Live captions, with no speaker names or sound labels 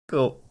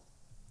Cool.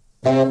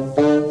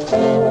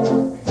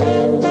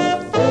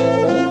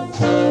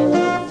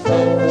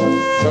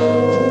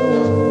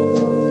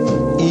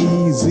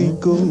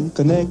 Ezekiel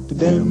connected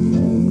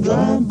them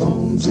dry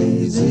bones.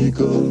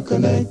 Ezekiel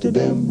connected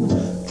them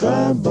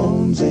dry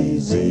bones.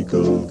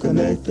 Ezekiel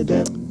connected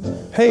them.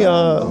 Hey,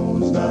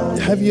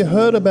 have you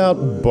heard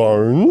about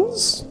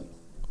bones?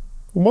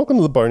 Welcome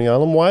to the Boney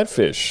Island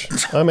Whitefish.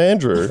 I'm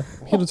Andrew,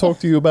 here to talk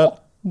to you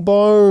about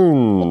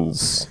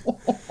bones.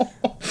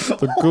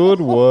 The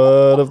good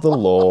word of the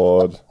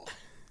Lord.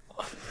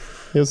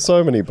 Here's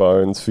so many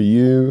bones for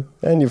you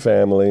and your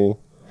family.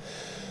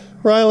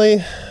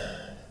 Riley,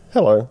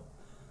 hello.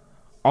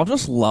 I'll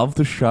just love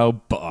the show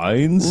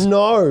Bones.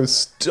 No,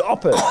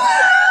 stop it.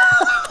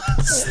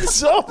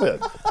 Stop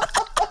it.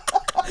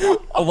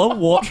 I love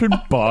watching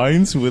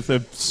Bones with a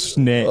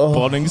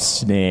budding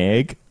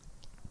snag.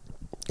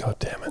 God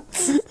damn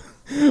it.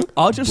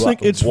 I just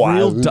think it's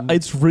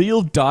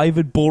real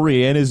David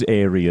Boreanaz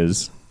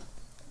areas.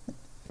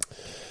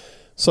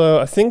 So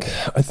I think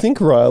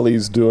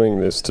Riley's doing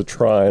this to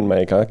try and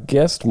make our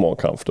guest more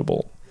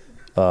comfortable.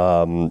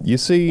 You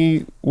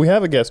see, we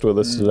have a guest with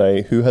us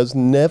today who has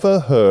never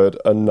heard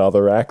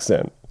another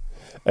accent,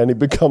 and he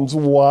becomes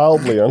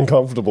wildly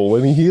uncomfortable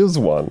when he hears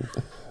one.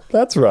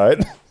 That's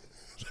right.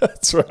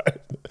 That's right.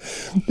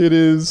 It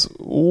is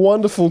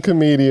wonderful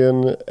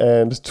comedian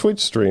and Twitch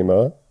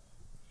streamer,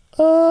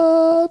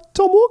 Tom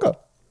Walker.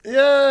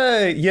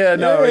 Yay! Yeah,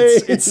 no, Yay.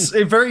 it's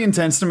very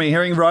intense to me.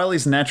 Hearing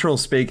Riley's natural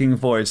speaking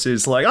voice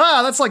is like,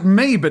 that's like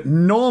me, but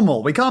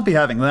normal. We can't be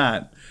having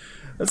that.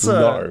 That's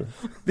No.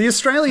 The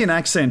Australian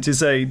accent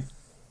is a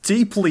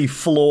deeply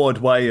flawed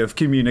way of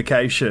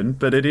communication,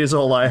 but it is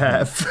all I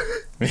have.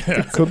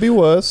 It could be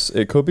worse.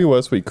 It could be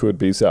worse. We could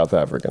be South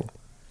African.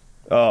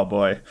 Oh,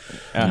 boy.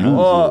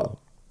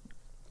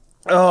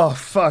 Oh,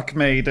 fuck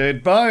me,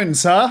 dude.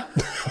 Bones, huh?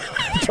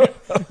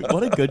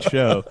 What a good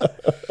show.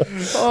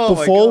 Oh,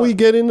 Before we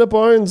get into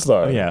bones,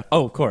 though. Oh, yeah.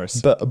 Oh, of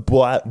course.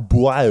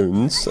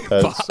 Bones,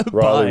 as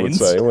Riley would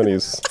say when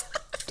he's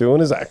doing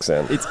his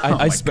accent. It's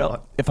I spell God.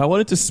 If I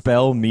wanted to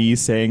spell me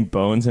saying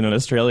bones in an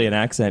Australian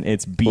accent,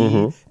 it's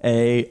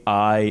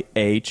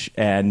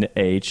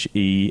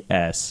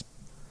BAIHNHES.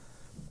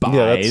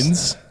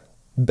 Bones.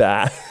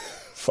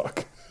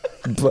 Fuck.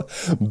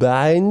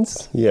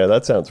 Bones? Yeah,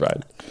 that sounds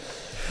right.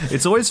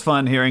 It's always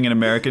fun hearing an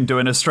American do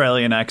an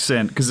Australian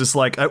accent because it's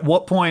like, at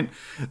what point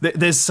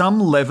there's some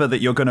lever that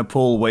you're going to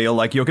pull where you're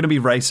like, you're going to be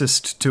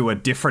racist to a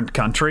different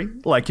country.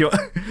 Like you're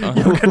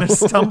going to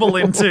stumble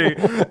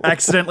into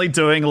accidentally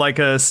doing like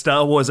a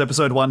Star Wars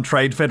Episode 1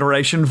 Trade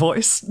Federation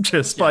voice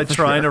just by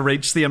trying to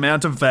reach the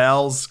amount of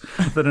vowels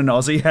that an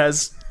Aussie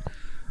has.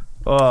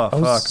 Oh,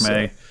 fuck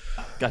me.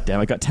 God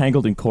damn, I got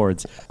tangled in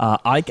cords.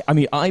 I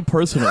mean, I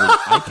personally,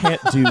 I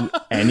can't do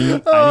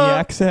any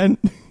accent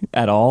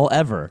at all,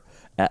 ever.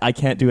 I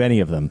can't do any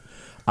of them.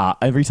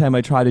 Every time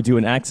I try to do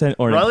an accent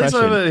or an Riley's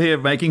impression... over here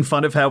making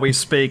fun of how we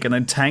speak and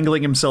then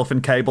tangling himself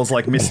in cables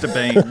like Mr.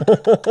 Bean.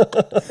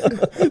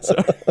 So,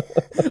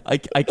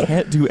 I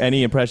can't do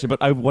any impression,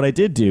 but what I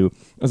did do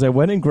is I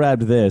went and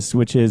grabbed this,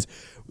 which is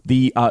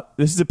this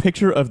is a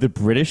picture of the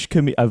British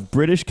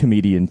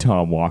comedian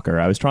Tom Walker.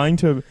 I was trying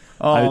to...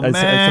 I was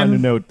trying to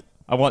note...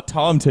 I want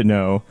Tom to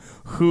know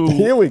who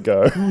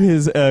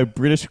his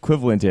British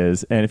equivalent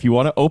is. And if you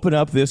want to open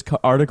up this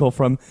article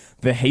from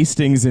the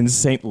Hastings and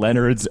St.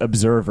 Leonard's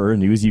Observer,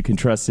 news you can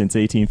trust since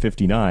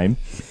 1859.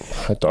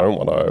 I don't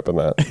want to open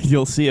that.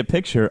 You'll see a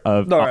picture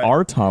of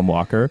our Tom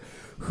Walker,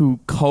 who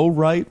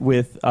co-wrote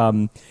with, I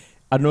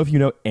don't know if you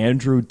know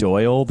Andrew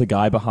Doyle, the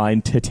guy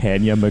behind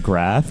Titania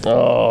McGrath.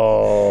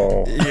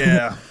 Oh.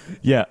 Yeah.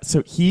 Yeah,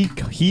 so he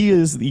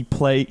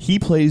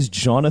plays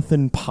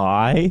Jonathan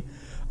Pye.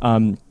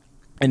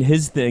 And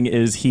his thing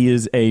is he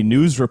is a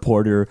news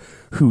reporter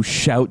who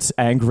shouts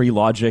angry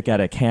logic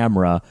at a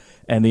camera,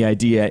 and the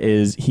idea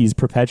is he's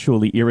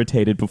perpetually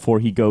irritated before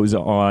he goes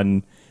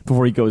on.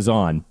 And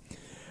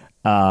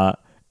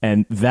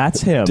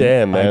that's him.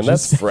 Damn, man,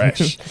 that's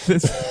fresh.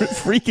 That's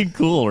freaking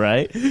cool,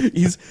 right?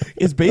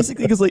 It's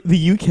basically because like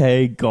the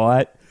UK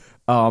got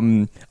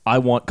I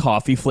want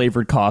coffee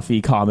flavored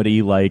coffee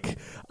comedy, like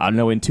I don't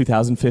know, in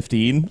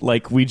 2015.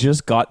 Like we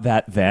just got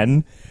that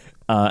then.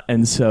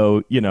 And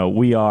so, you know,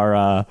 we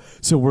are,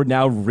 so we're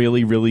now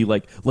really, really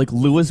like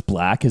Lewis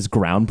Black is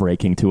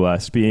groundbreaking to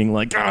us, being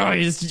like,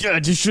 you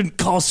just shouldn't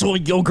call soy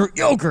yogurt,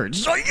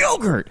 soy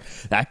yogurt.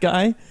 That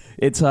guy,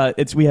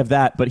 we have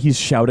that, but he's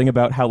shouting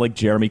about how like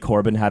Jeremy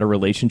Corbyn had a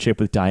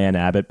relationship with Diane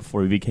Abbott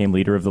before he became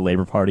leader of the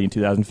Labour Party in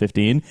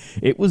 2015.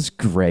 It was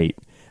great.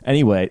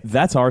 Anyway,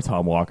 that's our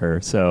Tom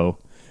Walker. So,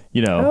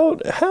 you know.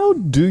 How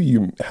do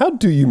you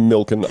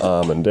milk an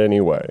almond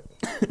anyway?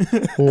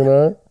 You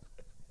know?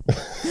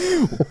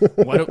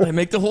 Why don't they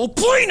make the whole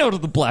plane out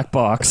of the black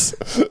box?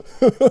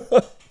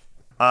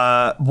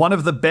 one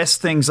of the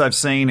best things I've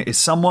seen is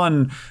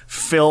someone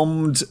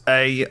filmed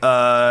a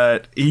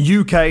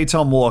UK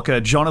Tom Walker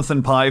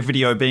Jonathan Pye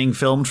video being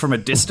filmed from a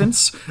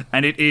distance,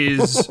 and it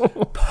is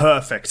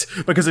perfect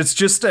because it's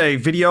just a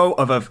video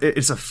of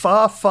it's a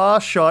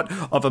far shot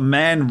of a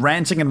man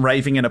ranting and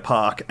raving in a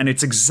park, and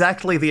it's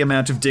exactly the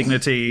amount of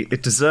dignity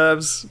it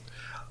deserves.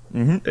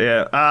 Mm-hmm.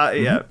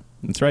 Yeah,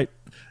 That's right.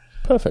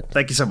 Perfect.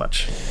 Thank you so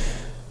much.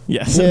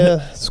 Yes.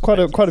 Yeah, it's quite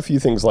a few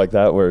things like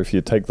that where if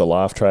you take the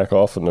laugh track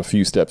off and a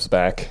few steps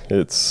back,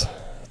 it's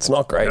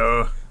not great.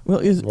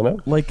 Well,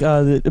 like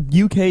the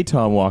UK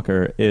Tom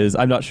Walker is,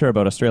 I'm not sure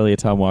about Australia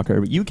Tom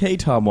Walker, but UK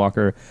Tom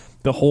Walker,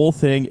 the whole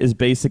thing is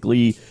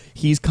basically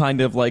he's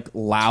kind of like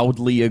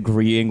loudly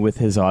agreeing with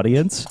his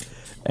audience.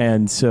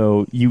 And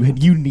so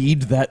you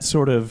need that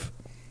sort of,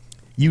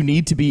 you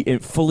need to be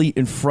fully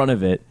in front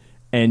of it,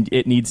 and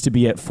it needs to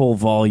be at full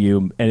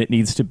volume, and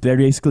there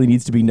basically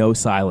needs to be no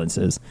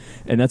silences.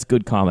 And that's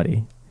good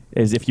comedy.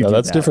 Is if you do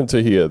that's that. different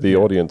to here. The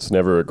audience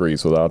never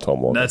agrees with our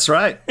Tom Walker. That's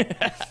right.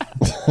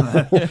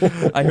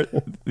 I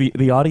heard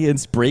the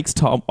audience breaks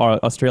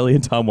Australian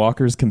Tom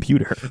Walker's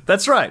computer.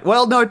 That's right.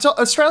 Well, no,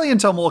 Australian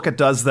Tom Walker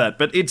does that,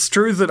 but it's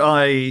true that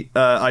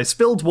I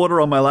spilled water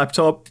on my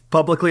laptop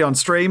publicly on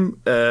stream.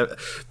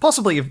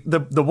 Possibly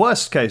the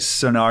worst case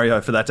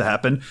scenario for that to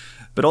happen.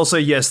 But also,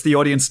 yes, the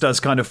audience does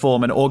kind of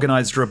form an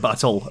organized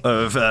rebuttal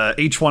of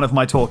each one of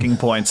my talking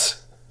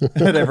points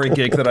at every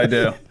gig that I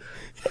do.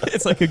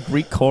 It's like a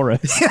Greek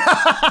chorus.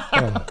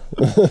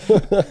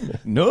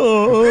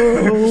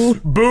 No.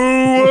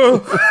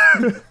 Boo!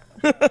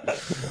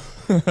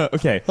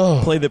 Okay,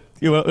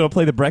 you want to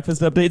play the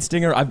breakfast update,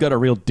 Stinger? I've got a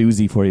real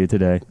doozy for you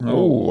today.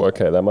 Oh,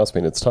 okay. That must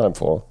mean it's time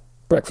for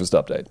breakfast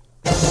update.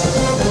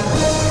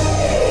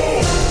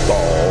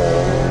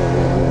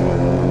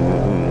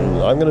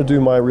 I'm going to do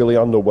my really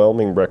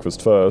underwhelming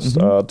breakfast first.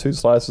 2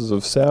 slices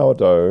of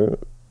sourdough,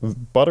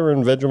 butter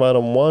and Vegemite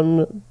on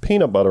one,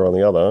 peanut butter on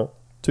the other,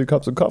 2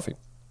 cups of coffee.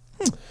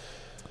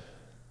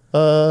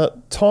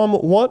 Tom,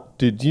 what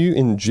did you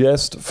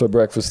ingest for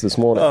breakfast this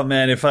morning? Oh,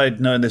 man, if I'd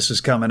known this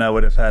was coming, I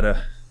would have had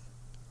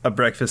a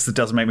breakfast that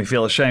doesn't make me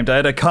feel ashamed. I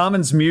had a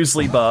Carmen's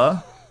muesli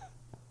bar.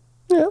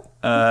 Yeah.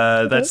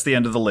 That's the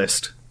end of the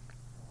list.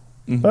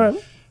 All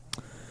right.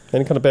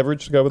 Any kind of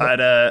beverage to go with it?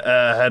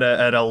 I had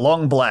a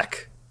long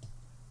black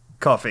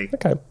coffee.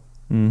 Okay.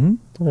 All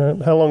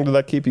right. How long did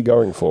that keep you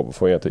going for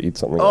before you had to eat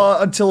something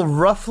else? Until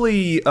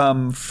roughly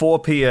 4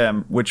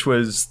 p.m., which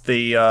was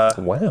the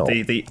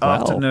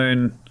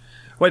afternoon.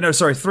 Wait, no,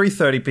 sorry,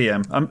 3:30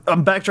 p.m.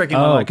 I'm backtracking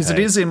my mind because it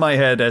is in my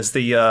head as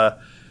the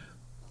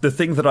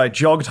thing that I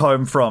jogged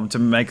home from to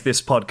make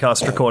this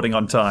podcast recording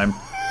on time.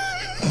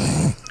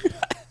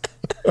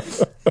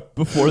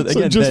 Before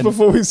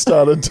we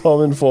started,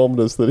 Tom informed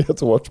us that he had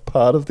to watch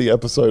part of the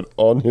episode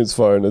on his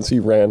phone as he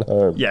ran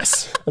home.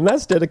 Yes. And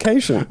that's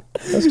dedication.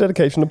 That's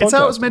dedication to podcasting. It's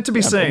how it was meant to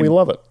be seen. We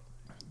love it.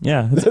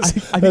 Yeah.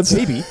 I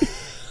think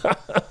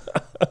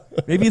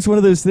maybe it's one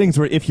of those things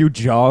where if you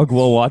jog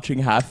while watching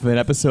half of an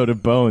episode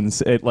of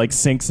Bones, it like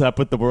syncs up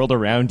with the world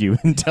around you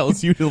and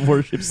tells you to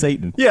worship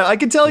Satan. Yeah, I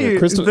can tell you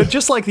that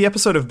just like the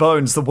episode of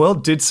Bones, the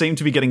world did seem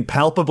to be getting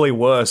palpably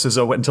worse as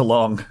I went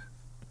along.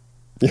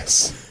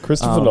 Yes.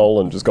 Christopher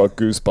Nolan just got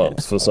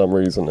goosebumps for some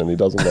reason, and he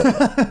doesn't know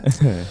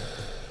it.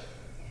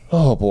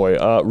 Oh, boy.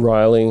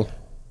 Riley.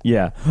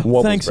 Yeah.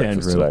 Thanks,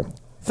 Andrew. Today?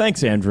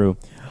 Thanks, Andrew.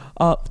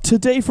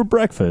 Today for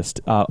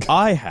breakfast,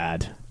 I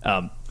had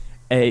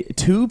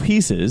 2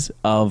 pieces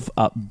of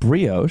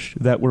brioche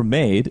that were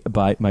made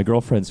by my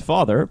girlfriend's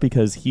father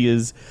because he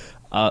is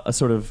a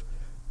sort of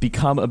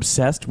become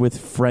obsessed with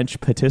French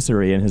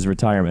patisserie in his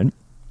retirement.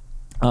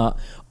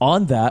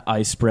 On that,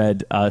 I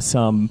spread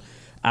some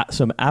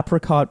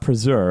apricot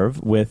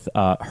preserve with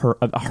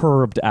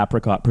herbed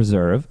apricot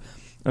preserve,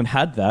 and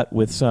had that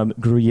with some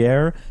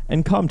Gruyere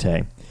and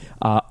Comté.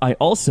 I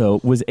also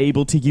was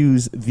able to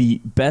use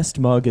the best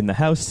mug in the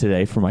house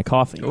today for my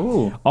coffee.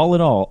 Ooh. All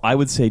in all, I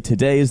would say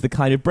today is the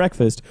kind of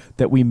breakfast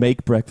that we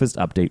make breakfast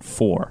update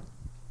for.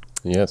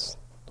 Yes.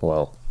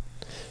 Well,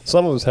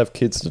 some of us have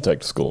kids to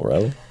take to school,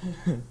 right?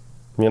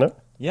 You know?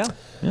 Yeah.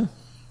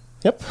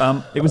 Yep.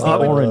 It was the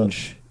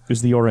orange. It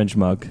was the orange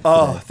mug.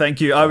 Oh,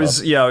 thank you. I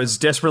was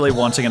desperately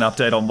wanting an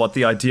update on what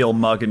the ideal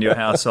mug in your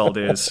household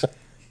is.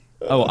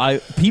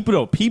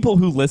 People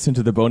who listen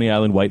to the Boney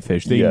Island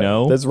Whitefish, they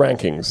know. There's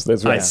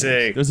rankings. I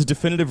see. There's a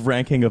definitive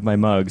ranking of my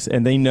mugs,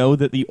 and they know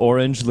that the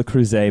orange Le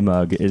Creuset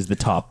mug is the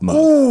top mug.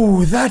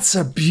 Ooh, that's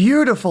a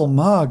beautiful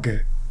mug.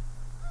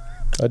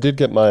 I did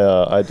have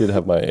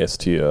my S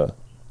tier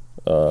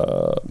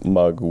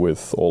mug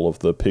with all of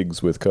the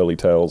pigs with curly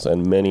tails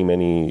and many,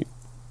 many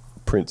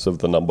prints of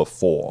the number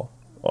 4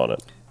 on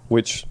it,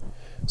 which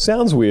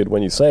sounds weird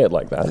when you say it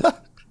like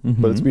that,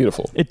 but it's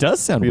beautiful. It does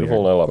sound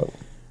beautiful, weird. And I love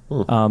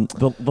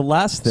it. The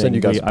last thing send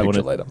you guys a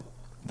picture later.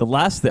 The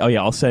last thing,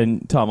 I'll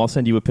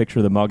send you a picture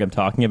of the mug I'm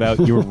talking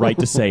about. You were right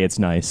to say it's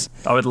nice.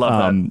 I would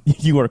love that.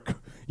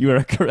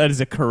 That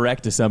is a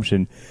correct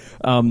assumption.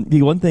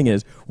 The one thing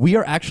is, we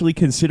are actually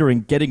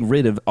considering getting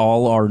rid of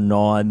all our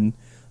non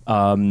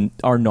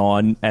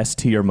S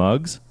tier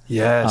mugs.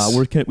 Yes.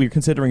 We're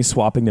considering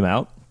swapping them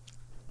out.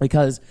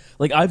 Because,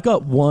 like, I've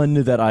got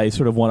one that I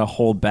sort of want to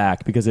hold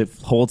back because it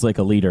holds like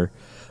a liter,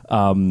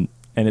 and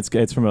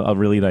it's from a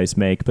really nice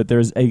make. But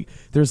there's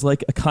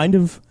like a kind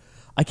of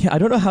I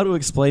don't know how to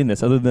explain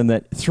this other than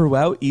that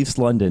throughout East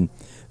London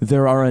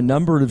there are a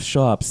number of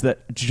shops that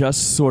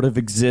just sort of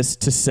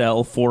exist to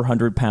sell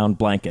 400-pound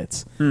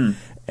blankets,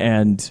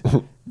 and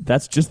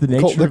that's just the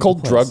nature. They're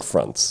called the drug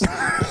fronts. This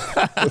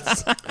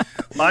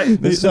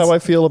is how I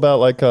feel about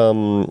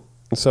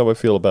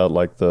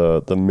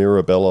the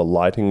Mirabella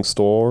lighting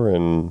store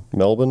in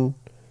Melbourne.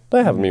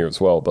 They have them here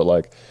as well, but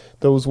like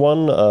there was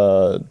one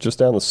just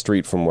down the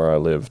street from where I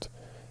lived,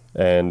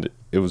 and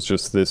it was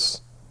just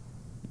this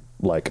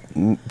like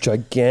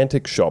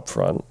gigantic shop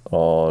front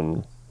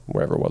on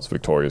wherever it was,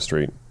 Victoria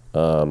Street,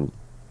 and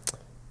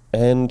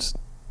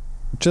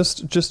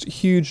just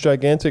huge,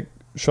 gigantic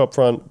shop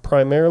front.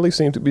 Primarily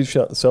seemed to be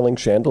selling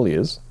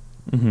chandeliers.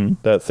 Mm-hmm.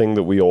 That thing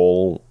that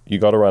you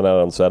got to run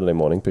out on Saturday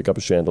morning, pick up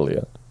a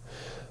chandelier.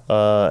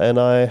 And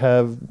I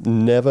have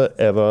never,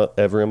 ever,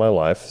 ever in my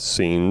life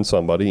seen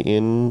somebody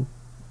in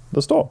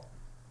the store.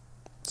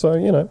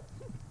 So,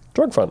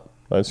 drug front,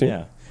 I assume.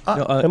 Yeah.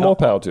 And more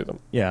power to them.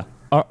 Yeah.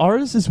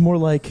 Ours is more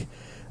like,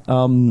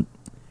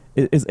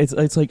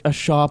 it's like a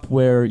shop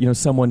where,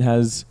 someone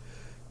has,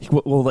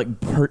 well,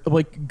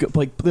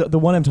 the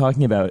one I'm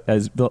talking about,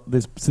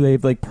 so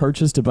they've like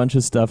purchased a bunch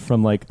of stuff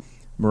from like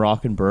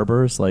Moroccan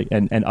Berbers, like,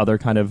 and other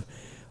kind of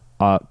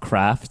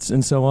crafts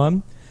and so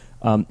on.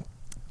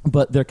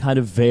 But they're kind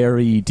of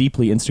very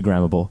deeply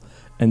Instagrammable,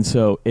 and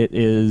so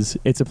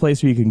it's a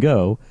place where you can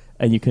go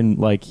and you can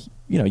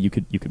you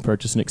can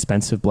purchase an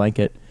expensive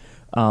blanket,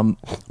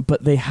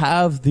 but they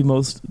have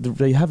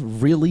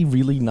really,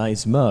 really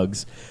nice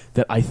mugs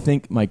that I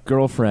think my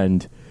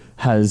girlfriend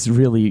has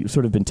really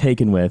sort of been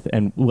taken with,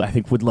 and I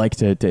think would like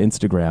to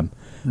Instagram.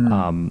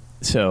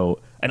 So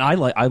and I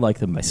like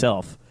them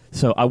myself.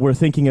 So we're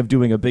thinking of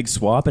doing a big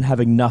swap and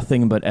having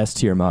nothing but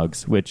S-tier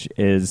mugs, which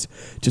is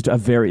just a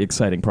very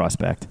exciting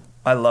prospect.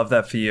 I love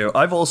that for you.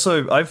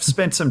 I've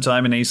spent some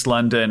time in East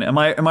London. Am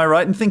I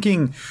right in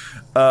thinking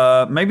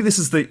maybe this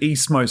is the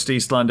eastmost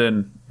East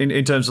London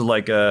in terms of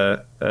like I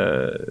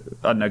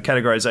don't know,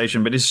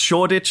 categorization, but is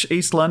Shoreditch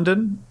East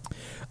London?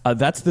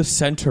 That's the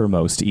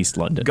centermost East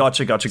London.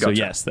 Gotcha. So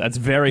yes, that's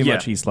very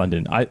much East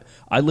London.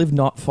 I live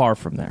not far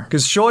from there.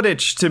 Because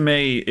Shoreditch to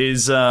me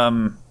is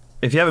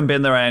if you haven't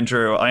been there,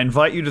 Andrew, I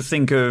invite you to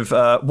think of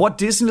what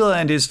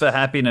Disneyland is for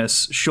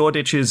happiness,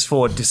 Shoreditch is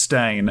for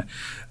disdain.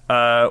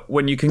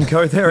 When you can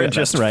go there and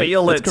just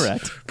feel it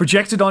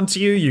projected onto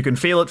you, you can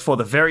feel it for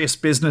the various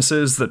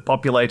businesses that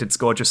populate its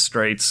gorgeous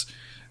streets.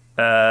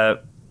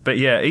 But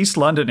yeah, East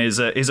London is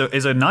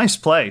a nice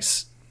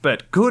place.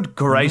 But good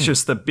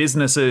gracious, the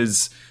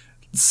businesses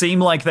seem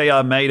like they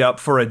are made up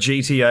for a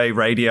GTA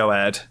radio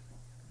ad.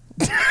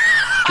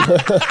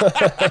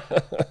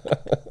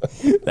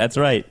 That's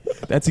right.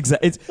 That's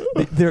exactly.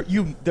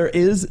 There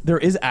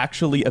is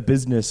actually a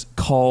business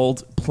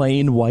called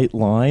Plain White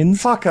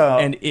Lines. Fuck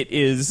up. And it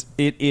is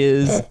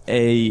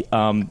a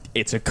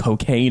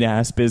cocaine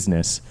ass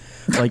business.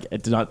 Like,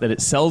 it's not that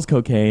it sells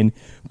cocaine,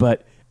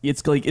 but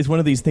it's one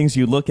of these things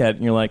you look at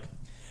and you're like,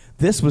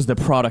 this was the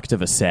product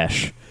of a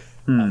sesh.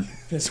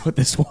 That's what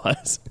this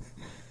was.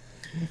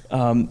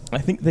 I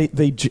think they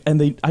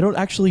I don't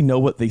actually know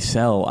what they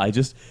sell.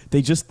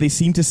 They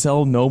seem to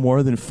sell no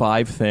more than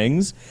 5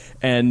 things,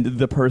 and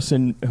the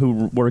person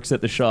who works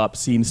at the shop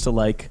seems to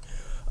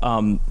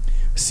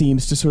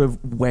sort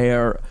of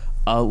wear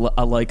a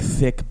like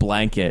thick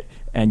blanket,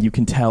 and you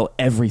can tell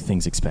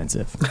everything's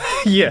expensive.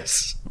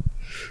 Yes.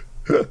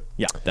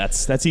 Yeah,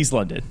 that's East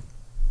London.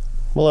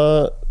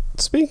 Well,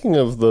 speaking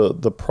of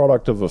the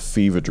product of a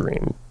fever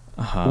dream,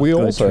 we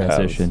also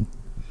have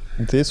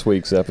this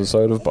week's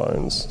episode of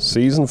Bones,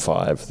 Season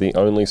 5, the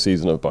only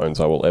season of Bones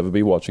I will ever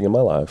be watching in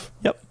my life.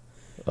 Yep.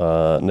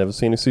 Never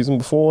seen a season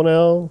before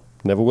now,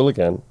 never will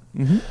again.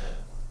 Mm-hmm.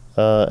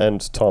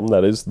 And Tom,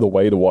 that is the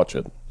way to watch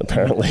it,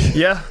 apparently.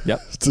 Yeah.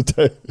 Yep.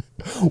 Today,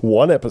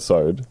 one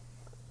episode,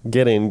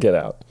 get in, get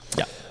out.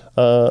 Yeah.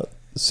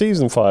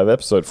 Season 5,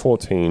 Episode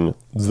 14,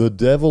 The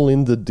Devil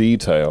in the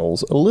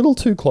Details. A little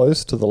too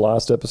close to the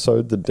last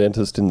episode, The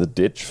Dentist in the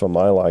Ditch, for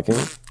my liking.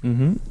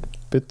 Mm-hmm.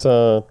 Bit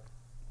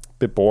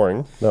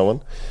boring, that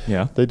one.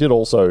 Yeah. They did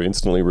also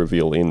instantly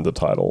reveal in the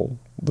title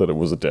that it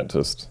was a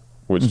dentist,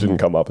 which didn't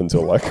come up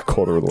until like a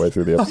quarter of the way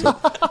through the episode.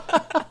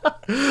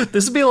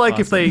 This would be like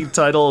if they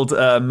titled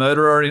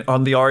Murder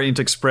on the Orient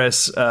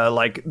Express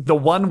like the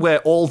one where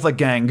all the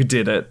gang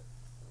did it.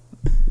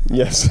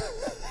 Yes.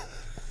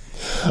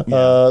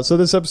 So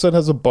this episode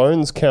has a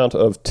bones count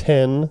of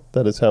 10.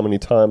 That is how many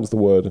times the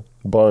word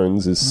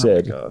bones is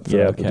said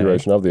throughout the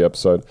duration of the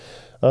episode.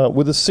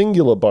 With a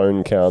singular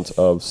bone count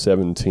of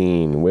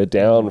 17. We're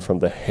down from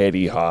the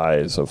heady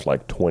highs of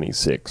like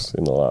 26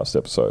 in the last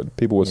episode.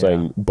 People were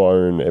saying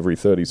bone every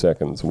 30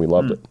 seconds, and we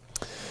loved it.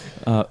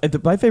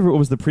 My favorite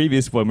was the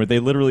previous one where they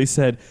literally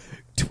said,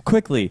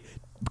 quickly,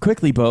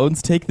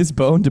 Bones, take this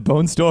bone to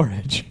bone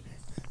storage.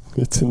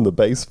 It's in the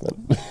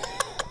basement.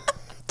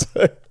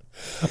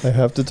 I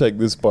have to take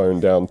this bone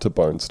down to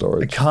bone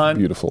storage. I can't-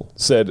 Beautiful.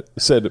 Said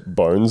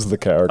Bones, the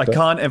character. I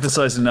can't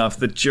emphasize enough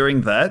that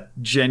during that,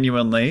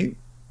 genuinely,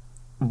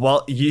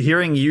 while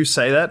hearing you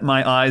say that,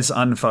 my eyes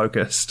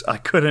unfocused. I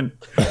couldn't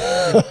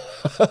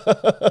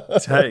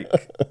take.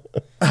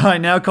 I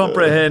now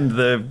comprehend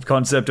the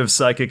concept of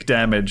psychic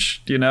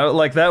damage. You know,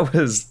 like that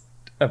was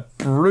a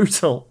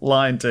brutal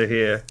line to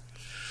hear.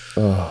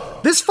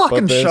 This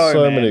fucking But there's show,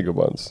 so man. many good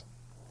ones.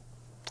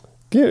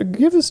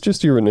 Give us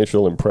just your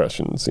initial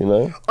impressions, you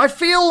know? I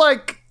feel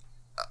like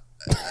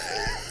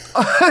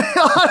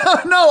I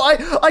don't know.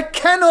 I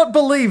cannot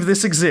believe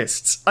this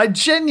exists. I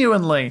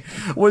genuinely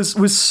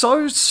was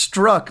so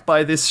struck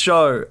by this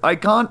show. I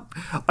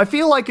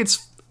feel like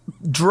it's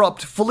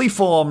dropped fully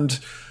formed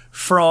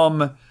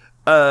from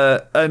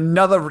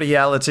another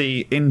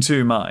reality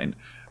into mine.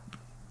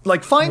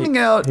 Like finding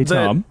out hey,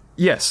 that Tom?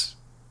 yes,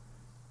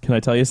 Can I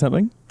tell you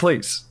something?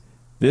 please.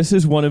 This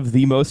is one of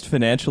the most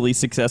financially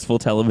successful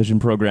television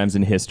programs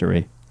in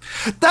history.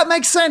 That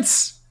makes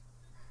sense.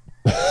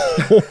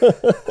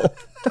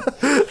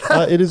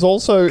 It is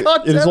also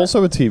God it is damn it.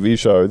 also a TV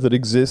show that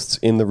exists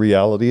in the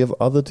reality of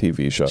other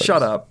TV shows.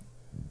 Shut up.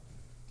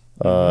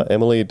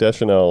 Emily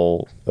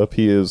Deschanel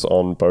appears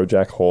on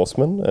BoJack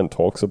Horseman and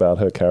talks about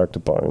her character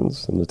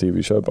Bones in the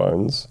TV show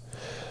Bones.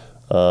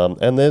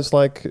 And there's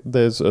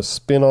a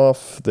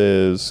spin-off,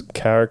 there's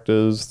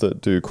characters that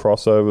do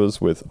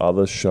crossovers with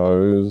other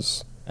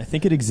shows. I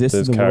think it exists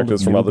There's in the world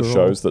characters of from New other Girl.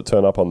 shows that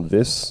turn up on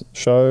this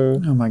show.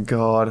 Oh my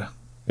god.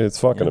 It's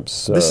fucking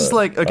absurd. This is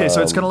like, okay,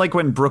 so it's kind of like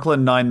when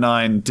Brooklyn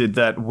Nine-Nine did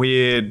that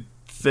weird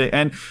thing.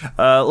 And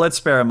let's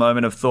spare a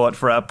moment of thought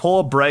for our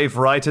poor, brave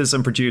writers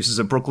and producers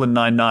of Brooklyn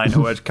Nine-Nine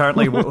who are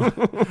currently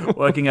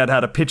working out how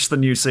to pitch the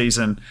new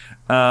season.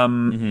 Oh,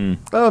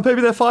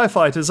 maybe they're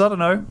firefighters, I don't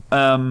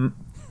know.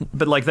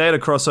 But like they had a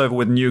crossover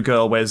with New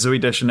Girl where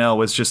Zooey Deschanel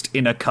was just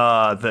in a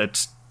car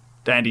that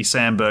Andy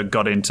Samberg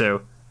got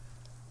into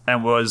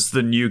and was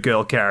the New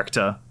Girl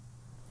character.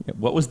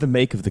 What was the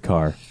make of the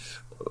car?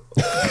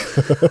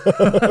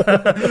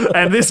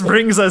 And this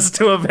brings us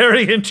to a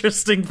very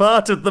interesting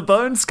part of the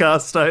Bones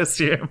cast, I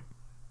assume.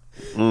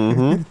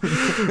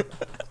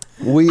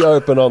 We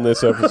open on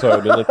this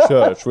episode in a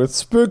church with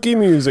spooky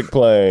music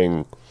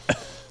playing.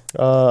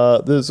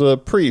 There's a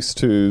priest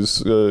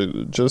who's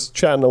just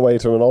chatting away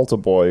to an altar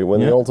boy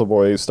when the altar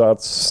boy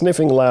starts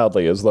sniffing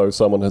loudly as though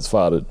someone has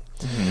farted.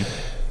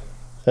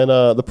 And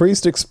the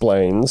priest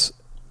explains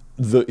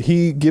that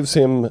he gives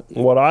him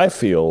what I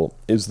feel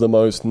is the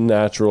most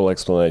natural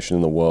explanation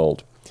in the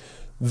world.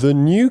 The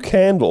new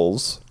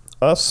candles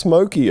are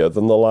smokier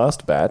than the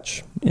last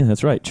batch. Yeah,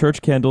 that's right.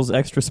 Church candles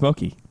extra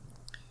smoky.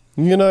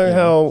 You know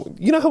how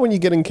when you're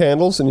getting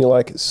candles and you're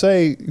like,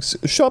 say,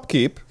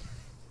 shopkeep,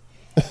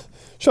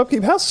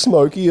 how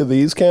smoky are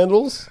these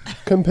candles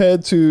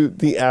compared to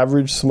the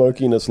average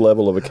smokiness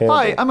level of a candle?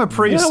 Hi, I'm a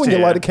priest. You know when you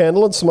here. light a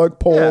candle and smoke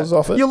pours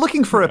off it? You're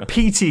looking for a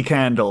peaty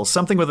candle,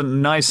 something with a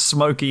nice,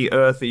 smoky,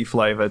 earthy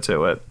flavor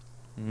to it.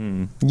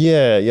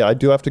 Yeah, I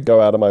do have to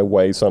go out of my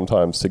way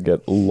sometimes to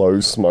get low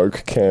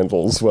smoke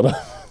candles when I'm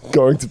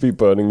going to be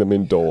burning them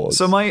indoors.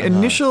 So my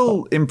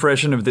initial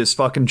impression of this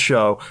fucking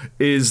show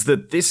is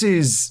that this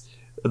is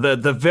the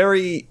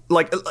very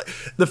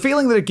the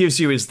feeling that it gives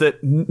you is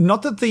that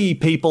not that the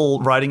people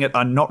writing it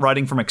are not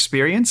writing from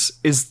experience,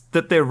 is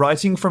that they're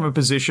writing from a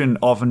position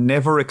of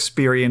never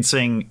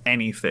experiencing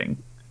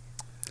anything.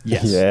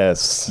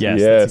 Yes, that's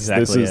this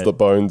exactly is it. the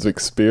Bones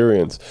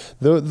experience.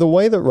 The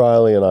way that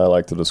Riley and I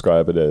like to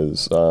describe it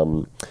is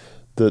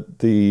that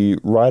the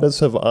writers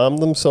have armed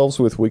themselves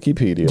with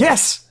Wikipedia.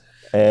 Yes.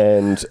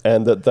 And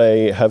that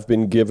they have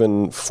been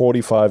given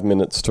 45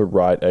 minutes to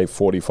write a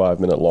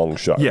 45-minute long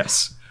show.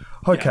 Yes.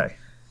 Okay.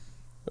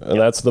 And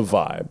that's the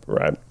vibe,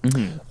 right?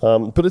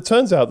 But it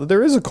turns out that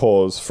there is a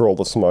cause for all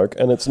the smoke,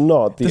 and it's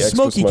not the extra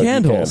smoky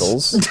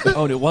candles. candles.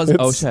 Oh, it was.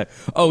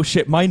 Oh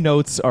shit! My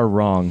notes are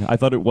wrong. I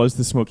thought it was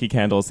the smoky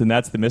candles, and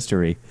that's the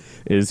mystery: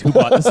 is who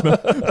bought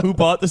the who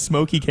bought the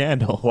smoky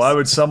candles? Why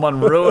would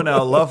someone ruin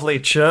our lovely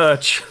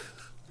church?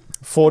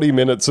 40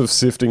 minutes of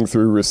sifting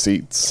through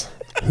receipts.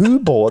 Who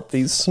bought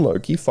these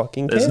smoky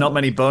fucking candles? There's not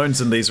many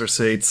bones in these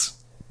receipts.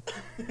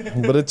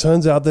 But it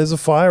turns out there's a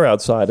fire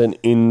outside, and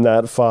in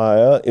that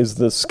fire is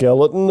the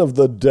skeleton of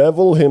the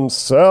devil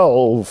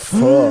himself.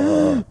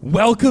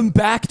 Welcome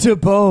back to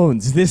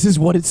Bones. This is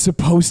what it's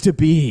supposed to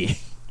be.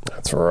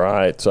 That's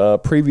right.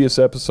 Previous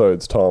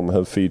episodes, Tom,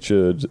 have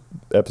featured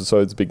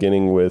episodes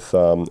beginning with,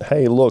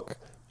 hey, look,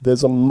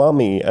 there's a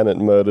mummy and it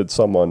murdered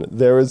someone.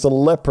 There is a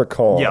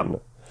leprechaun.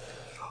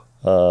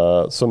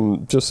 Yep.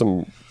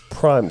 Some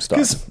prime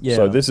stuff. Yeah.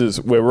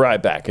 So we're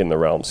right back in the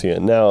realms here.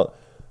 Now,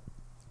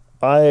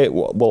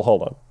 well,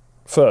 hold on.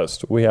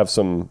 First, we have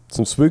some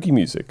spooky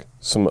music,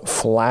 some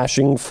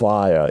flashing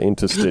fire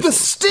interstitials. The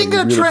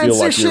stinger so you really feel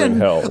like you're in transition!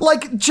 hell.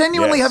 Like,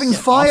 genuinely Yes. having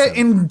fire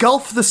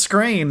engulf the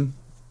screen.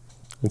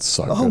 It's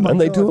so good. And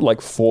they do it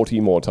like 40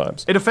 more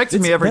times. It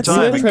affected me every that's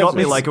time. the It got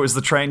me transition. like it was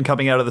the train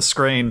coming out of the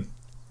screen.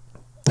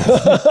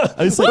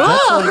 It's like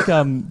that's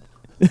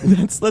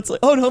like that's like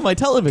oh no, my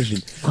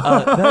television.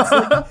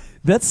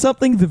 That's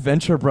something the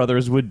Venture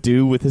Brothers would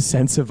do with a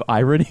sense of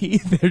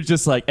irony. They're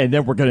just like, and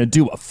then we're going to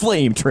do a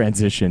flame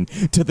transition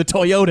to the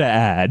Toyota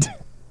ad.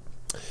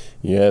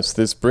 Yes,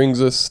 this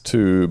brings us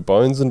to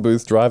Bones and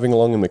Booth driving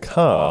along in the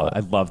car. I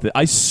loved it.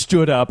 I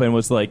stood up and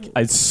was like,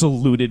 I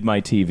saluted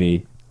my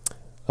TV.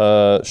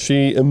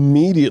 She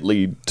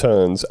immediately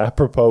turns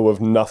apropos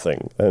of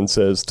nothing and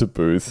says to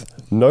Booth,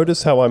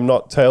 "Notice how I'm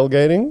not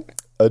tailgating?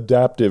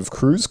 Adaptive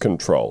cruise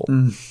control."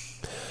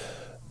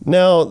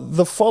 Now,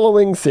 the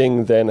following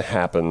thing then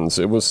happens.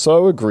 It was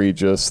so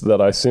egregious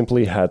that I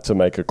simply had to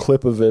make a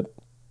clip of it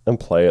and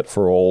play it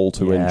for all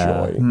to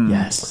enjoy.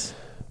 Yes.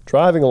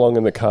 Driving along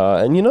in the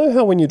car, and you know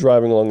how when you're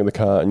driving along in the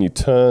car and you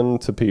turn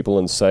to people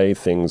and say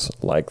things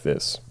like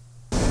this?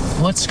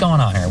 What's going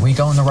on here? Are we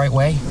going the right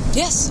way?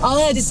 Yes, all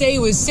I had to say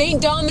was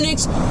St.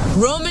 Dominic's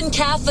Roman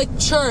Catholic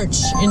Church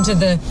into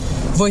the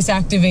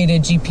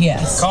voice-activated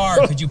GPS.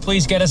 Car, could you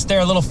please get us there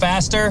a little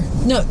faster?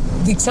 No,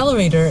 the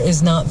accelerator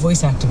is not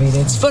voice-activated.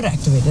 It's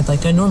foot-activated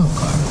like a normal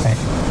car. Right.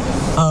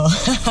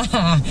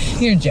 Oh,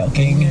 you're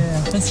joking.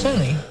 Yeah. That's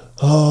funny.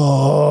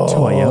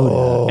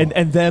 Toyota.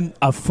 And then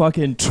a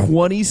fucking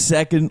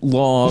 20-second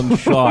long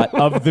shot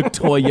of the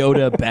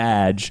Toyota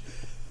badge.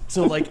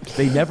 So, like,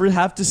 they never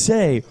have to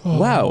say,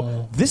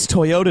 wow, this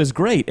Toyota is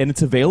great, and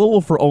it's available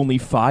for only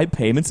 5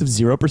 payments of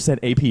 0%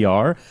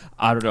 APR.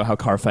 I don't know how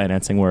car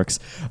financing works.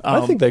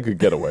 I think they could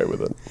get away with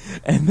it.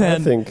 And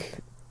then I think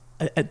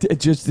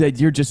it just that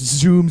you're just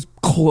zooms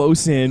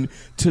close in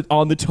to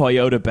on the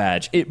Toyota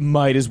badge. It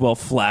might as well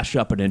flash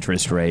up an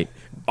interest rate.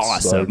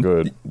 Awesome. So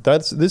good.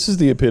 This is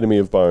the epitome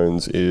of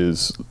Bones,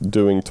 is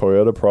doing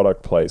Toyota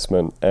product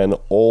placement and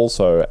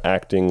also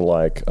acting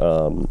like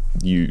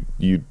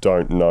you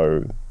don't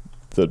know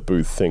that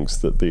Booth thinks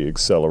that the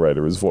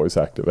accelerator is voice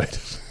activated.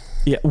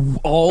 Yeah,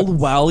 all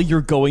while you're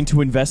going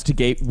to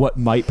investigate what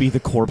might be the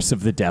corpse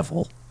of the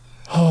devil.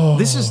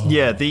 This is,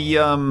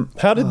 the...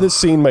 How did this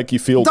scene make you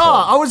feel,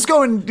 Tom? I was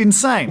going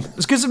insane.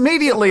 Because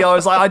immediately I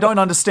was like, I don't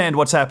understand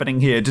what's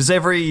happening here. Does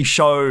every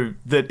show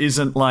that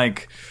isn't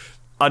like...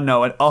 I don't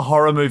know, a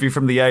horror movie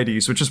from the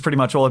 80s, which is pretty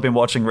much all I've been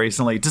watching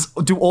recently.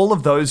 Do all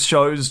of those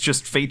shows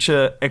just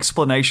feature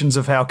explanations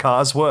of how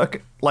cars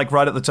work, like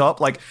right at the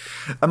top? Like,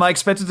 am I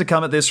expected to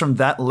come at this from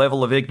that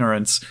level of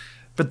ignorance?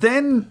 But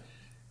then,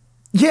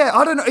 yeah,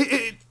 I don't know.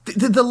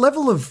 The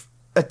level of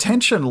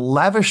attention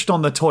lavished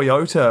on the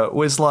Toyota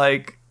was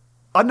like,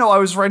 I don't know, I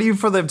was ready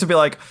for them to be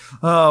like,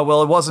 oh,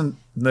 well, it wasn't,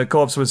 the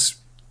corpse was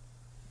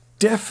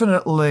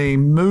definitely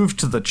moved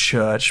to the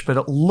church, but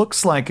it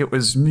looks like it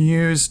was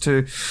moved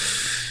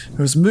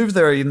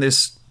there in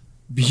this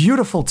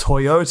beautiful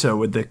Toyota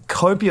with the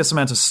copious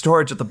amount of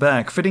storage at the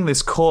back, fitting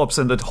this corpse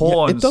and the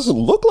horns. Yeah, it doesn't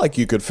look like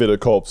you could fit a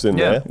corpse in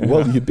there.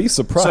 Well, you'd be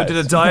surprised. So did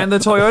it die in the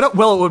Toyota?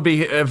 Well, it would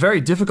be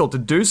very difficult to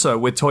do so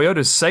with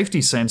Toyota's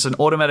safety sense and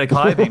automatic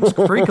high beams,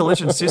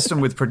 pre-collision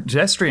system with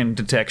pedestrian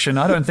detection.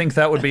 I don't think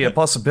that would be a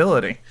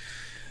possibility.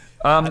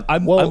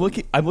 I'm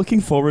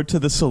looking forward to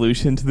the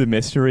solution to the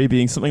mystery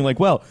being something like,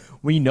 well,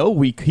 we know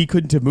he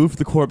couldn't have moved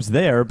the corpse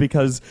there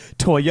because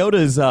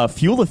Toyota's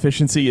fuel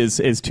efficiency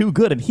is too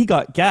good and he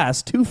got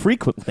gas too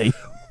frequently.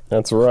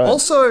 That's right.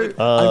 Also,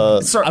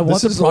 I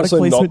want the product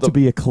placement to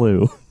be a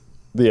clue.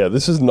 Yeah,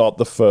 this is not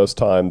the first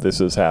time this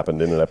has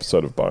happened in an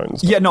episode of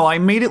Bones. Yeah, no, I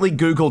immediately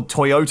Googled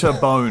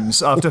Toyota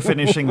Bones after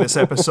finishing this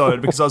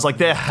episode because I was like,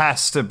 there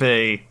has to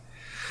be...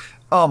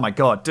 Oh my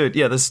god, dude,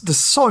 yeah, there's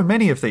so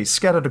many of these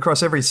scattered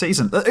across every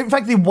season. In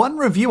fact, the one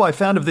review I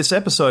found of this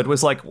episode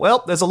was like,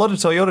 well, there's a lot of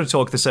Toyota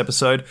talk this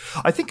episode.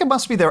 I think it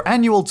must be their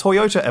annual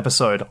Toyota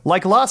episode,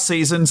 like last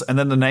season's and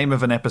then the name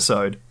of an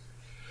episode.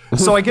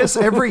 So I guess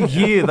every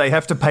year they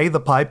have to pay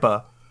the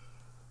piper.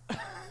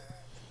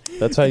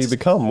 That's how you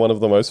become one of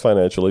the most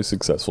financially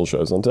successful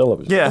shows on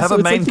television. Yeah, have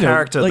Also, a main like,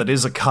 character that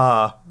is a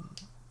car.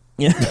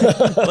 Yeah,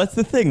 that's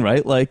the thing,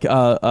 right? Like,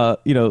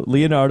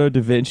 Leonardo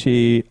da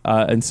Vinci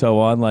and so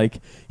on.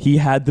 Like, he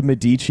had the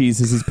Medicis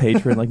as his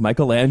patron. Like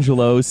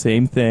Michelangelo,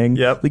 same thing.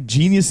 Yep. Like,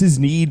 geniuses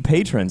need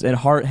patrons, and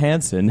Hart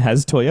Hansen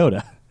has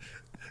Toyota.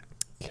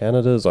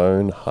 Canada's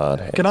own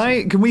Hart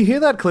Hansen. Can we hear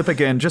that clip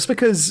again? Just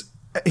because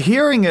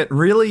hearing it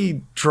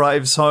really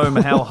drives home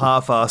how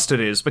half-assed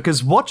it is.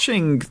 Because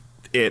watching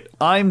it,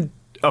 I'm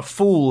a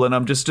fool and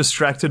I'm just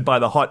distracted by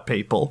the hot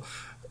people.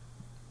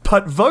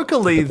 But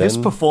vocally, this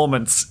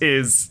performance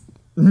is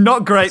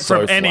not great so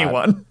from flat.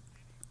 anyone.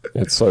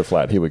 It's so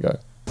flat. Here we go.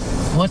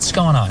 What's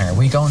going on here? Are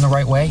we going the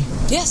right way?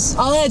 Yes,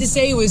 all I had to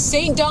say was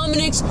St.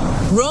 Dominic's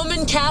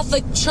Roman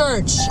Catholic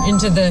Church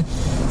into the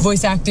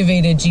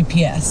voice-activated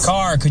GPS.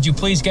 Car, could you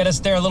please get us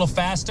there a little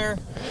faster?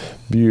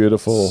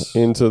 Beautiful.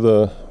 Into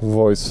the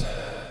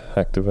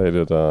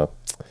voice-activated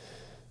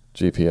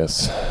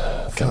GPS.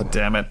 God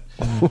damn it.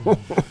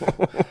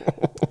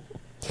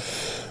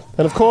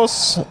 And of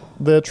course,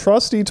 their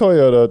trusty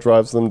Toyota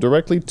drives them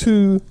directly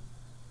to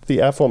the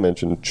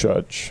aforementioned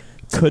church.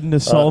 Couldn't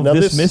have solved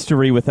this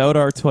mystery without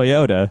our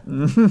Toyota.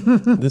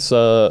 This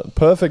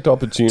perfect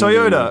opportunity.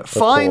 Toyota, of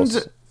find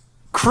course.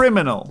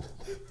 criminal.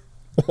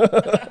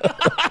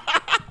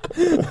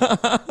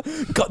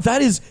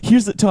 God,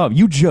 here's the Tom,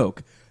 you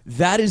joke.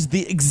 that is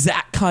the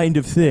exact kind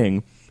of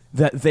thing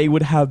that they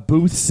would have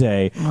Booth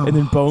say, and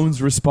then Bones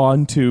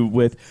respond to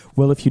with,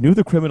 well, if you knew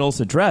the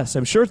criminal's address,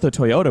 I'm sure the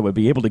Toyota would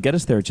be able to get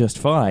us there just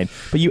fine.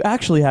 But you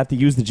actually have to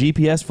use the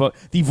GPS,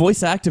 the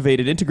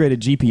voice-activated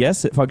integrated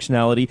GPS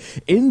functionality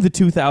in the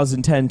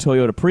 2010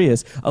 Toyota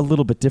Prius a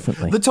little bit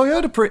differently.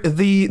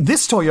 The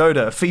this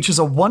Toyota features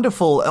a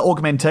wonderful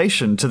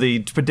augmentation to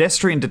the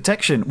pedestrian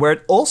detection, where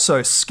it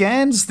also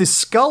scans the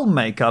skull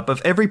makeup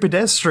of every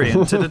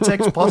pedestrian to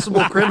detect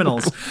possible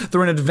criminals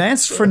through an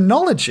advanced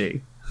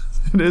phrenology.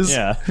 It is.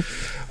 Yeah.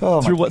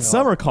 Through what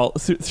some are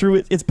called, through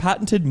its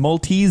patented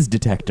Maltese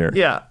detector.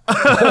 Yeah.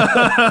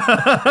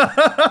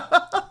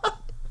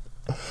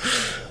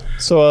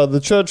 So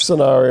the church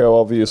scenario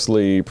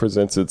obviously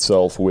presents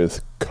itself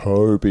with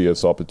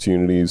copious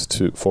opportunities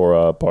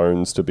for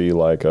Bones to be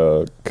like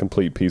a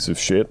complete piece of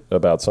shit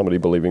about somebody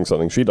believing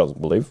something she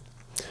doesn't believe,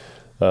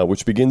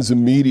 which begins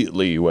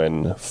immediately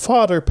when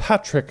Father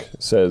Patrick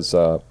says,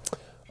 I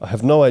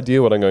have no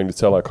idea what I'm going to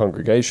tell our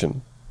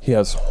congregation. He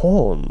has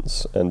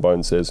horns. And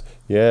Bones says,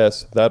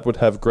 yes, that would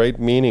have great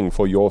meaning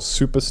for your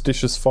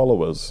superstitious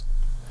followers.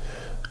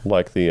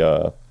 Like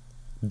the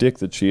dick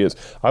that she is.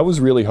 I was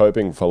really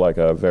hoping for like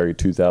a very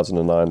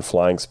 2009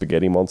 Flying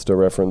Spaghetti Monster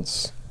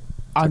reference.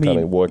 I mean, kind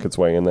of work its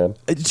way in there.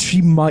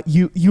 She might,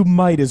 you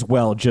might as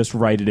well just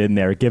write it in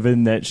there,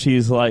 given that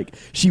she's like,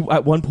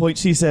 at one point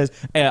she says,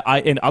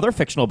 in other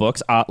fictional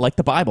books, like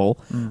the Bible,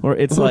 or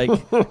it's like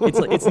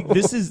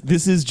this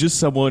is just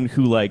someone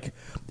who like,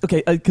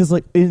 okay, because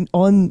like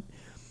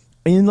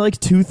in like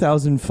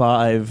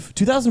 2004,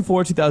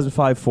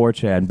 2005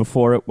 4chan,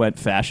 before it went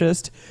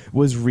fascist,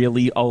 was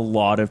really a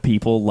lot of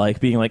people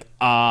like being like,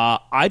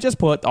 I just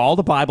put all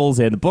the Bibles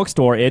in the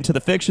bookstore into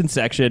the fiction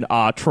section,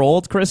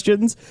 trolled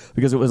Christians,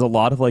 because it was a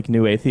lot of like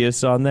new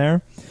atheists on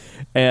there.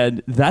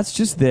 And that's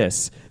just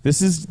this.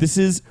 This is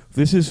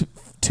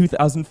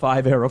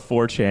 2005 era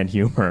 4chan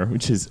humor,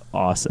 which is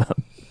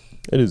awesome.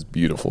 It is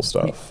beautiful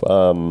stuff.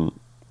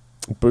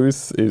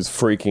 Booth is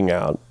freaking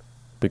out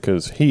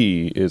because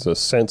he is a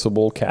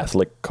sensible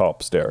Catholic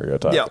cop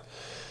stereotype. Yeah.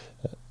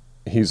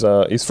 He's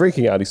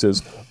freaking out. He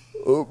says,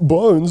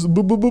 Bones,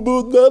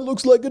 that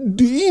looks like a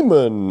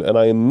demon. And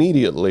I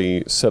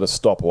immediately set a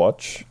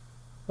stopwatch.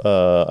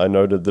 I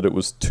noted that it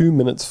was 2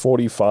 minutes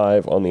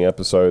 45 on the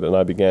episode, and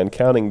I began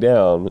counting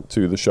down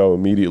to the show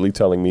immediately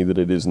telling me that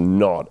it is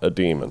not a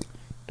demon.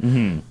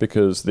 Mm-hmm.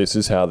 Because this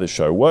is how this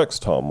show works,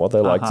 Tom. What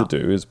they like to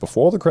do is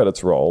before the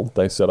credits roll,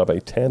 they set up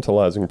a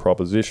tantalizing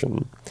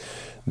proposition.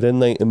 Then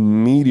they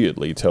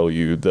immediately tell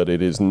you that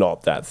it is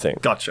not that thing.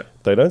 Gotcha.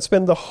 They don't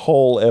spend the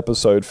whole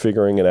episode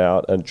figuring it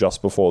out, and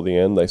just before the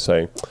end, they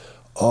say,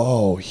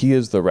 oh,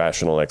 here's the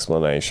rational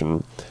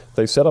explanation.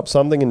 They set up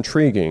something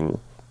intriguing.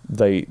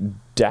 They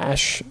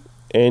dash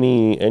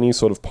any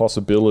sort of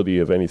possibility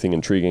of anything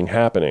intriguing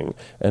happening,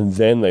 and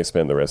then they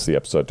spend the rest of the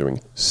episode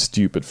doing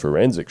stupid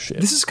forensic shit.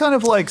 This is kind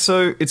of like,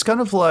 it's kind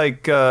of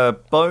like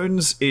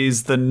Bones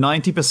is the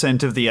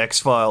 90% of the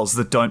X-Files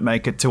that don't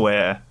make it to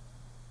air.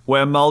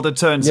 Where Mulder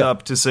turns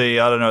up to see,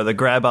 I don't know, the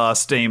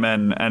grab-ass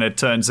demon, and it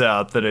turns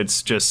out that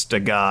it's just a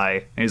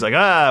guy. And he's like,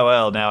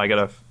 well, now I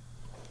gotta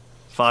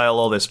file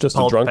all this just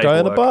a drunk guy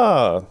in a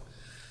bar.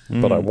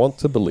 But I want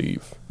to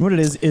believe. What it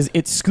is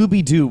it's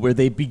Scooby-Doo, where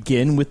they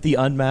begin with the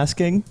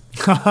unmasking.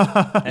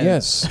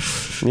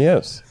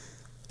 Yes.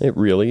 It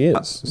really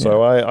is.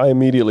 So I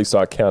immediately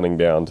start counting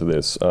down to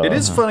this. It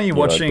is funny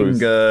watching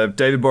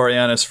David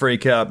Boreanaz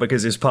freak out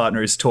because his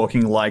partner is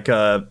talking like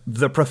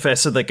the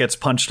professor that gets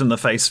punched in the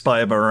face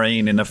by a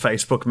Marine in a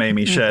Facebook meme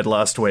he shared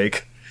last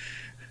week.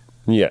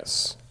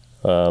 Yes.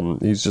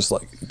 He's just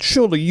like,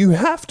 surely you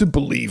have to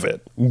believe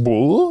it.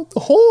 What?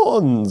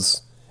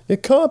 Horns!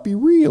 It can't be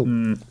real.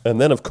 And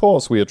then, of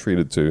course, we are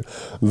treated to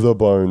the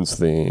Bones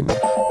theme.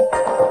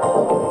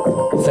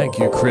 Thank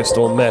you,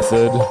 Crystal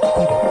Method.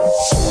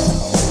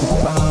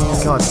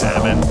 God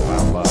damn it.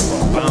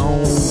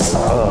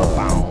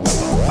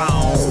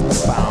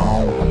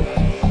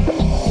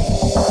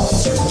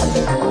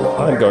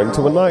 I'm going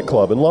to a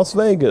nightclub in Las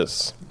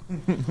Vegas.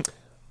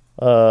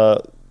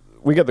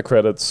 We get the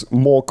credits.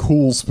 More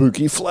cool,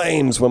 spooky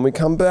flames when we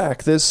come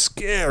back. There's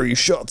scary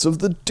shots of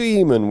the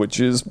demon, which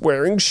is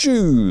wearing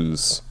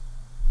shoes.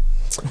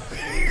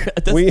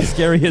 That's the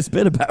scariest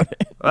bit about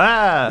it.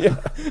 Yeah.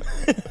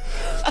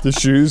 The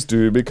shoes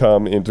do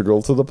become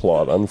integral to the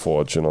plot,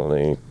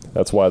 unfortunately.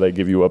 That's why they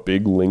give you a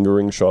big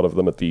lingering shot of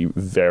them at the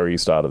very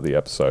start of the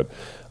episode.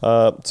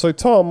 So,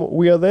 Tom,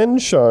 we are then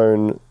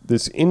shown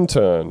this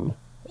intern,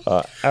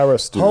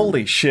 Aristu.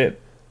 Holy shit.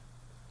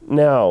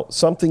 Now,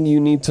 something you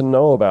need to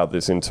know about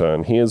this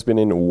intern. He has been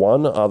in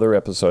one other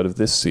episode of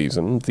this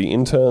season. The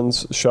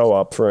interns show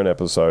up for an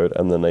episode,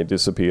 and then they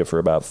disappear for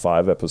about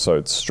 5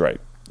 episodes straight.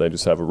 They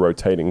just have a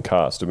rotating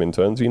cast of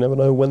interns. You never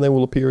know when they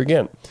will appear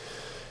again.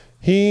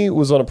 He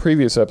was on a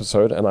previous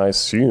episode, and I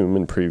assume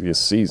in previous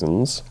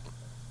seasons.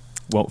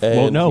 No.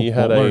 He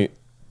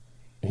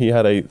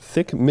had a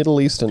thick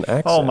Middle Eastern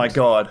accent. Oh my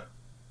god.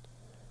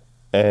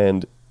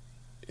 And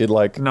it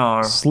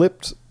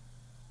slipped,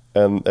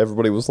 and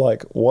everybody was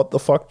like, what the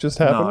fuck just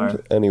happened?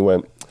 No. And he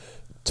went,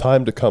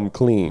 time to come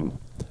clean.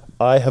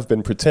 I have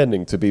been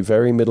pretending to be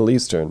very Middle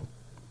Eastern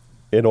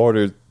in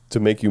order to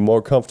make you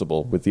more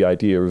comfortable with the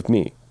idea of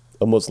me,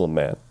 a Muslim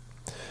man.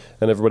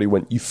 And everybody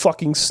went, you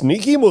fucking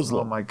sneaky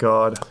Muslim. Oh my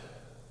God.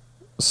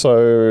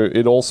 So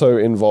it also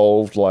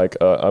involved, like,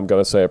 I'm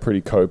going to say a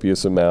pretty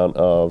copious amount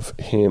of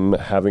him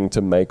having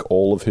to make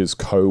all of his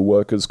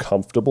co-workers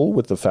comfortable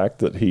with the fact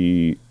that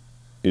he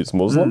is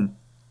Muslim.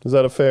 Is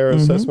that a fair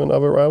assessment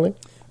of it, Riley?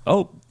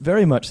 Oh,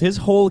 very much. His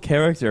whole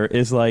character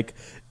is like,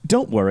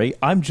 don't worry,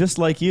 I'm just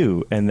like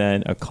you. And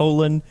then a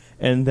colon,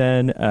 and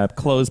then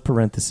close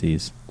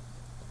parentheses.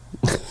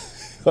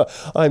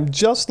 I'm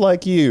just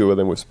like you, and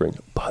then whispering,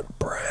 but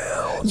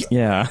brown.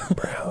 Yeah.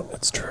 Brown,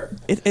 that's true.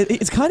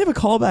 It's kind of a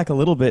callback a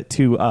little bit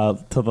to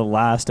the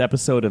last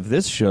episode of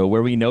this show,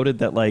 where we noted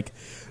that, like,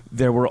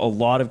 there were a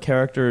lot of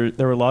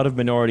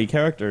minority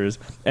characters,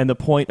 and the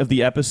point of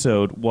the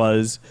episode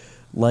was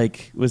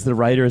the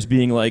writers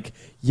being like,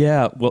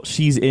 yeah, well,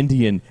 she's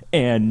Indian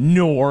and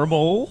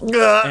normal,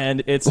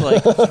 and it's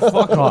like,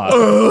 fuck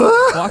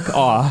off, fuck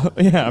off,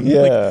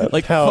 yeah,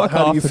 like how fuck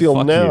off do you feel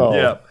fuck now?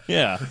 you.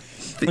 Yeah.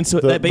 And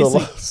so that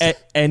basically,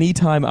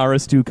 anytime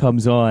Aristu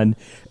comes on,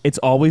 it's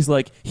always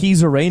like,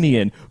 he's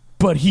Iranian,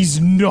 but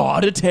he's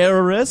not a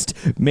terrorist.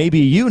 Maybe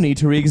you need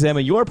to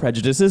re-examine your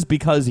prejudices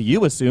because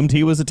you assumed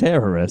he was a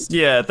terrorist.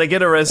 Yeah, they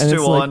get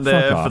Aristu on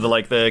there for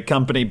the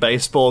company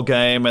baseball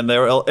game, and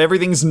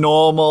everything's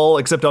normal,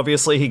 except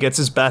obviously he gets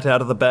his bat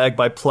out of the bag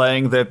by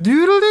playing the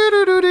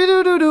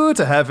doo-doo-doo-doo-doo-doo-doo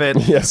to have it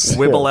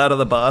wibble out of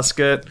the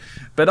basket.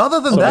 But other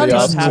than that,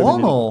 it's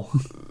normal.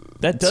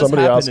 That does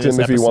Somebody happen asks in him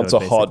this if he wants a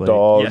episode, hot basically.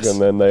 dog, Yes.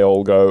 and then they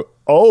all go,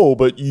 oh,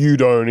 but you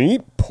don't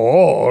eat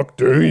pork,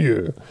 do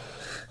you?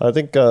 I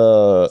think,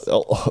 so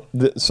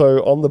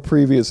on the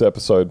previous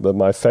episode,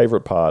 my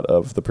favorite part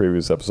of the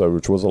previous episode,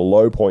 which was a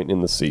low point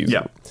in the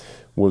season,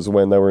 was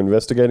when they were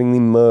investigating the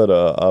murder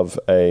of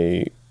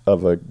a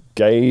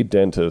gay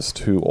dentist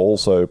who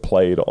also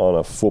played on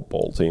a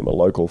football team, a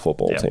local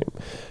football team.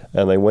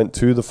 And they went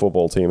to the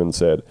football team and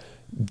said,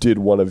 did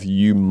one of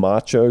you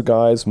macho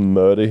guys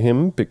murder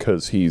him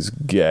because he's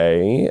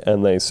gay?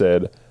 And they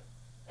said,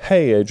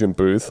 hey, Agent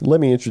Booth, let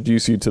me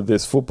introduce you to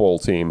this football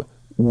team.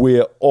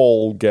 We're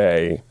all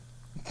gay.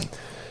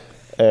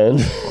 And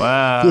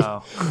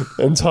Wow.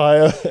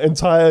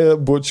 entire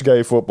butch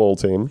gay football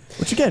team.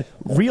 Which again,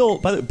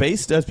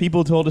 based, as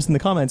people told us in the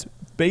comments,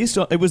 based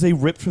on, it was a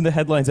ripped from the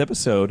headlines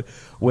episode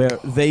where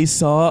they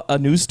saw a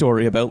news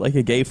story about like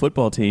a gay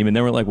football team, and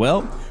they were like,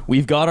 well,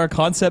 we've got our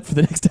concept for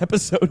the next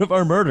episode of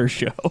our murder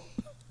show.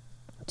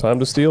 Time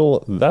to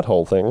steal that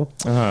whole thing.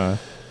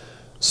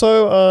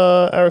 So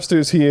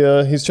Aristu's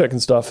here. He's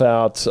checking stuff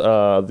out.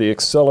 The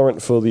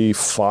accelerant for the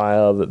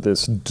fire that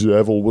this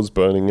devil was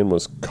burning in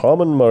was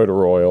common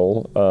motor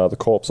oil. The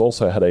corpse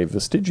also had a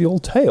vestigial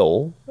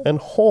tail and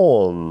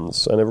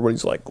horns. And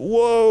everybody's like,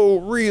 whoa,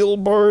 real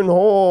bone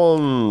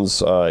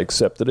horns.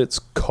 Except that it's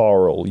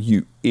coral,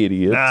 you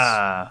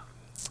idiots.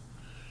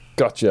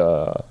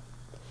 Gotcha.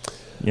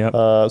 Yep.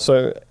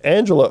 So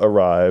Angela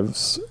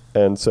arrives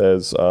and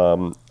says,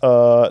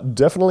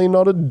 definitely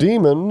not a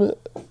demon.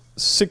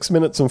 6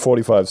 minutes and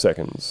 45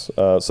 seconds.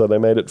 So they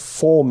made it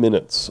 4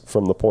 minutes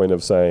from the point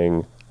of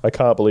saying, I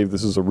can't believe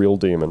this is a real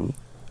demon.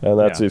 And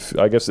that's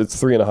I guess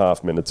it's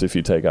 3.5 minutes if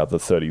you take out the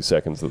 30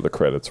 seconds that the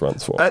credits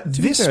runs for. At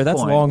this point, that's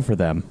long for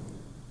them.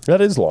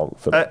 That is long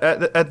for them.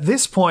 At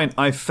this point,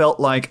 I felt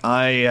like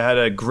I had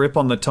a grip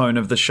on the tone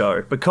of the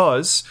show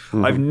because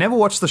I've never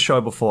watched the show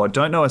before,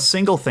 don't know a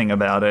single thing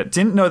about it,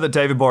 didn't know that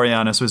David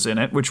Boreanaz was in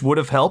it, which would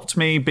have helped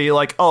me be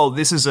like, oh,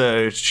 this is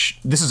a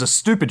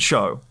stupid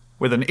show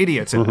with an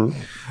idiot in it.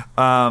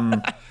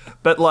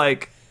 But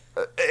like,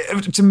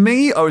 to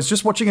me, I was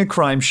just watching a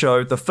crime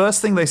show. The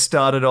first thing they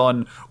started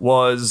on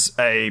was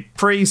a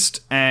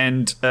priest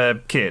and a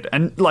kid.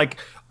 And like,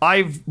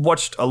 I've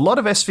watched a lot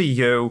of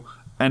SVU,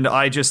 and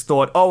I just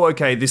thought, oh,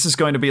 okay, this is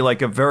going to be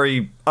like a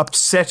very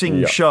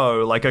upsetting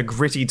show, like a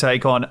gritty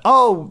take on,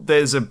 oh,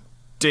 there's a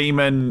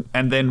demon,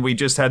 and then we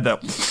just had the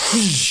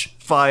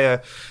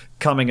fire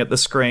coming at the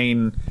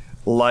screen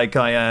like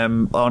I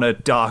am on a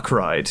dark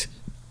ride.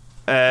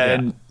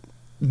 And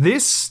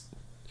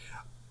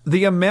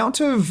the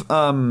amount of,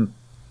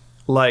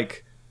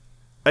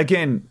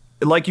 again,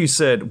 like you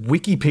said,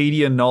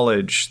 Wikipedia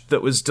knowledge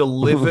that was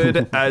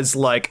delivered as,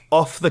 like,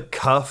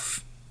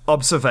 off-the-cuff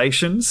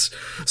observations,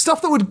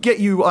 stuff that would get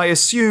you, I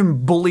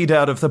assume, bullied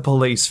out of the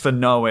police for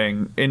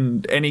knowing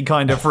in any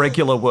kind of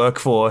regular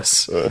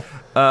workforce,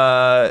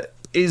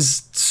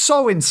 is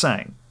so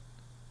insane.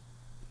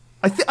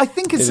 I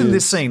think it's in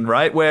this scene,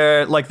 right?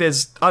 Where, like,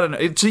 there's, I don't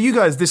know, to you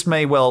guys, this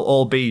may well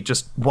all be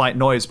just white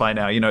noise by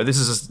now. You know, this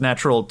is as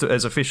natural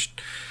as a fish,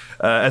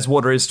 as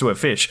water is to a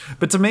fish.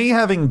 But to me,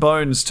 having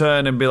Bones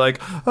turn and be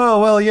like, oh,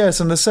 well, yes,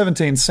 in the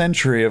 17th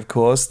century, of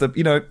course,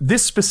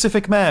 this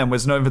specific man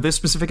was known for this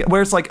specific,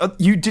 where it's like,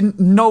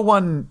 no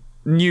one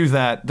knew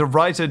that. The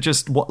writer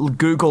just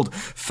Googled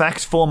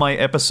fact for my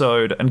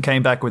episode and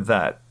came back with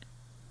that.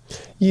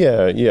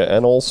 Yeah,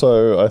 and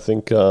also I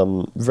think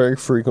very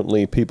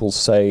frequently people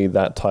say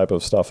that type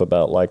of stuff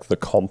about like the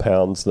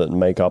compounds that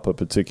make up a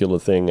particular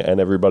thing, and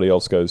everybody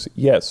else goes,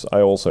 "Yes,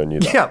 I also knew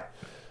that." Yeah.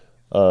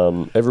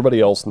 Everybody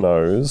else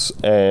knows,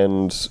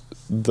 and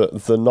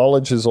the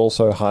knowledge is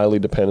also highly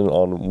dependent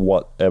on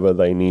whatever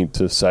they need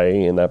to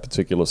say in that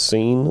particular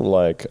scene.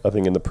 Like I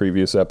think in the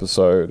previous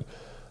episode,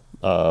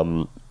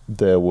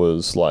 there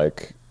was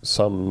like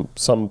some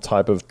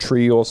type of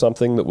tree or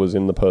something that was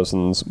in the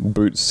person's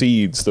boot,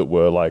 seeds that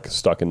were like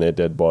stuck in their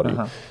dead body.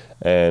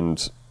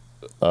 And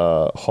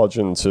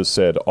Hodgins has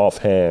said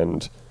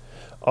offhand,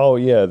 oh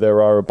yeah,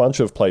 there are a bunch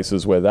of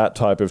places where that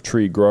type of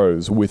tree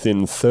grows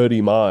within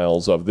 30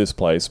 miles of this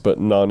place, but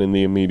none in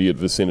the immediate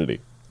vicinity.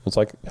 It's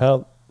like,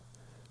 have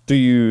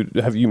you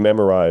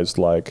memorized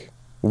like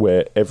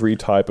where every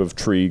type of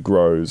tree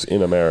grows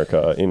in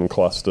America in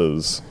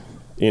clusters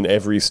in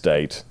every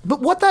state? But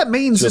what that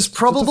means is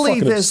probably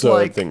there's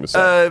like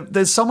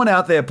there's someone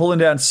out there pulling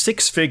down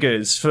 6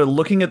 figures for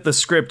looking at the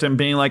script and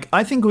being like,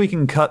 I think we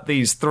can cut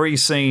these 3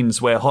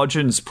 scenes where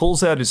Hodgins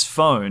pulls out his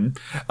phone,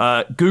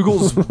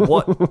 Googles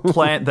what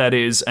plant that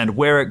is and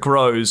where it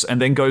grows,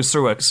 and then goes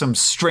through some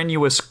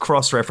strenuous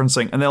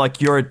cross-referencing, and they're like,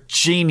 you're a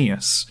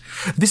genius.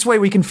 This way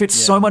we can fit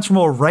so much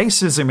more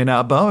racism in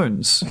our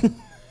bones.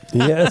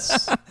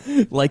 Yes.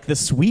 Like the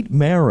sweet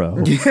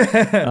marrow.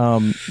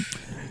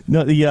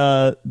 No,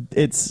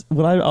 it's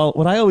what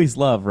I always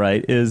love,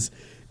 right? Is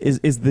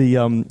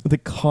the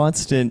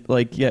constant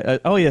like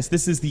oh yes,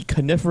 this is the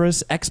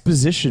coniferous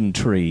exposition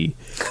tree,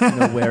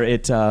 where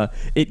it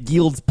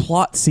yields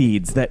plot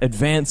seeds that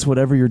advance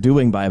whatever you're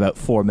doing by about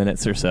 4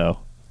 minutes or so.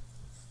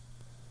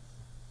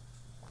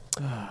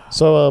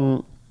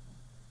 So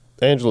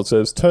Angela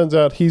says, turns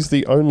out he's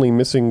the only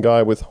missing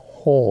guy with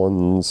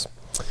horns.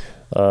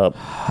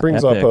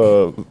 Brings Epic. up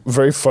a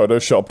very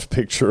photoshopped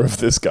picture of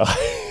this guy.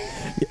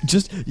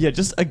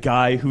 Just a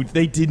guy who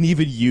they didn't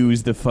even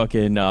use the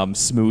fucking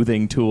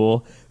smoothing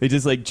tool. They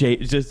just like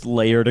just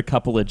layered a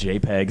couple of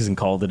JPEGs and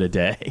called it a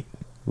day.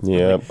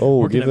 Yeah.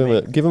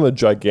 Give him a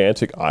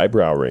gigantic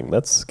eyebrow ring.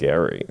 That's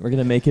scary. We're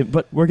gonna make him,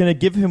 but we're gonna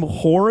give him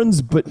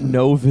horns, but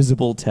no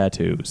visible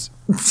tattoos.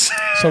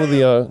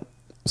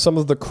 Some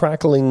of the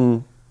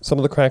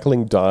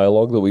crackling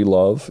dialogue that we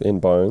love in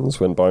Bones,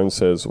 when Bones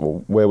says,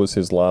 well, where was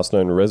his last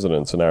known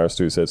residence? And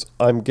Aristu says,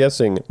 I'm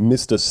guessing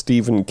Mr.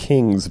 Stephen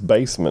King's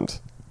basement.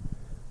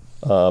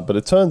 But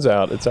it turns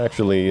out it's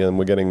actually, and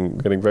we're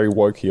getting very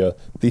woke here,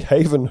 the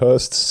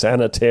Havenhurst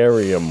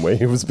Sanitarium, where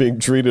he was being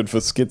treated for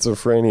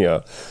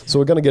schizophrenia. So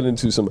we're going to get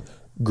into some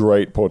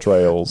great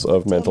portrayals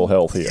of mental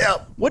health here. Yeah.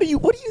 What do you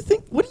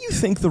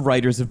think the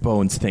writers of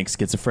Bones think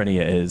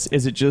schizophrenia is?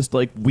 Is it just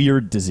like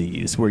weird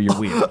disease where you're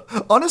weird?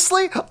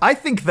 Honestly, I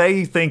think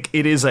they think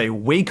it is a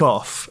week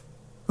off.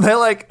 They're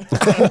like,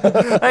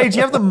 hey, do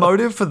you have the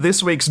motive for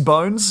this week's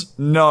Bones?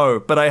 No,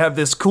 but I have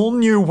this cool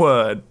new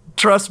word.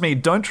 Trust me,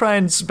 don't try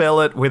and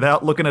spell it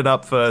without looking it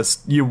up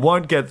first. You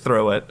won't get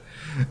through it.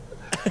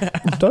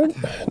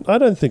 I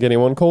don't think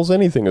anyone calls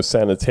anything a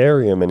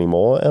sanitarium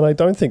anymore, and I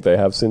don't think they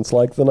have since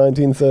like the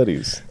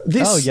 1930s.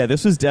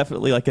 This was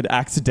definitely like an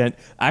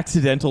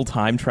accidental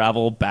time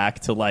travel back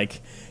to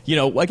like,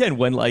 again,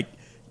 when like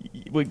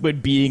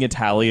when being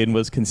Italian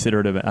was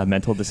considered a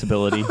mental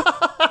disability.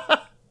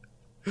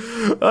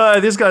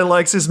 This guy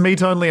likes his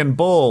meat only and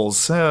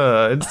balls.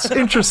 It's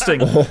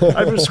interesting.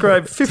 I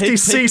prescribed 50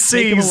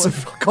 cc's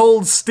of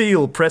cold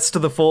steel pressed to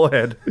the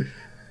forehead.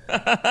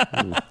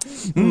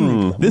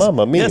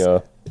 Mamma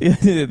mia.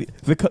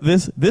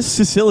 This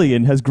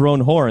Sicilian has grown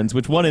horns,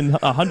 which 1 in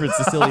 100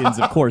 Sicilians,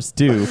 of course,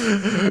 do.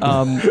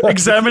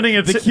 Examining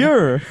it. The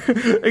cure.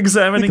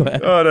 Examining.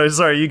 Oh, no,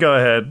 sorry, you go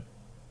ahead.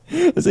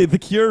 I say the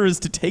cure is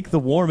to take the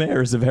warm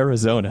airs of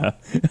Arizona.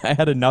 I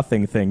had a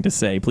nothing thing to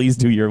say. Please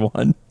do your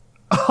one.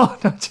 Oh,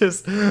 no,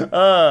 just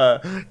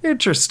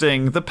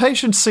interesting. The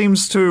patient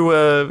seems to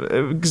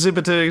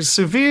exhibit a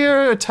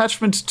severe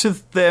attachment to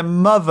their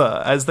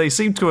mother, as they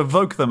seem to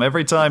evoke them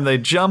every time they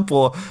jump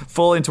or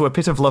fall into a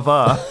pit of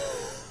lava.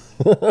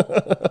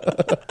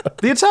 The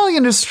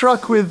Italian is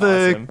struck with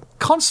a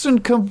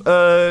constant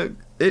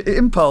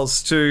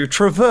impulse to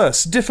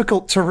traverse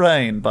difficult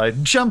terrain by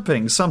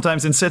jumping,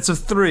 sometimes in sets of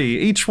 3,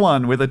 each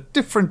one with a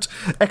different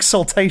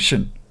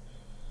exaltation.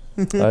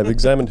 I've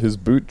examined his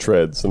boot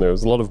treads, and there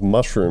was a lot of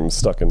mushrooms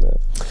stuck in there.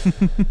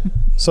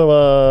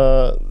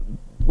 So,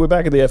 we're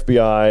back at the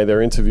FBI.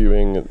 They're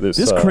interviewing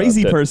this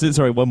crazy person.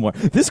 Sorry, one more.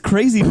 This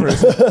crazy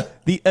person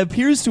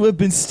appears to have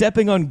been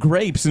stepping on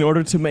grapes in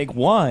order to make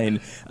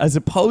wine, as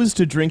opposed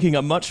to drinking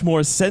a much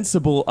more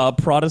sensible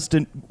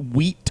Protestant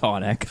wheat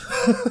tonic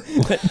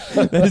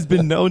that has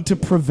been known to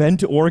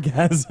prevent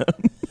orgasm.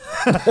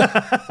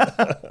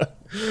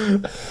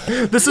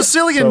 The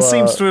Sicilian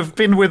seems to have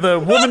been with a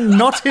woman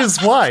not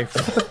his wife.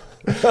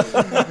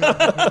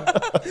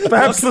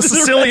 Perhaps the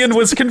Sicilian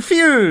was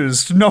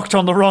confused, knocked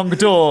on the wrong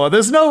door.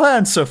 There's no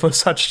answer for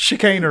such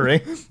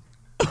chicanery.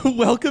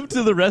 Welcome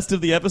to the rest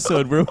of the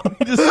episode where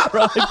we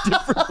describe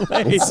different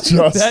ways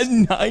just that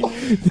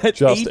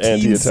anti-Italian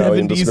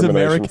 1870s discrimination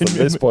American from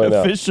this point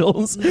out.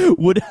 officials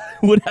would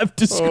have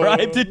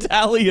described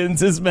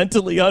Italians as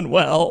mentally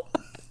unwell.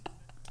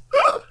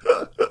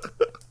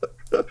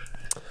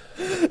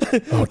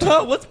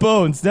 What's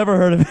Bones? Never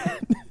heard of it.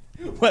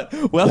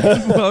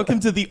 Welcome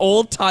to the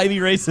old-timey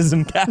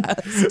racism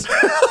cast.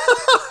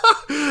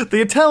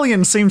 The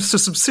Italian seems to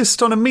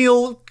subsist on a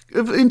meal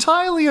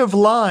entirely of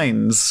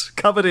lines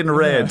covered in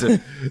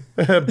red.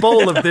 A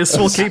bowl of this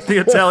will keep the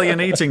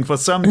Italian eating for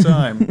some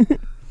time.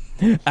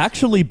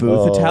 Actually,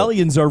 Booth,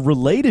 Italians are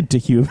related to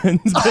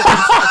humans, but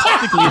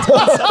technically it's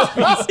a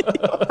species.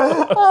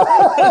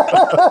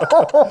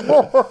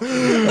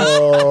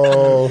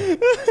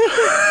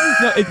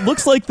 No, it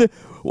looks like the...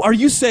 Are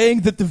you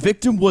saying that the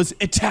victim was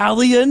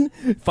Italian?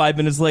 5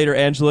 minutes later,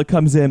 Angela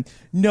comes in.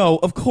 No,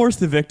 of course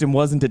the victim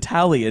wasn't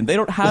Italian. They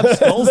don't have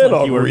skulls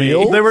like you or me.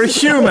 They were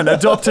human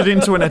adopted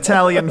into an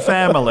Italian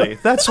family.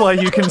 That's why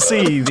you can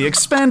see the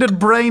expanded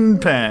brain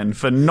pan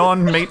for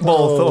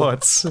non-meatball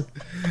thoughts.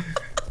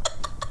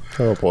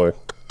 Oh boy.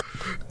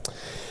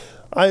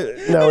 In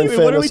fairness,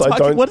 what are we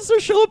talking? What is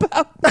our show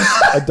about?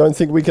 I don't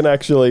think we can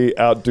actually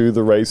outdo the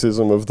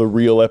racism of the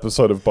real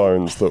episode of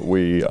Bones that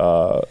we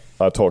are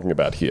talking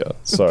about here.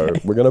 So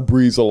we're going to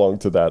breeze along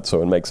to that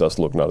so it makes us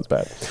look not as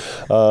bad.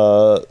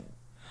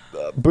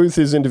 Booth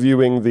is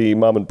interviewing the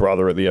mum and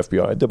brother at the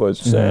FBI. They're both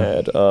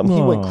sad.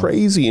 He went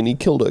crazy and he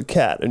killed a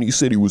cat and he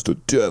said he was the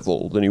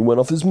devil. Then he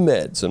went off his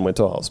meds and went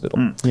to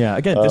hospital. Yeah,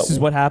 again, this is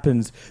what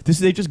happens.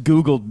 They just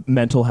Googled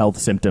mental health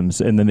symptoms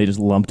and then they just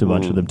lumped a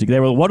bunch of them together. They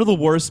were, what are the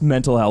worst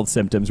mental health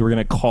symptoms? We're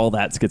going to call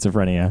that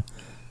schizophrenia.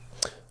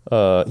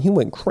 He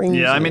went crazy.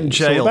 Yeah, I'm in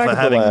jail for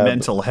having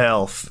mental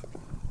health.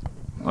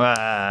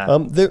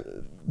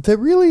 They're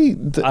really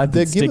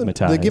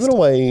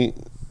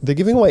they're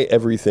giving away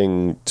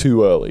everything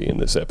too early in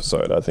this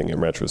episode, I think, in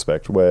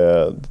retrospect,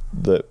 where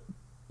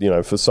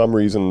for some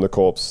reason the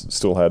corpse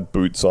still had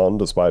boots on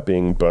despite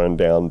being burned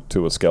down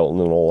to a skeleton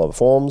in all other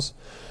forms.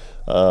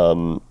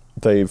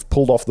 They've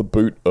pulled off the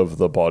boot of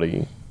the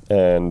body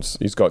and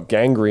he's got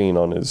gangrene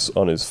on his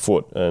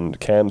foot, and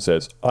Cam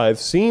says, "I've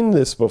seen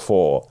this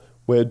before,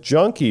 where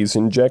junkies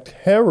inject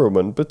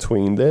heroin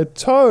between their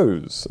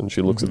toes." And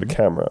she looks at the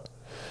camera.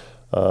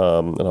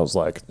 And I was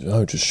like,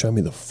 "Oh, just show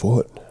me the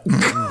foot."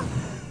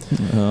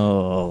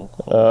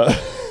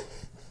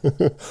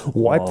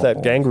 Wipe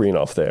that gangrene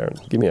off there and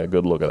give me a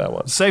good look at that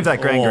one. Save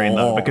that gangrene,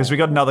 though, because we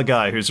got another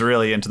guy who's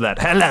really into that.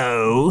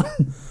 Hello!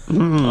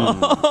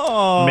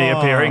 Me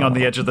appearing on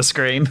the edge of the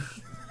screen.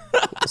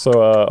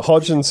 So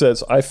Hodgson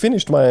says, "I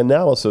finished my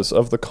analysis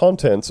of the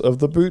contents of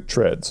the boot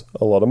treads."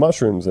 A lot of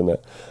mushrooms in there.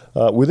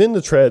 Within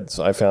the treads,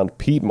 I found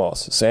peat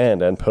moss,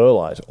 sand, and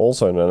perlite,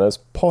 also known as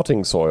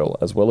potting soil,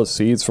 as well as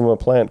seeds from a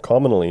plant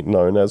commonly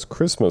known as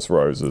Christmas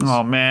roses.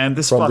 Oh man,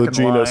 this from fucking the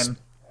genus line.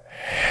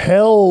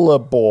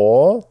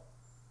 Hellebore,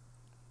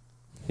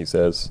 he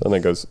says, and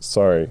then goes,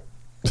 "Sorry."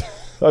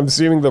 I'm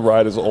assuming the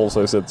writers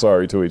also said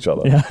sorry to each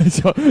other. Yeah,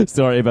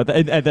 sorry about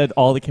that. And then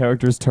all the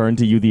characters turn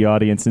to you, the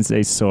audience, and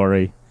say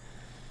sorry.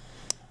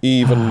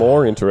 Even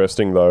more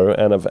interesting, though,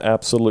 and of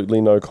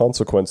absolutely no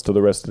consequence to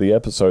the rest of the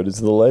episode,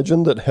 is the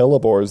legend that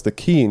hellebore is the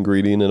key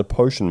ingredient in a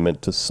potion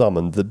meant to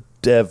summon the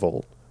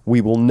devil. We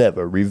will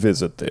never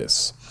revisit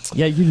this.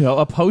 Yeah,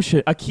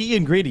 a key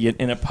ingredient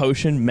in a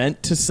potion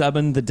meant to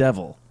summon the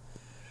devil.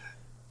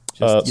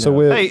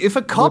 Hey, if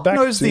a cop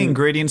knows the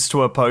ingredients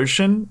to a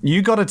potion,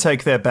 you got to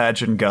take their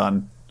badge and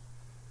gun.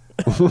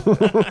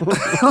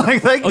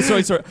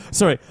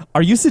 Sorry.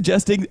 Are you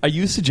suggesting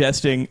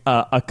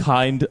a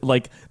kind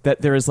like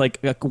that? There is like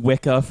a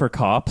Wicca for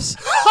cops.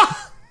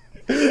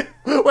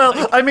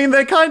 Well, I mean,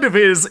 there kind of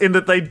is, in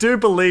that they do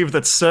believe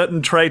that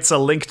certain traits are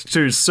linked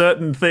to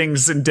certain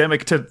things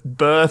endemic to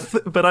birth,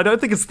 but I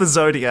don't think it's the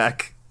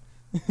Zodiac.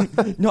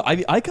 No,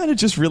 I kind of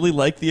just really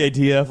like the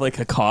idea of like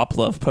a cop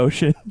love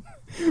potion.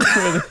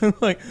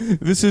 Like,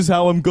 this is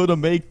how I'm gonna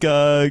make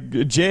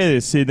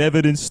Janice in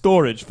evidence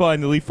storage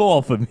finally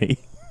fall for me.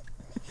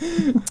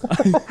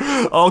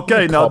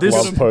 Okay, now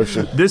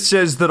this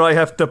says that I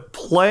have to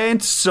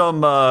plant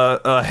some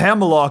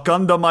hemlock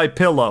under my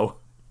pillow.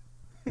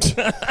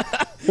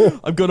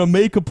 I'm gonna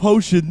make a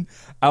potion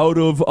out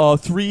of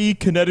 3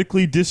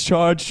 kinetically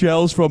discharged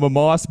shells from a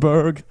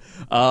Mossberg,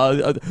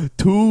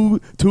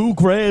 2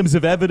 grams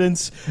of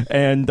evidence,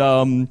 and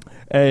a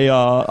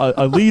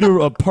liter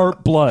of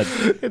perp blood.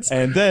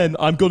 And then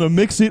I'm gonna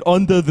mix it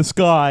under the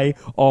sky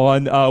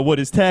on what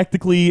is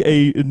tactically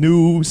a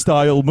new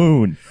style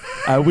moon.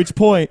 At which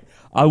point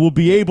I will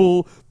be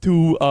able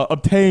to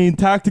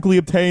tactically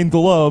obtain the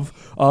love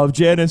of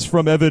Janice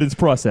from evidence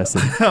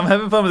processing. I'm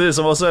having fun with this.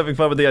 I'm also having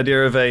fun with the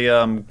idea of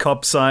a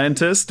cop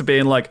scientist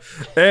being like,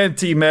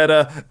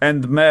 anti-matter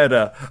and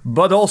matter,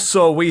 but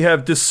also we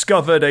have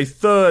discovered a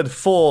third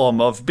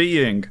form of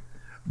being.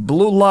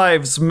 Blue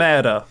lives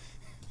matter.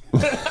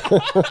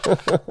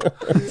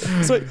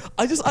 So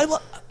I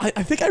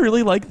think I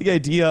really like the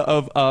idea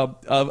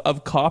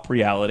of cop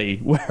reality,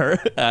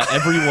 where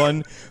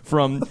everyone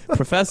from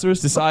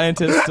professors to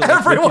scientists to like,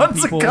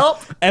 Everyone's people, a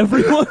cop.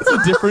 everyone's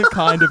a different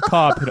kind of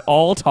cop. It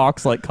all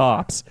talks like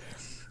cops.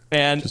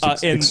 And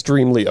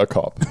Extremely a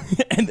cop.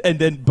 and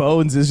then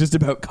Bones is just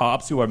about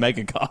cops who are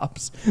mega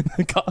cops,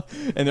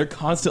 and they're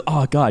constant.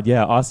 Oh God,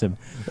 yeah, awesome.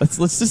 Let's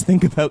just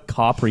think about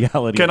cop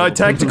reality. Can I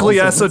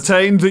tactically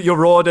ascertain that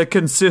your order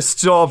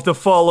consists of the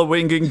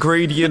following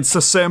ingredients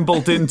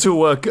assembled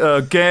into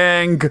a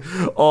gang,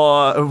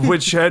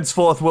 which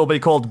henceforth will be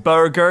called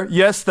Burger?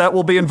 Yes, that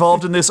will be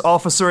involved in this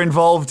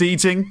officer-involved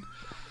eating.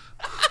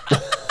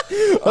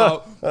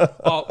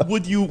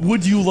 Would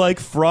you like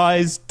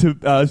fries to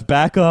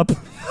back up?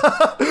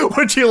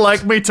 Would you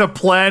like me to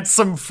plant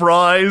some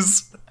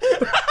fries?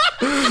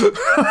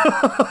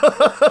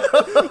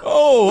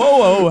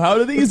 Oh, how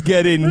do these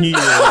get in here?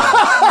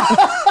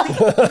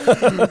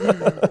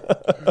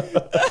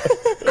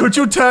 Could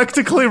you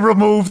tactically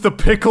remove the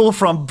pickle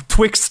from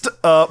twixt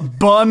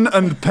bun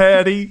and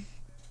patty?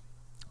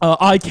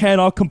 I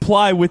cannot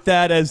comply with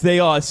that, as they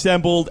are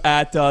assembled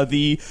at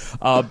the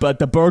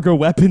burger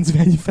weapons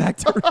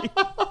manufactory.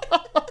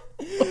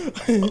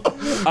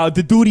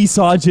 The duty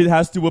sergeant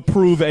has to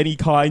approve any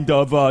kind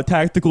of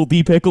tactical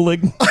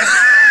depickling.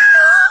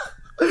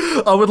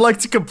 I would like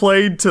to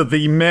complain to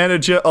the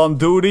manager on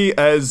duty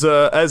as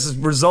a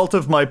result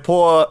of my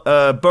poor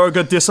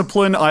burger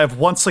discipline. I have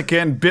once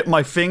again bit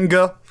my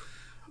finger.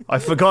 I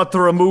forgot to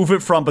remove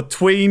it from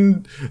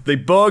between the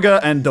burger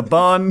and the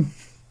bun.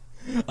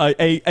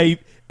 A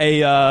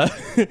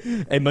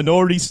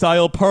minority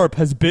style perp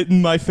has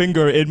bitten my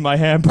finger in my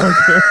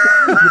hamburger.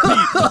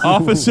 Repeat,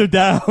 officer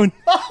down.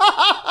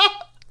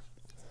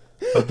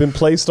 I've been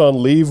placed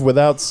on leave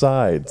without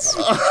sides.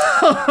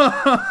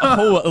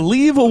 Oh,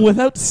 leave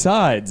without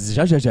sides.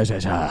 Ja, ja, ja, ja,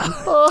 ja.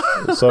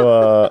 So,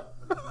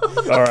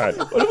 all right.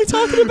 What are we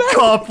talking about?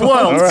 Cop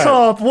world, right.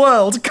 cop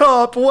world,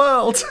 cop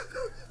world.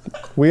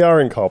 We are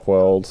in cop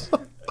world.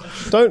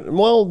 Don't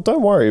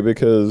worry,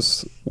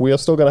 because we are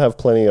still going to have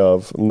plenty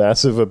of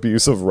massive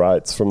abuse of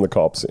rights from the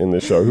cops in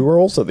this show, who are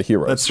also the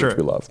heroes. That's which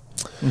true. we love.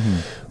 Mm-hmm.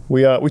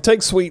 We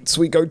take sweets.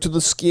 We go to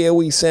the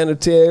scary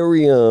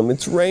sanitarium.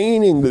 It's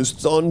raining. There's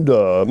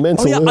thunder.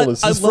 Mental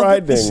illness is I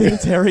love that the frightening.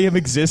 sanitarium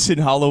exists in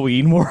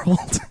Halloween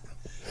world.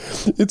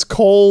 It's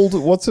called.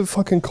 What's it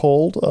fucking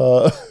called?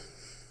 I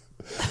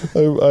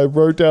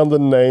wrote down the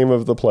name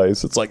of the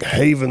place. It's like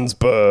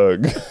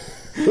Havensburg.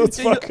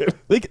 That's fucking.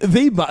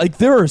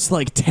 There are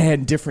like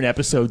 10 different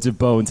episodes of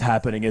Bones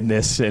happening in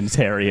this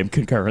sanitarium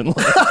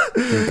concurrently.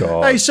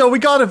 God. Hey, so we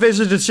gotta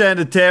visit the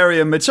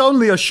sanitarium. It's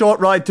only a short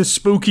ride to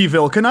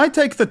Spookyville. Can I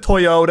take the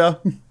Toyota?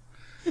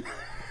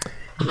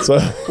 So,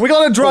 We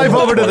gotta drive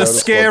over to the Toyota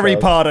scary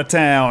Squad. part of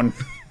town.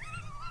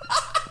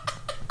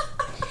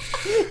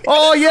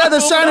 Oh yeah, the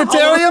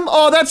sanitarium?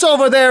 Oh, that's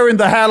over there in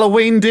the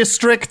Halloween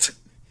district.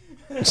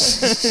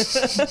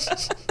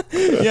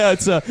 Yeah,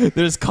 it's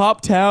there's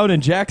Coptown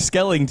and Jack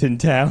Skellington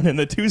Town, and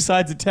the two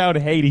sides of town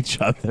hate each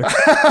other.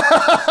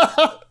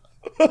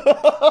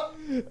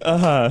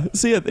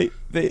 So yeah,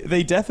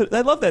 they definitely.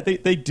 I love that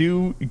they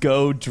do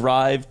go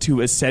drive to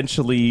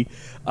essentially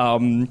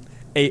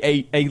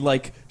a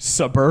like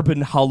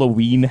suburban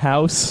Halloween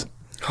house.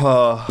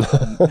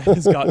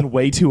 Has gotten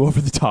way too over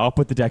the top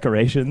with the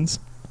decorations.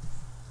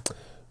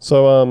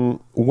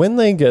 So when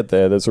they get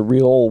there, there's a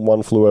real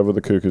One Flew Over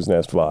the Cuckoo's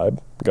Nest vibe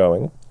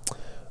going.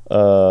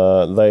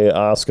 They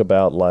ask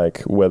about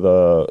like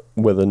whether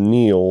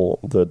Neil,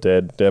 the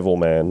dead devil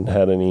man,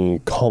 had any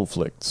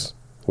conflicts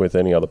with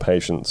any other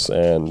patients,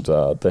 and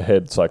the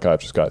head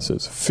psychiatrist guy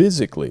says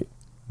physically,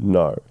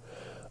 no.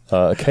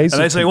 A case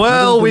And they of say,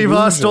 well, computer we've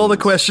asked all the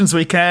delusions. questions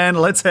we can.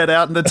 Let's head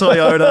out in the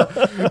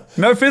Toyota.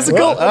 No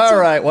physical? All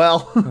right,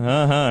 well.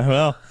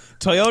 Well,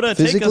 Toyota,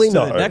 take us Physically, to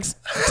no. the next.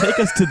 Take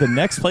us to the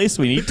next place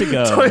we need to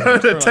go.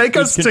 Toyota, take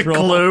us to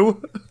Control.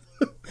 Clue.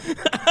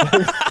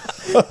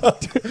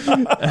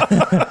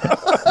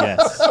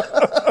 Yes.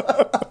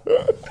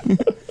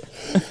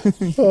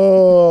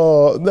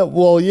 Oh, no,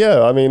 well,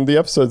 yeah. I mean, the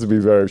episodes would be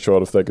very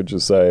short if they could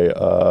just say,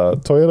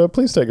 Toyota,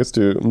 please take us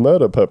to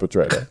murder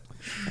perpetrator.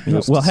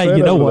 Just Well, hey, straight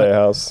you know over what? their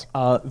house.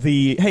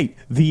 The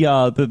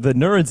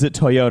nerds at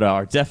Toyota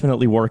are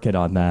definitely working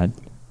on that.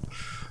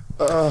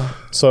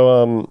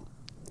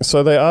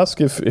 So they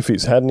ask if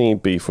he's had any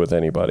beef with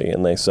anybody,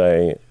 and they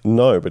say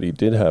no, but he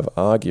did have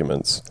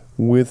arguments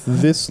with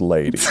this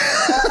lady,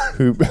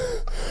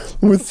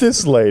 with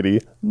this lady,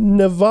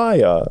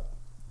 Nevaya,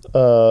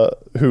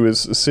 who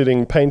is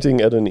sitting painting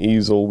at an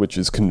easel which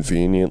is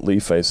conveniently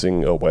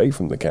facing away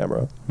from the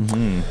camera.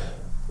 Mm-hmm.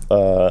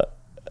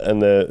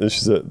 And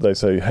they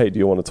say, hey, do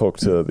you want to talk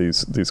to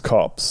these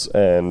cops?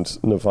 And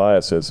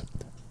Nevaya says,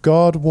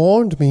 God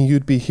warned me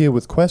you'd be here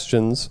with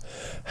questions.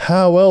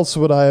 How else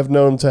would I have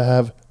known to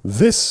have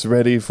this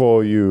ready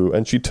for you.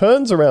 And she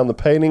turns around the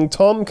painting.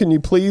 Tom, can you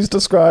please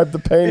describe the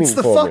painting It's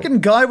the for fucking me?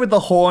 guy with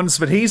the horns,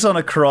 but he's on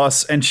a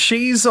cross, and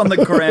she's on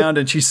the ground,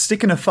 and she's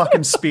sticking a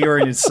fucking spear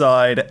in his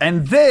side.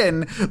 And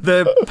then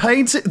the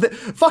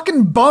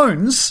fucking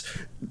Bones.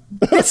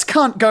 This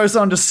cunt goes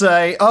on to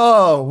say,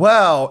 oh,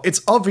 wow,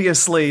 it's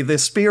obviously the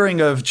spearing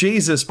of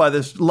Jesus by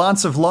the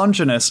Lance of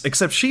Longinus,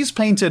 except she's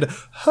painted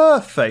her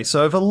face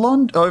over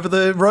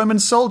the Roman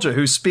soldier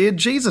who speared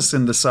Jesus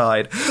in the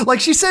side. Like,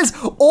 she says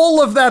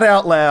all of that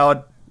out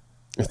loud.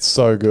 It's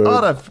so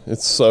good.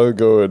 It's so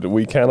good.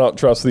 We cannot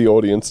trust the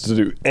audience to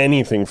do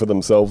anything for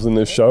themselves in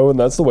this show, and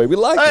that's the way we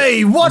like it.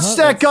 Hey, what's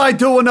that guy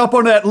doing up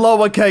on that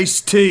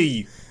lowercase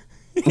t?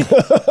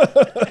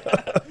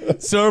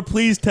 Sir,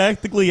 please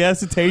tactically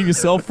ascertain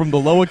yourself from the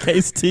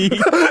lowercase t.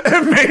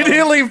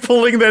 Immediately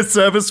pulling their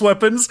service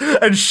weapons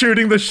and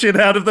shooting the shit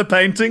out of the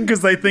painting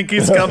because they think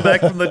he's come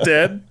back from the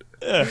dead.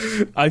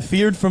 I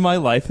feared for my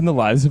life and the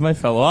lives of my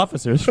fellow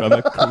officers from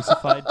a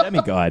crucified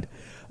demigod.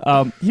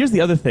 Here's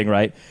the other thing,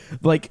 right?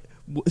 Like,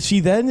 she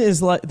then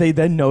is like, they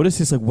then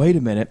notice, it's like, wait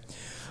a minute.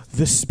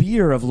 The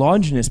spear of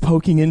Longinus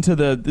poking into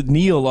the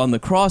nail on the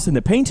cross in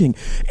the painting,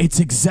 it's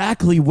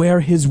exactly where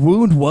his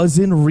wound was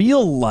in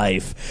real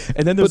life.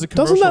 And then there's a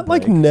commercial doesn't that,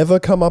 break. like, never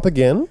come up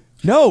again?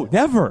 No,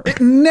 never.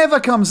 It never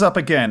comes up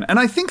again. And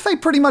I think they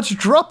pretty much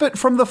drop it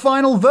from the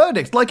final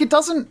verdict. Like, it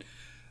doesn't...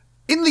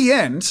 In the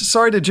end,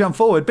 sorry to jump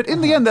forward, but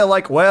in the end, they're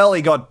like, well,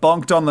 he got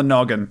bonked on the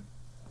noggin.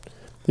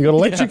 He got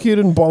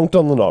electrocuted and bonked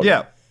on the noggin.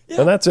 Yeah.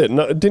 And that's it.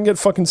 No, didn't get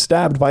fucking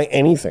stabbed by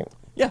anything.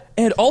 Yeah,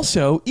 and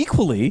also,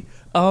 equally...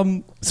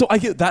 so I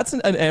get that's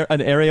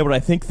an area where I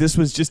think this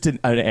was just an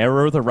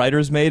error the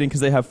writers made, and because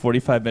they have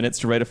 45 minutes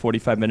to write a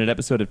 45-minute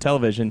episode of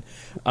television,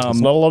 It's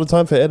not a lot of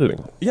time for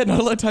editing. Yeah,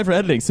 not a lot of time for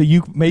editing. So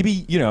you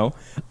maybe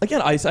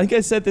again, I think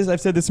I've said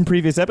this in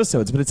previous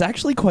episodes, but it's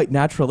actually quite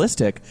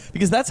naturalistic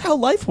because that's how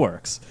life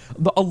works.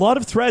 A lot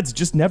of threads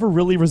just never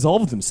really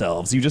resolve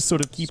themselves. You just sort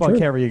of keep on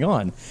carrying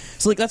on.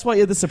 So like that's why you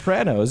had The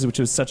Sopranos, which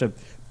was such a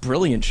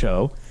brilliant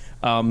show.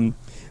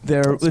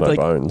 It's no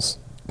bones.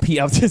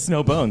 Just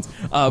no bones.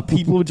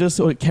 People would just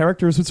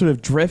characters would sort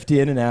of drift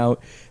in and out,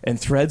 and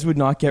threads would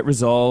not get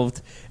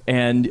resolved.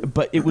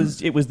 But it was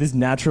this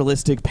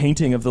naturalistic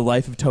painting of the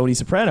life of Tony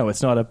Soprano.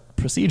 It's not a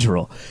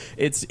procedural.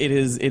 It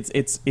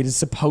is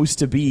supposed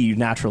to be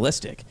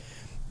naturalistic.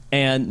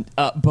 And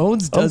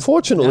Bones does.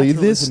 Unfortunately,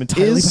 this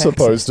is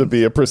supposed to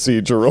be a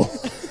procedural.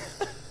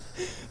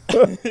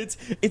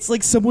 It's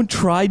like someone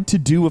tried to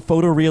do a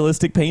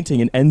photorealistic painting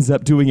and ends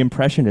up doing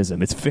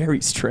impressionism. It's very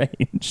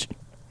strange.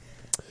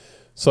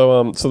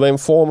 So they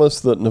inform us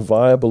that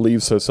Nevaeh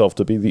believes herself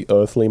to be the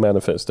earthly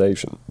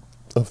manifestation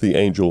of the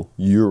angel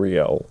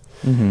Uriel.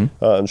 Mm-hmm.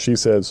 And she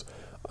says,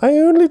 I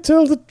only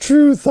tell the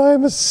truth.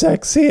 I'm a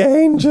sexy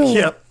angel.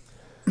 Yep.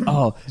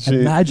 Oh,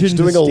 imagine she's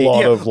doing a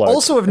lot of like...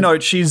 Also of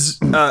note, she's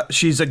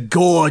a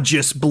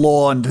gorgeous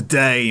blonde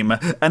dame,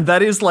 and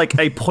that is like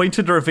a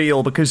pointed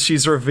reveal because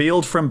she's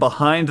revealed from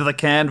behind the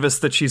canvas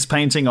that she's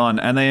painting on,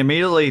 and they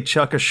immediately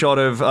chuck a shot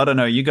of, I don't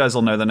know, you guys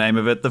all know the name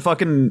of it, the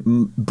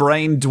fucking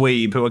brain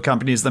dweeb who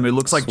accompanies them, who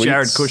looks like Sweets.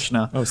 Jared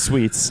Kushner. Oh,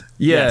 Sweets.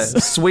 Yeah,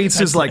 Yes.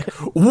 Sweets is like,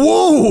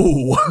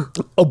 whoa!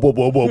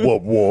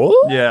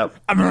 What? Yeah.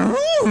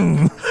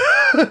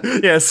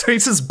 Yeah,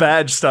 Sweets'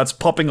 badge starts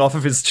popping off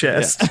of his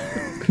chest.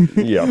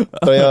 Yeah,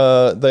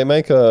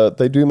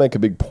 they do make a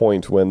big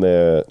point when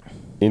they're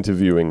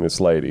interviewing this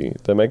lady.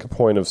 They make a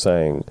point of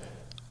saying,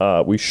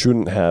 we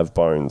shouldn't have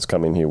Bones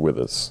come in here with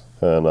us,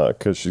 and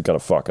because she's gonna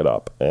fuck it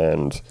up.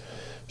 And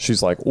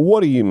she's like,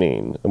 what do you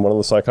mean? And one of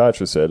the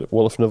psychiatrists said,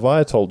 well, if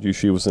Nevaeh told you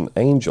she was an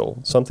angel,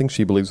 something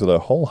she believes with her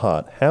whole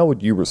heart, how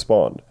would you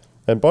respond?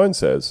 And Bones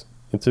says,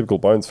 in typical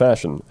Bones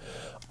fashion,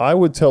 I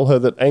would tell her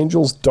that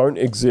angels don't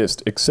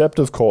exist, except,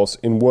 of course,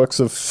 in works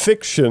of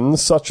fiction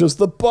such as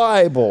the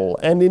Bible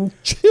and in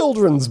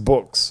children's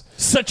books.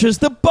 Such as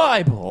the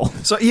Bible.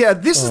 So, yeah,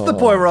 this is the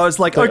point where I was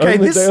like, They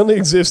only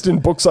exist in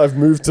books I've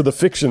moved to the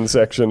fiction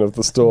section of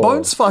the store.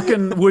 Bones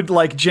fucking would,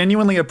 like,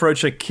 genuinely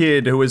approach a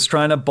kid who was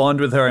trying to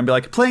bond with her and be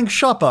like, playing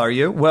shop, are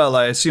you? Well,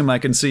 I assume I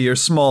can see your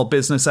small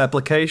business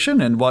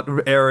application and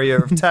what area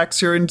of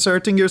tax you're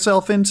inserting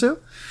yourself into.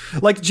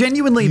 Like,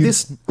 genuinely,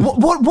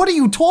 what are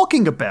you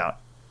talking about?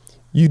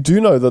 You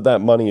do know that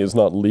money is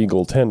not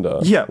legal tender,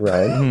 yeah.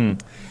 right?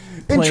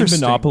 Mm-hmm. Playing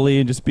Monopoly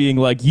and just being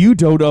like, you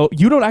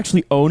don't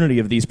actually own any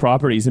of these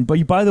properties, and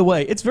but by the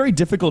way, it's very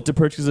difficult to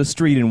purchase a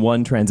street in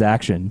one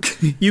transaction.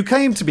 You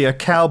came to be a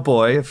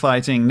cowboy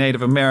fighting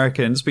Native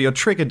Americans, but your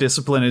trigger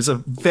discipline is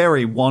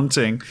very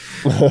wanting.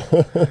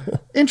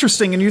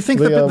 Interesting, and you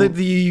think that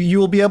you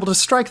will be able to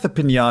strike the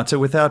piñata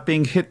without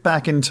being hit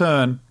back in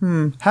turn.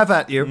 Have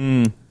at you.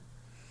 Mm.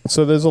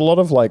 So there's a lot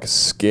of like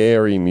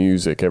scary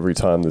music every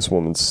time this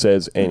woman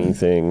says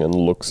anything and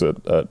looks at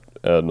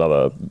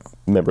another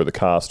member of the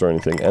cast or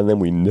anything, and then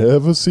we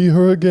never see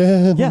her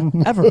again. Yeah,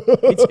 ever.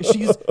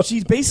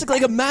 She's basically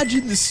like,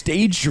 imagine the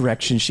stage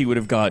direction she would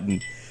have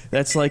gotten.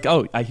 That's like,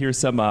 oh, I hear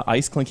some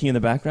ice clinking in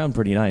the background.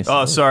 Pretty nice.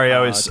 Oh, sorry,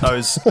 I was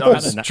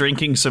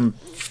drinking some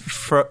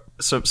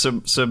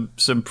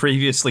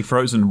previously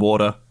frozen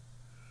water.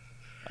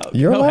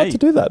 You're allowed to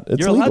do that. It's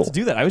You're legal. allowed to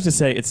do that. I was just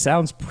saying it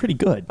sounds pretty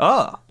good.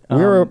 Oh.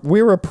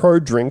 We're a pro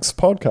drinks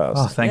podcast.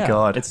 Oh, thank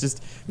God. It's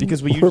just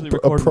because we We're usually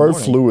record a in the pro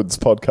morning. fluids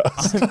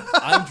podcast.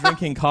 I'm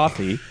drinking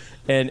coffee,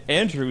 and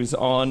Andrew's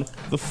on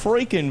the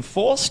freaking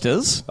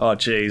Forsters. Oh,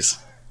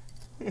 jeez.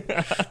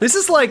 This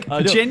is like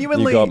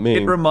genuinely. You got me.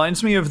 It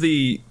reminds me of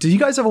the. Did you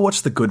guys ever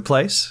watch The Good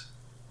Place?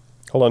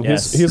 Hold on.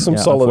 Yes. Here's some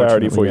Yeah,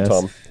 solidarity for you,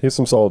 unfortunately, Tom. Here's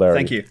some solidarity.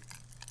 Thank you.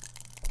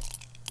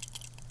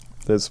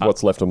 There's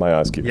what's left of my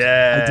ice cubes.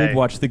 Yeah. I did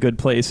watch The Good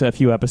Place, a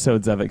few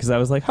episodes of it, because I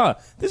was like,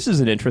 this is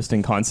an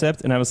interesting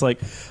concept. And I was like,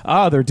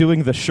 they're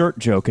doing the shirt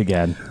joke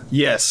again.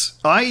 Yes,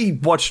 I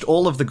watched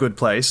all of The Good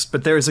Place,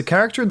 but there is a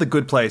character in The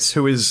Good Place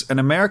who is an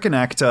American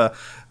actor.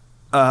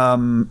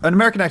 An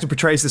American actor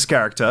portrays this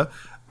character,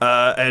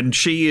 and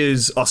she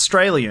is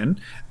Australian,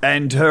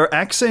 and her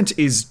accent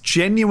is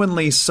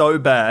genuinely so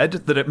bad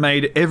that it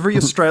made every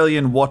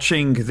Australian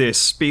watching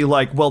this be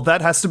like, well,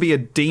 that has to be a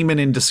demon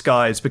in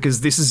disguise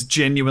because this is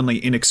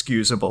genuinely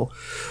inexcusable.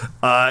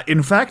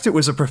 In fact, it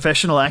was a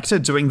professional actor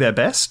doing their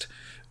best.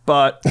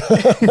 But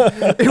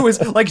it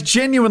was like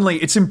genuinely,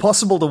 it's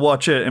impossible to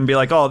watch it and be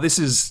like, oh,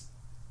 this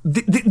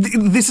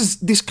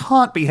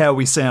can't be how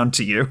we sound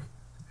to you.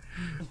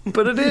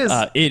 But it is.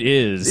 It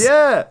is.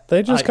 Yeah.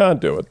 They just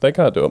can't do it. They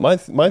can't do it.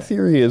 My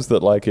theory is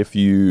that like if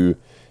you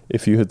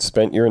had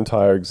spent your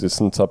entire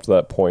existence up to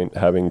that point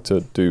having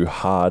to do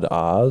hard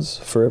R's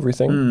for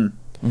everything.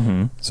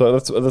 So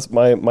that's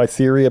my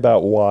theory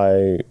about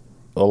why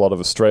a lot of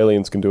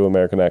Australians can do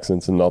American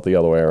accents and not the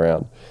other way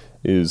around.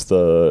 Is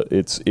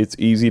it's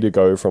easy to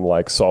go from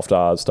like soft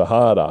R's to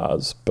hard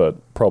R's, but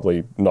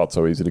probably not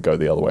so easy to go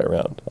the other way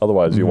around.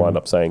 Otherwise, you wind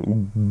up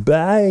saying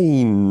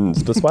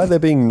banes, despite there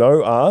being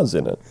no R's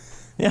in it.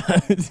 Yeah,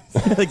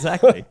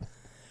 exactly.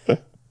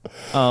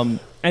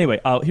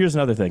 Anyway, here's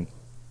another thing.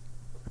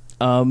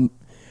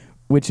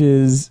 Which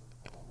is...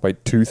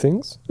 Wait, two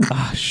things?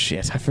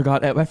 Shit, I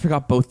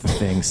forgot both the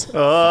things.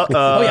 Oh,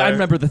 yeah, I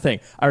remember the thing.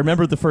 I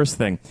remember the first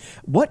thing.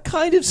 What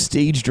kind of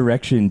stage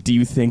direction do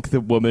you think the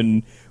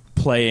woman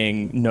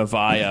playing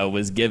Novaya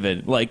was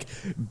given? Like,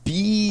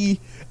 be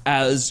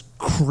as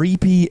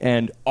creepy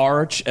and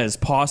arch as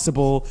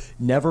possible,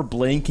 never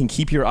blink and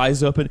keep your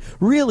eyes open,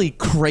 really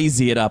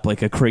crazy it up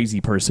like a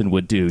crazy person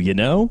would do, you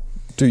know?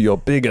 Do your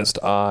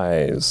biggest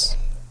eyes.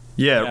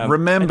 Yeah,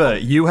 remember,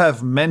 you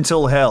have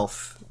mental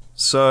health.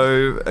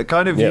 So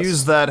kind of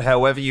use that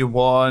however you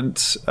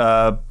want,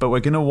 but we're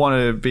going to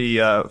want to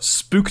be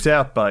spooked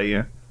out by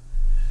you.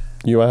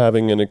 You are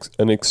having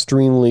an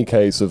extremely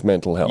case of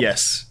mental health.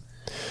 Yes.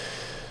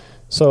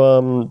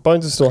 So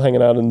Bones is still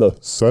hanging out in the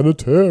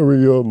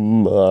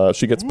sanitarium.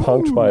 She gets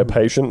punked by a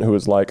patient who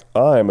is like,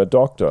 I'm a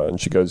doctor. And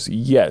she goes,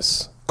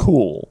 yes,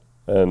 cool.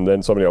 And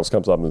then somebody else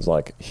comes up and is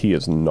like, he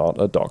is not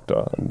a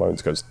doctor. And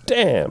Bones goes,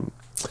 damn.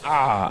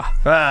 I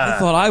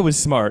thought I was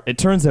smart. It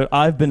turns out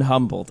I've been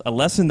humbled. A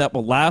lesson that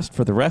will last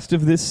for the rest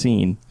of this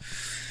scene.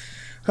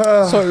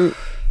 So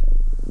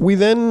we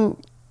then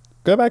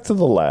go back to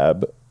the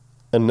lab,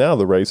 and now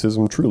the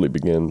racism truly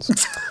begins.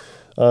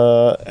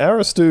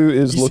 Aristu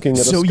is looking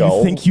at a skull. So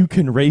you think you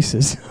can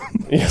racist?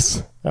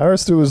 Yes.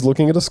 Aristu is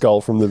looking at a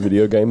skull from the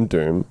video game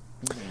Doom.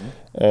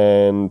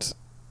 And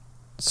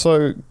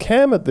so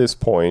Cam at this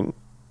point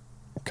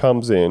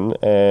comes in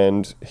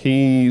and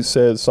he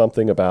says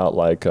something about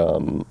like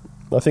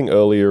I think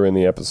earlier in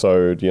the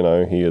episode, you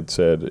know, he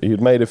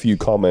had made a few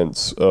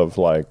comments of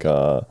like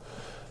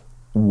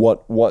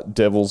what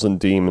devils and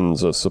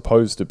demons are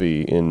supposed to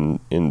be in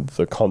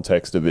the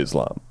context of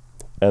Islam.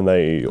 And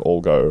they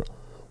all go,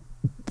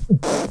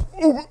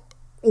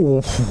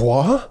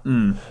 what?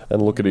 And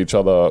look at each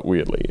other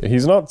weirdly.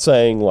 He's not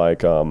saying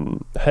like,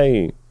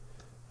 hey,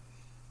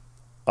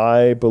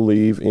 I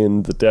believe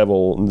in the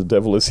devil and the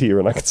devil is here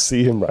and I can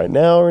see him right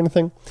now or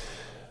anything.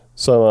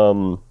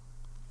 So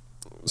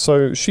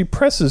so she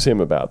presses him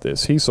about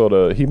this.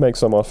 He makes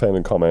some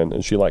offhanded comment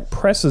and she like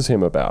presses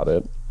him about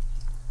it.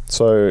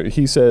 So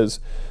he says,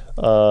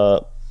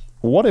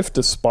 what if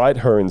despite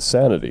her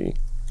insanity,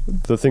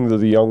 the thing that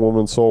the young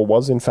woman saw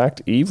was in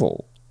fact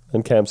evil?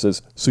 And Cam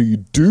says, so you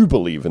do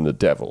believe in the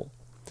devil?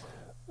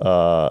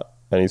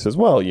 And he says,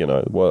 well, you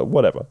know,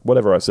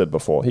 whatever I said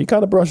before. He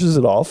kind of brushes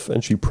it off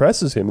and she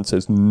presses him and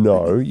says,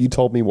 no, you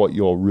told me what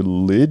your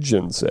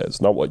religion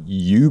says, not what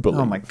you believe.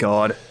 Oh my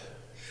God.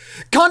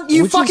 Can't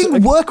you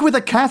work with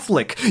a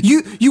Catholic?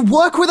 You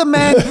work with a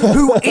man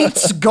who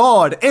eats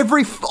God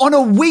on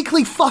a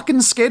weekly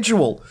fucking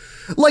schedule.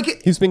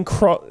 Like he's been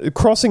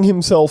crossing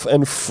himself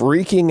and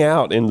freaking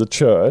out in the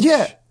church.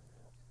 Yeah.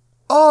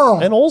 Oh.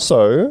 And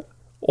also,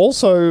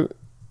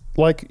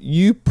 like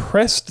you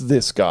pressed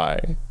this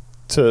guy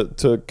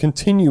to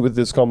continue with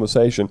this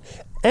conversation,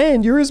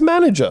 and you're his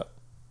manager.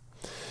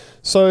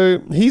 So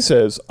he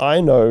says,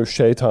 I know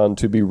Shaitan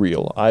to be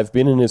real. I've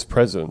been in his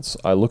presence.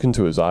 I look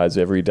into his eyes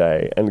every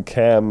day. And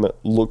Cam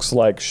looks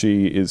like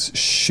she is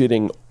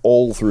shitting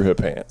all through her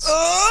pants.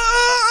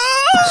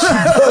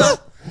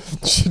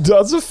 She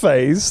does a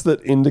face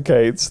that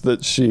indicates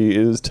that she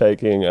is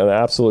taking an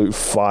absolute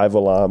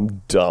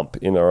 5-alarm dump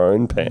in her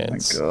own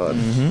pants. Oh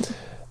my God.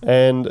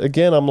 And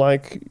again, I'm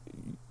like,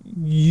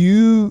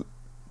 he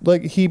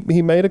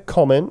made a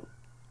comment.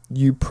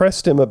 You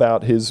pressed him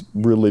about his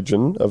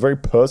religion, a very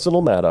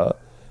personal matter.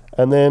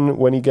 And then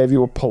when he gave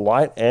you a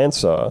polite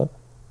answer,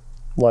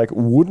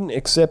 wouldn't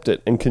accept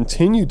it and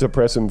continued to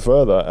press him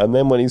further. And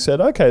then when he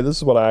said, okay, this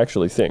is what I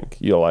actually think,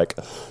 you're like,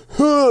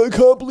 I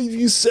can't believe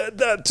you said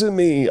that to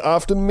me.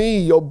 After me,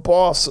 your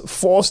boss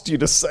forced you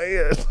to say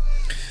it.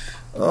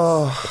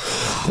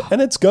 Oh.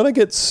 And it's going to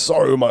get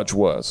so much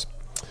worse.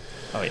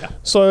 Oh, yeah.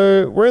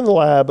 So we're in the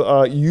lab.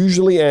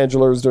 Usually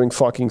Angela is doing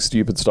fucking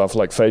stupid stuff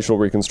like facial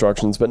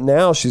reconstructions, but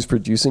now she's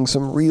producing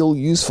some real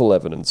useful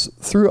evidence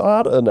through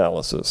art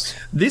analysis.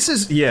 This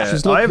is,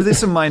 I have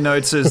this in my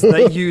notes as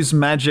they use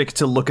magic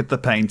to look at the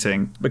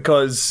painting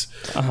because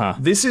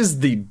this is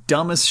the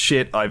dumbest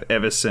shit I've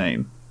ever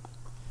seen.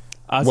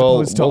 As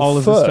opposed to all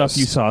of the stuff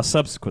you saw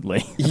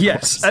subsequently.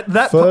 Yes. At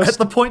this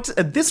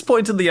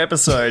point in the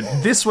episode,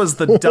 this was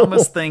the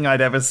dumbest thing I'd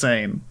ever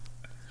seen.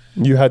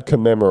 You had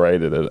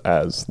commemorated it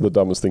as the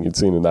dumbest thing you'd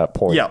seen in that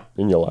point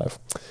in your life.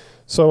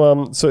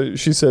 So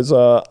she says,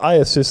 I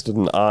assisted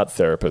an art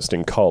therapist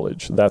in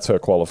college. That's her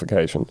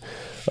qualification.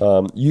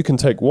 You can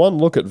take one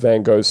look at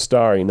Van Gogh's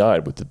Starry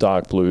Night with the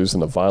dark blues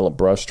and the violent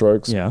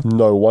brushstrokes. Yeah.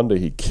 No wonder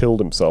he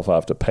killed himself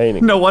after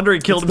painting. No wonder he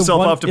killed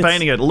himself after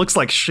painting it. It looks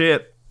like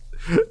shit.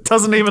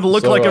 Doesn't even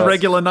look like a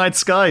regular night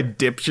sky,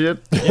 dipshit.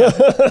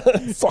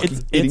 Yeah.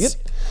 Fucking idiot.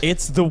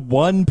 It's the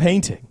one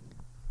painting.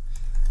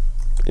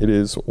 It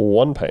is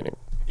one painting.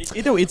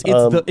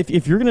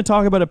 If you're going to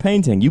talk about a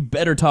painting, you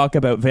better talk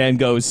about Van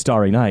Gogh's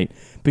Starry Night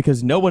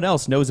because no one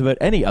else knows about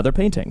any other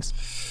paintings.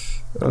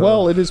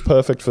 Well, it is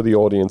perfect for the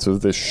audience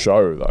of this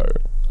show,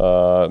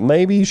 though.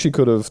 Maybe she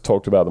could have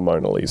talked about the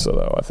Mona Lisa,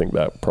 though. I think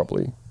that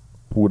probably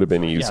would have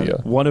been easier.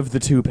 Yeah, one of the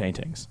two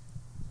paintings.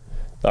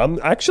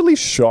 I'm actually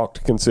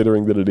shocked,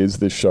 considering that it is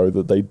this show,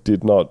 that they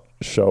did not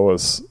show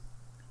us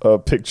a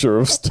picture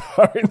of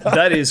Starry Night.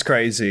 That is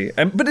crazy.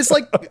 But it's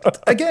like,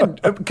 again,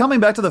 coming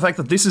back to the fact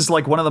that this is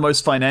like one of the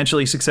most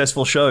financially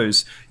successful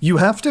shows, you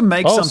have to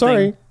make something...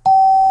 Sorry.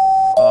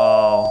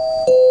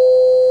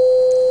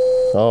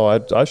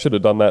 I should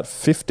have done that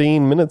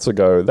 15 minutes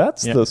ago.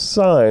 That's the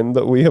sign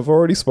that we have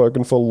already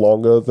spoken for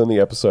longer than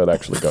the episode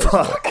actually goes.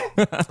 Fuck.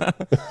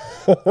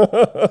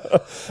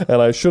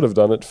 And I should have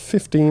done it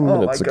 15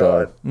 minutes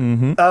ago.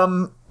 Mm-hmm.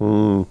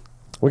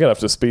 We're going to have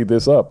to speed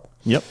this up.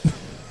 Yep.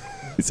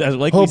 We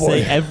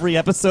say every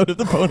episode of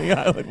the Boney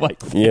Island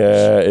Whitefish.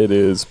 Yeah, it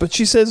is. But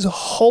she says,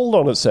 hold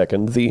on a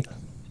second. The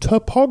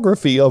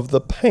topography of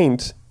the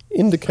paint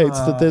indicates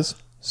that there's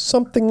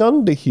something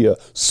under here.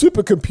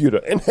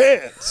 Supercomputer,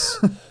 enhance!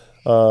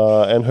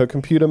 And her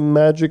computer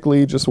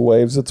magically just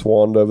waves its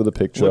wand over the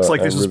picture. Looks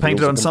like this was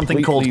painted on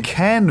something called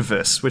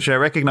Canvas, which I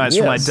recognize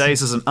from my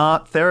days as an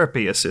art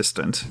therapy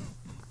assistant.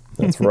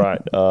 That's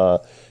right.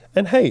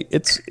 And hey,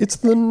 it's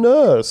the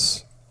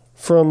nurse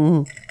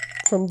from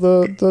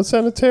the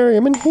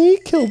sanitarium, and he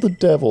killed the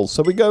devil.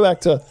 So we go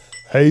back to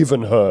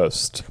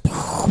Havenhurst,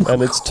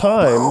 and it's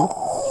time.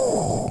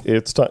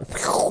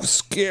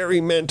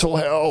 Scary mental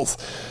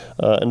health,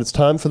 and it's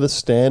time for the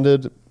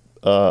standard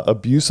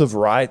abuse of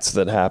rights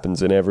that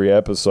happens in every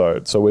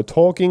episode. So we're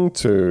talking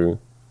to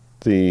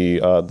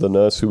the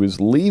nurse who is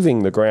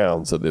leaving the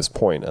grounds at this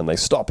point, and they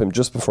stop him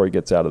just before he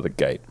gets out of the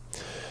gate.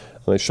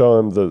 And they show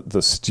him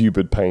the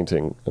stupid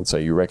painting and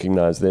say, "You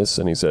recognize this?"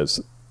 And he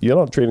says, "You're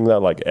not treating that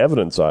like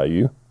evidence, are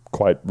you?"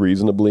 Quite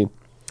reasonably.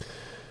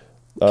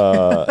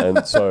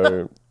 And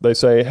so they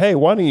say, "Hey,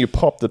 why don't you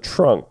pop the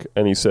trunk?"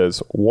 And he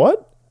says,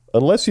 "What?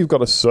 Unless you've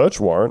got a search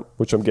warrant,"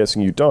 which I'm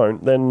guessing you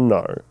don't, then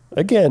no.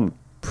 Again,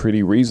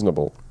 pretty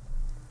reasonable.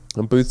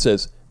 And Booth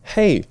says,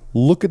 "Hey,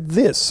 look at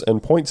this,"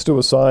 and points to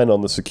a sign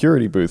on the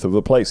security booth of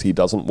the place he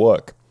doesn't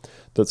work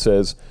that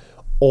says,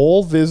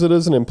 "All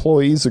visitors and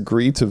employees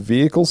agree to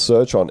vehicle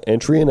search on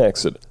entry and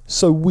exit,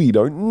 so we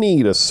don't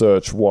need a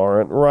search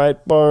warrant,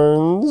 right,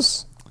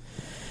 Bones?"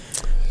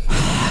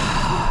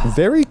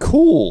 Very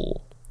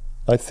cool.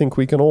 I think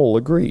we can all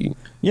agree.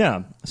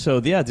 Yeah. So,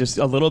 just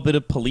a little bit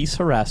of police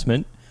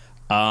harassment.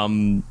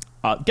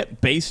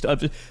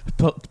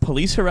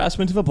 Police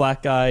harassment of a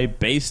black guy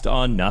based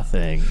on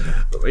nothing.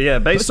 Yeah,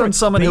 based on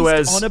someone who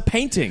has... on a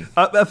painting.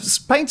 A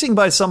painting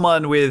by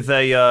someone with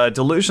a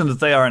delusion that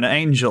they are an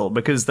angel,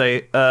 because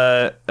they...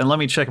 and let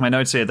me check my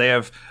notes here. They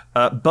have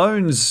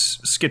Bones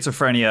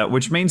schizophrenia,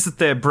 which means that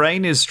their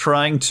brain is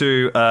trying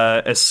to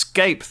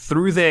escape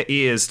through their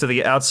ears to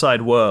the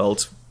outside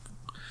world.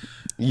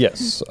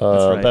 Yes,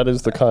 right. That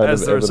is the kind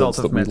of evidence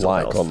that we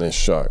like on this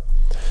show.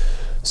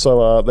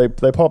 So they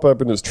pop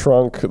open his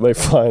trunk, they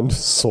find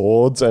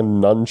swords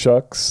and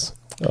nunchucks,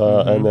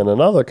 and then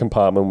another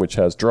compartment which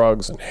has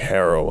drugs and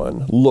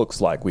heroin. Looks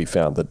like we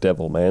found the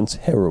devil man's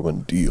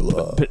heroin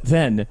dealer. But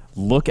then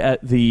look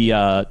at the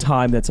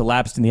time that's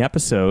elapsed in the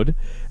episode,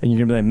 and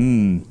you're going to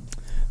be like,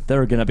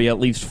 there are going to be at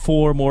least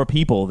 4 more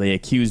people they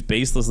accuse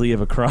baselessly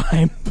of a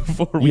crime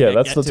before we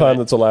that's the time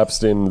that's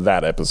elapsed in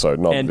that episode,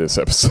 not this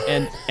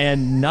episode.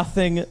 And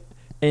nothing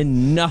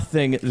and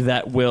nothing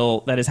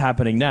that is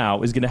happening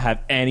now is going to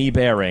have any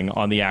bearing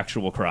on the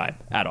actual crime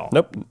at all.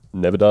 Nope,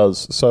 never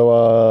does.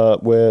 So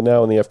we're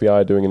now in the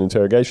FBI doing an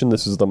interrogation.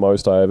 This is the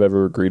most I have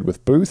ever agreed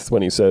with Booth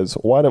when he says,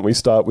 "Why don't we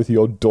start with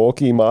your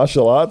dorky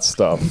martial arts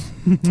stuff?"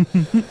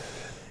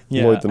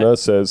 Yeah, Lloyd the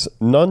nurse says,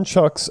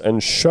 "Nunchucks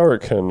and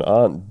shuriken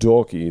aren't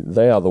dorky.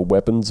 They are the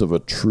weapons of a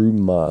true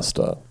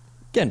master."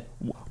 Again,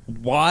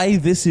 why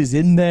this is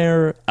in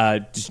there,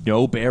 just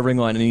no bearing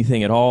on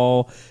anything at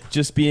all.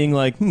 Just being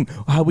like,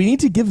 we need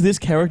to give this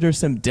character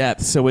some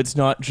depth, so it's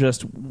not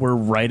just we're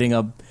writing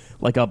a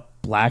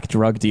black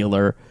drug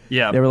dealer.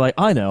 Yeah. They were like,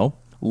 I know,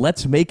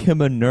 let's make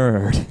him a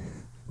nerd.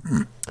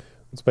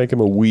 Let's make him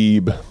a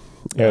weeb.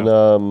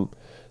 Yeah. And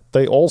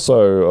they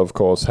also, of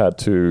course, had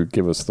to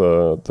give us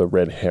the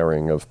red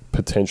herring of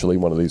potentially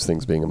one of these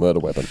things being a murder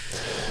weapon.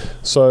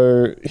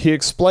 So he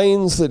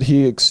explains that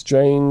he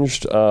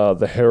exchanged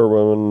the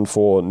heroin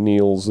for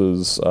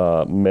Niels's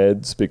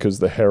meds because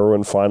the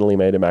heroin finally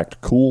made him act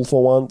cool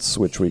for once,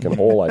 which we can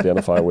all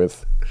identify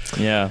with.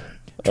 Yeah.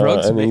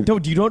 Drugs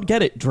you don't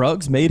get it.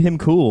 Drugs made him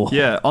cool.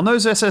 Yeah, on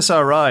those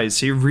SSRIs,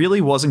 he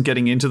really wasn't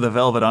getting into the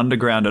Velvet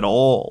Underground at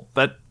all.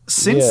 But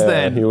since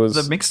then, the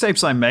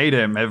mixtapes I made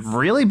him have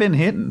really been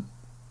hitting.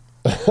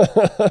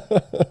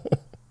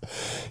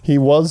 He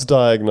was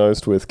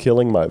diagnosed with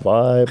killing my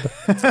vibe.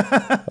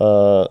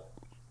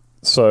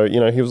 So,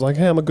 he was like,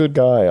 hey, I'm a good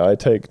guy. I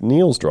take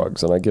Neil's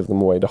drugs and I give them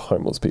away to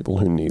homeless people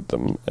who need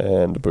them.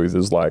 And Booth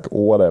is like,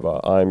 whatever,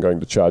 I'm going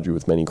to charge you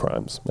with many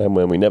crimes. And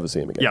when we never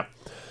see him again.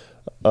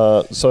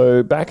 Yeah.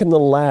 So back in the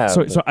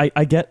lab. So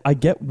I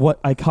get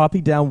what I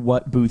copied down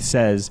what Booth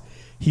says.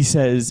 He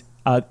says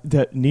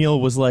that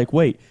Neil was like,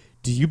 wait,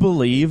 do you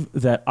believe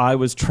that I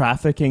was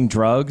trafficking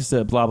drugs?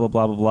 Blah, blah, blah,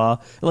 blah, blah.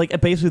 Like,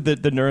 basically,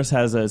 the nurse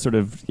has a sort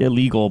of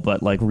illegal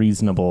but, like,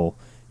 reasonable,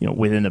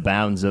 within the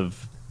bounds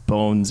of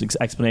Bones'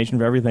 explanation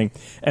for everything.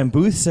 And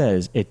Booth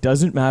says, it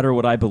doesn't matter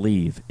what I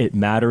believe. It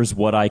matters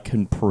what I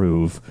can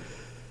prove.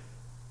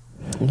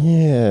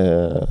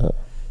 Yeah.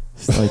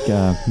 It's like,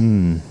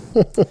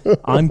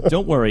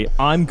 don't worry.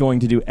 I'm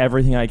going to do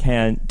everything I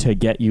can to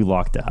get you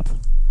locked up.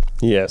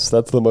 Yes,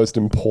 that's the most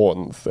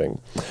important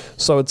thing.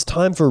 So it's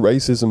time for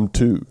racism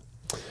too.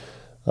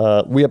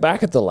 We are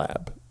back at the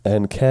lab,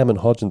 and Cam and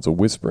Hodgins are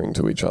whispering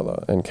to each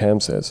other, and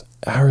Cam says,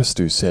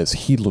 Aristu says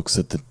he looks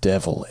at the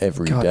devil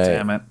every day. God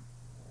damn it.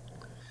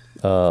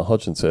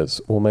 Hodgins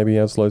says, well, maybe he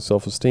has low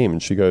self-esteem.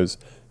 And she goes,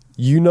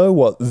 you know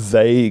what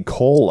they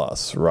call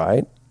us,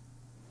 right?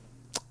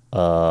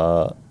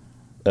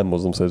 And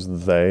Muslim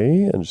says,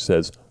 they? And she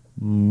says,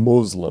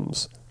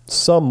 Muslims.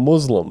 Some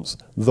Muslims,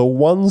 the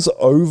ones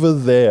over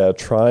there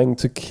trying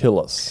to kill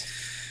us.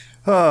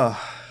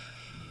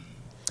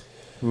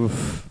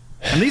 Oof.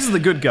 And these are the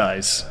good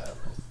guys.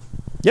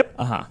 Yep.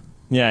 Uh-huh.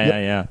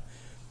 Yeah.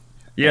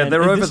 Yeah, And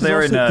they're over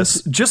there in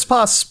this- just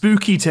past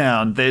Spooky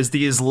Town. There's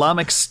the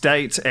Islamic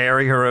State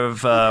area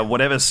of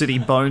whatever city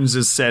Bones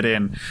is set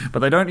in. But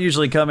they don't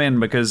usually come in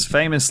because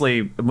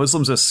famously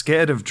Muslims are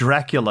scared of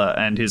Dracula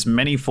and his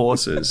many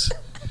forces.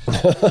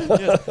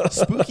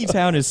 Spooky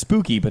Town is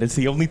spooky, but it's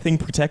the only thing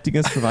protecting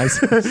us from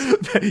ISIS.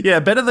 Yeah,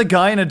 better the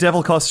guy in a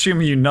devil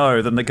costume you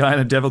know than the guy in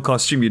a devil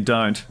costume you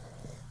don't.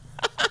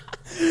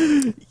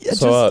 Yeah,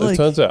 So it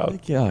turns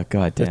out,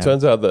 God damn. it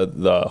turns out that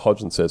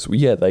Hodgins says, well,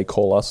 yeah, they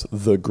call us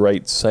the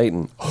Great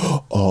Satan.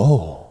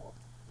 Oh,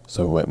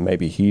 so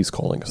maybe he's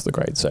calling us the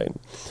Great Satan.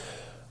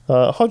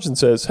 Hodgins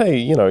says,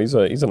 hey,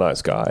 he's a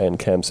nice guy. And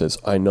Cam says,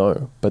 I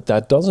know, but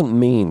that doesn't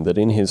mean that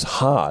in his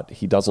heart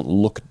he doesn't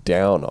look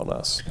down on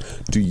us.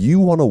 Do you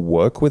want to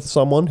work with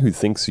someone who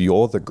thinks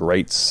you're the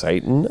Great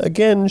Satan?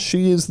 Again,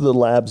 she is the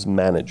lab's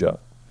manager.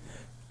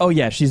 Oh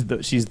yeah, she's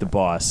the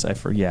boss.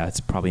 Yeah,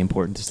 it's probably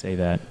important to say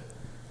that.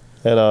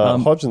 And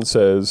Hodgins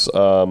says,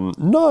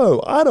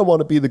 no, I don't want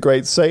to be the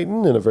Great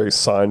Satan, in a very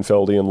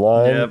Seinfeldian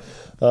line.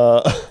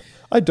 Yep.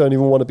 I don't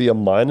even want to be a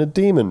minor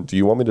demon. Do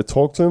you want me to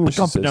talk to him? And she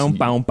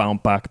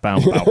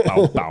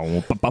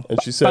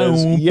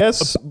says,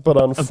 yes, but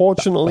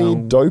unfortunately,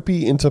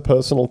 dopey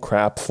interpersonal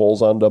crap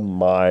falls under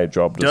my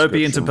job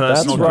Dopey description.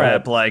 interpersonal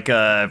That's crap, like,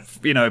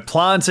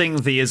 planting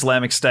the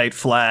Islamic State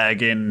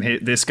flag in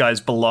this guy's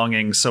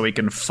belongings so he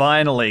can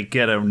finally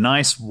get a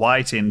nice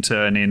white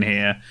intern in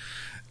here.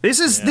 This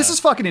is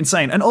fucking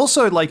insane. And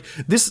also, like,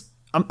 this...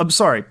 I'm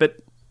sorry, but...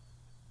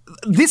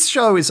 This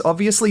show is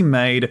obviously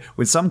made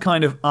with some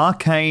kind of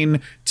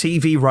arcane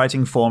TV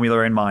writing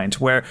formula in mind,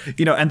 where,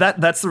 and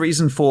that's the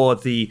reason for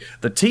the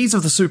tease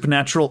of the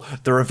supernatural,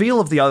 the reveal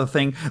of the other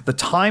thing, the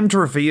timed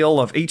reveal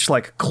of each,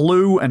 like,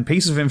 clue and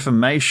piece of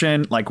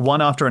information, like,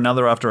 one after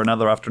another, after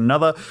another, after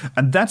another.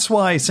 And that's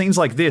why scenes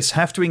like this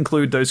have to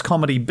include those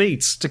comedy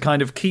beats to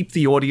kind of keep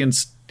the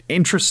audience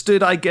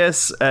interested, I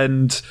guess,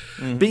 and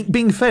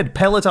being fed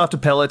pellet after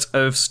pellet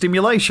of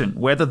stimulation,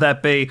 whether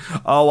that be,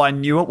 oh, I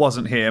knew it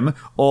wasn't him,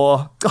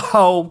 or,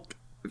 oh,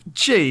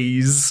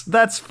 geez,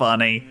 that's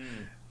funny.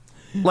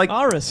 Like,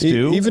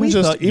 Aristu, even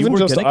just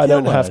I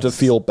don't have to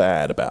feel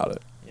bad about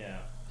it. Yeah.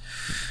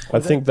 I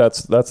think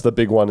that's the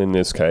big one in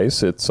this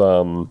case. It's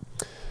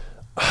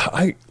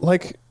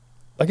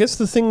I guess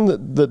the thing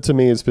that to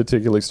me is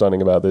particularly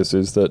stunning about this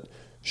is that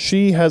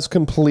she has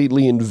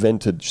completely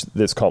invented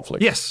this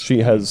conflict. Yes. She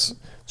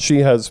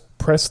has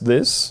pressed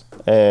this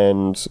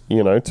and,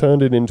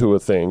 turned it into a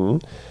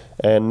thing.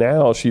 And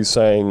now she's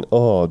saying,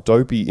 oh,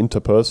 dopey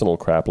interpersonal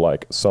crap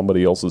like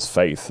somebody else's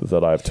faith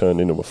that I've turned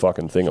into a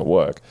fucking thing at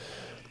work.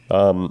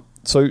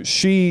 So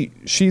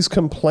she's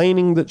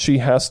complaining that she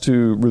has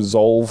to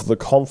resolve the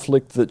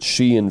conflict that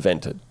she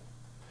invented.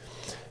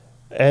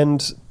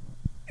 And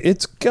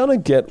it's gonna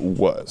get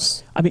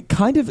worse. I mean,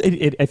 kind of,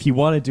 if you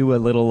want to do a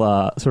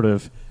little sort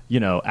of,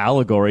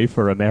 allegory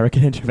for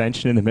American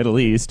intervention in the Middle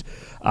East,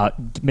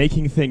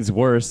 making things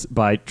worse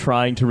by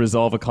trying to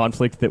resolve a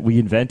conflict that we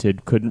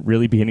invented couldn't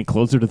really be any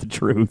closer to the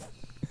truth.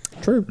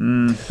 True.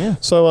 Yeah.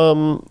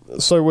 So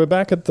we're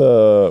back at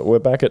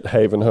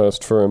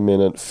Havenhurst for a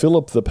minute.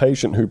 Philip, the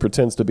patient who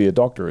pretends to be a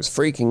doctor, is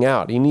freaking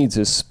out. He needs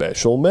his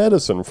special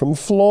medicine from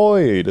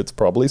Floyd. It's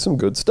probably some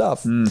good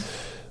stuff.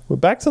 We're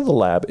back to the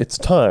lab. It's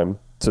time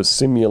to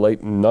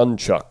simulate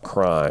nunchuck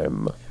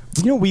crime.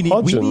 I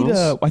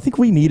think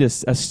we need a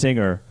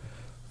stinger,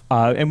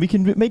 and we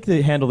can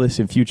handle this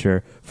in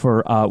future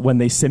for when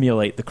they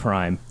simulate the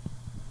crime.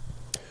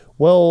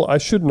 Well, I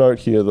should note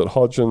here that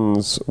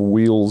Hodgins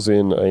wheels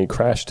in a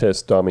crash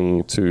test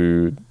dummy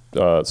to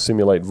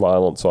simulate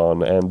violence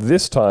on, and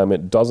this time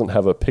it doesn't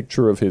have a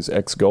picture of his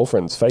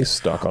ex-girlfriend's face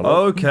stuck on it.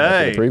 Okay.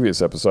 Like in the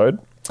previous episode.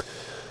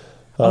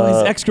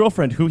 His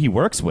ex-girlfriend, who he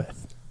works with.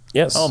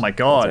 Yes. Oh my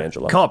God.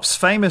 Angela. Cops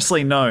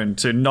famously known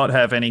to not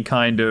have any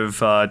kind of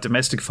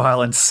domestic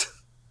violence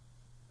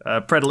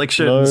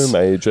predilections. No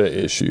major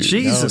issues.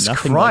 Jesus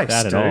nothing Christ,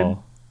 like that dude. at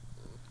all.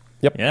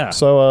 Yep. Yeah.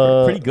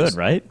 So pretty good,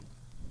 right?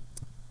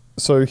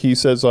 So he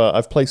says,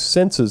 I've placed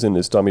sensors in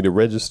this dummy to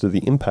register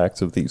the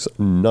impacts of these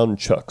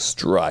nunchuck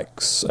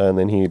strikes. And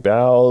then he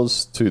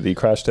bows to the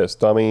crash test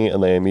dummy,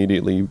 and they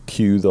immediately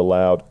cue the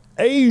loud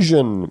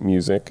Asian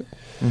music.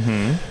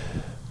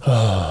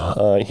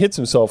 He hits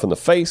himself in the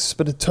face,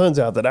 but it turns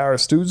out that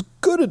Aristu's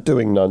good at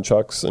doing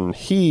nunchucks, and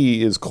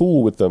he is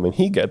cool with them, and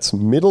he gets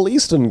Middle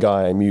Eastern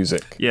guy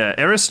music. Yeah,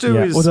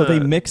 Aristu is... Well, no, they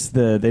mix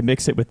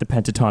it with the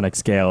pentatonic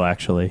scale,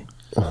 actually.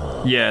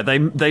 Yeah,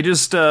 they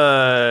just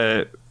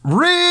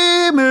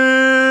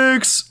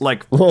remix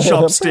like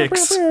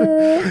chopsticks.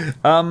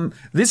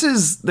 This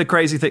is the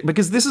crazy thing,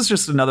 because this is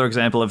just another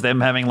example of them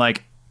having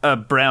like a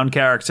brown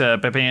character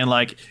but being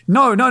like,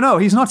 no,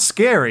 he's not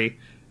scary,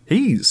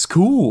 he's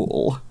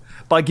cool,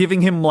 by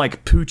giving him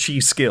like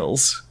Poochie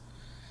skills.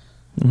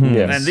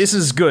 Yes. And this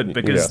is good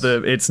because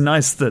Yes. it's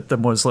nice that the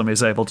Muslim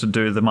is able to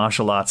do the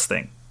martial arts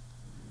thing.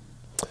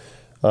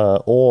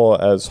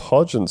 Or, as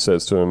Hodgins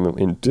says to him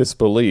in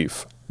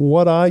disbelief,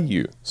 what are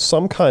you,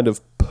 some kind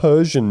of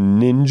Persian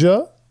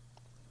ninja?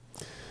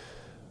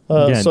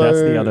 Again,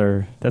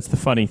 that's the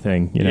funny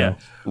thing, Yeah.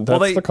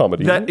 That's the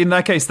comedy. In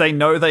that case, they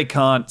know they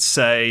can't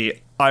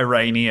say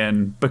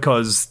Iranian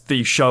because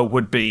the show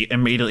would be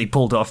immediately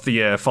pulled off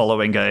the air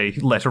following a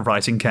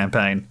letter-writing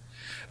campaign.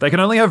 They can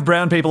only have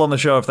brown people on the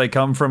show if they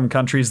come from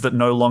countries that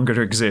no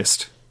longer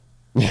exist.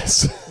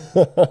 Yes.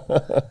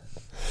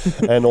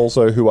 And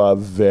also who are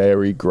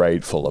very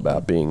grateful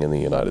about being in the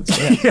United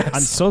States. Yes.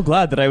 I'm so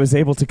glad that I was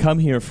able to come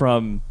here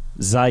from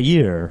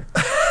Zaire.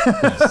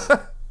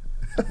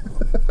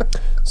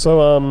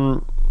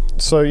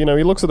 So he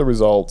looks at the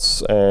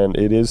results, and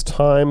it is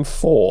time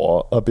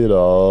for a bit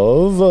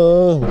of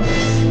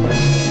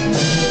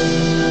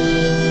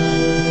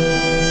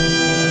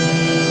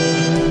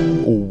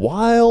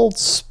wild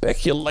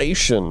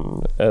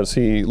speculation as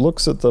he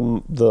looks at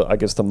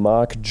the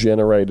mark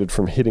generated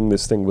from hitting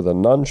this thing with a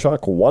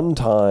nunchuck one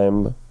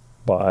time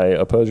by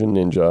a Persian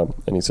ninja,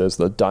 and he says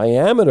the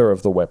diameter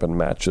of the weapon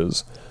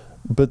matches.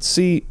 But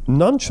see,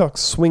 nunchucks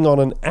swing on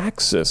an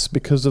axis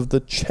because of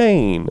the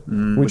chain,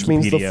 which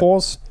means the Wikipedia.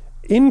 force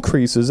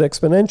increases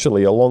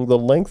exponentially along the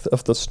length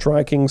of the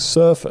striking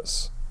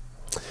surface.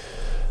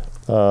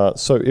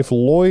 So if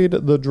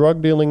Lloyd, the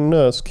drug-dealing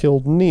nurse,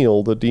 killed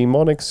Neil, the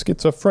demonic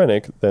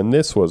schizophrenic, then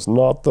this was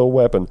not the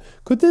weapon.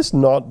 Could this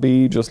not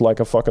be just like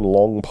a fucking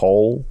long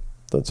pole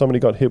that somebody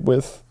got hit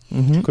with?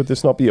 Mm-hmm. Could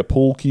this not be a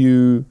pool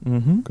cue?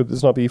 Mm-hmm. Could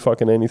this not be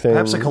fucking anything?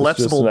 Perhaps a It's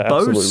collapsible just an bow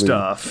absolutely-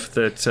 staff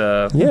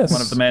that Yes.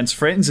 one of the man's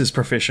friends is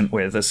proficient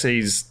with, as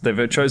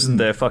they've chosen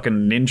their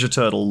fucking Ninja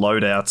Turtle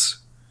loadouts.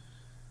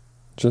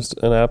 Just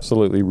an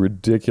absolutely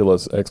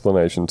ridiculous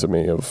explanation to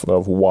me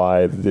of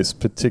why this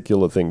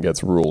particular thing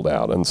gets ruled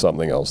out and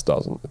something else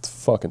doesn't. It's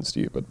fucking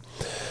stupid.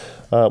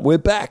 We're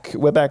back.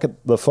 We're back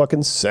at the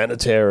fucking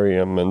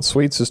sanitarium, and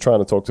Sweets is trying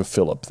to talk to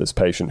Philip, this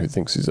patient who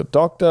thinks he's a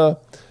doctor.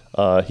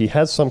 He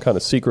has some kind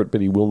of secret, but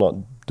he will not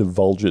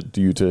divulge it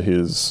due to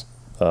his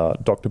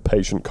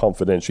doctor-patient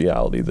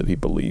confidentiality that he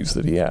believes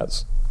that he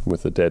has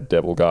with the dead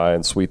devil guy.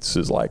 And Sweets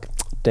is like,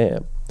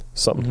 damn,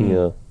 something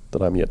here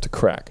that I'm yet to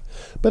crack.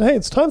 But hey,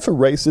 it's time for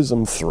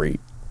Racism 3.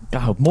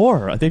 Oh,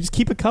 more. They just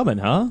keep it coming,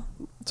 huh?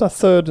 It's our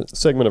third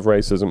segment of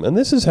racism, and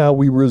this is how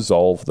we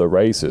resolve the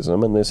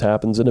racism, and this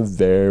happens in a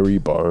very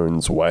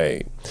bones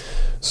way.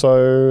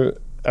 So,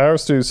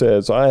 Aristu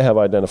says, I have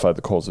identified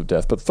the cause of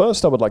death, but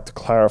first I would like to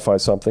clarify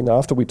something.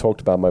 After we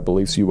talked about my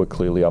beliefs, you were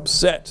clearly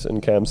upset.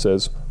 And Cam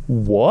says,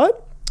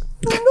 what?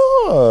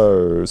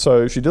 No.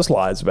 So she just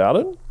lies about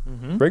it.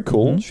 Very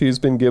cool. She's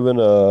been given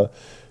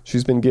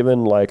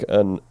like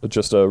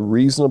just a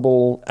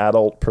reasonable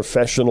adult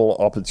professional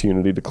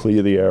opportunity to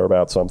clear the air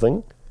about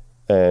something.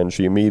 And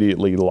she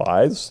immediately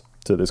lies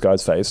to this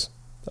guy's face.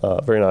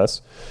 Very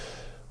nice.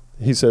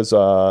 He says,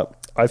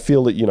 I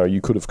feel that,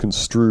 you could have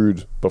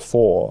construed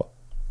before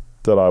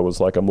that I was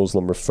like a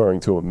Muslim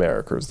referring to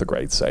America as the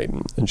great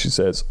Satan. And she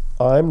says,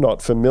 I'm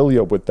not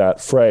familiar with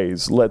that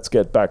phrase. Let's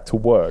get back to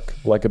work.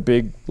 Like a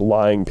big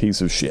lying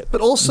piece of shit.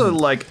 But also,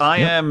 I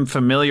am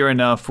familiar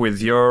enough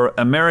with your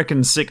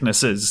American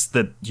sicknesses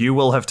that you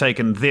will have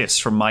taken this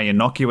from my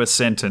innocuous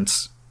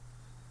sentence.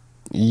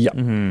 Yeah.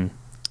 And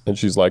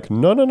she's like,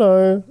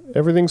 no,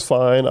 everything's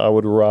fine. I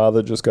would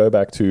rather just go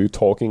back to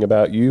talking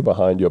about you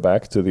behind your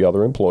back to the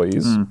other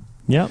employees.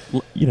 Yeah,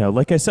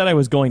 like I said, I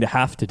was going to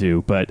have to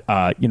do, but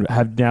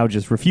have now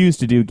just refused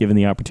to do, given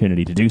the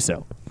opportunity to do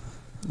so.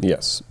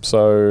 Yes.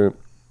 So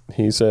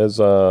he says,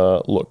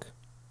 "Look,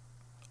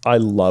 I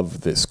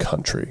love this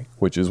country,"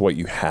 which is what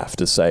you have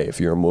to say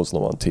if you're a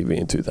Muslim on TV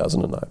in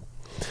 2009.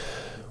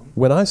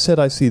 When I said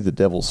I see the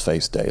devil's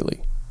face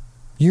daily,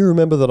 you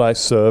remember that I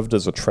served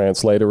as a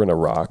translator in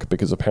Iraq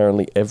because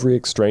apparently every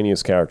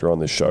extraneous character on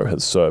this show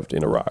has served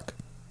in Iraq.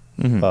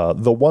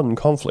 The one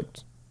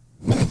conflict.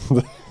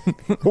 The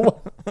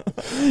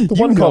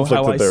one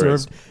conflict that there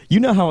is. You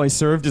know how I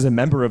served as a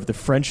member of the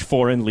French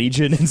Foreign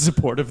Legion in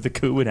support of the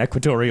coup in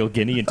Equatorial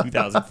Guinea in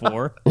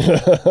 2004?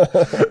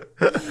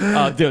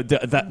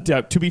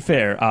 To be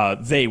fair,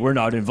 they were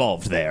not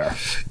involved there.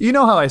 You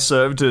know how I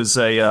served as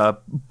a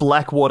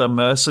Blackwater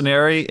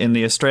mercenary in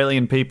the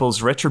Australian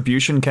People's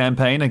Retribution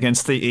campaign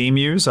against the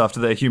emus after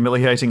their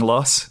humiliating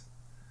loss?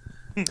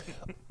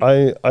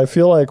 I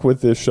feel like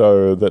with this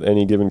show that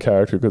any given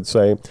character could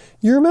say,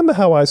 you remember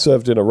how I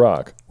served in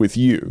Iraq with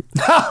you?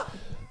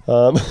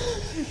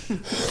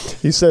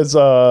 He says,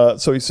 I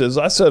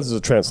served as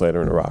a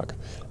translator in Iraq.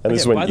 And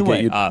this is when by the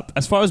way,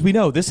 as far as we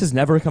know, this has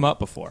never come up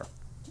before.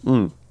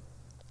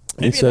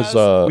 He says,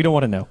 we don't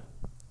want to know.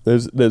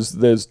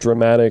 There's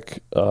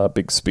dramatic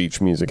big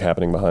speech music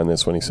happening behind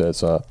this when he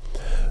says,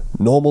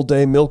 normal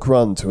day milk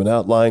run to an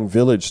outlying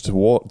village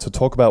to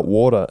talk about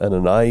water, and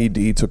an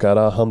IED took out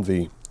our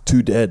Humvee.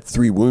 2 dead,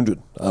 3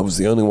 wounded. I was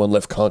the only one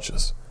left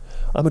conscious.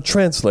 I'm a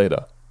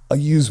translator. I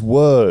use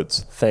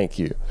words. Thank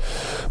you.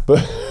 But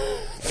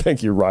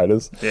thank you,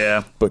 writers.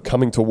 Yeah. But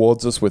coming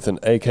towards us with an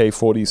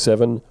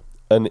AK-47,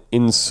 an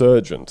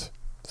insurgent.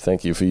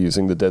 Thank you for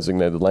using the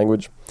designated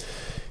language.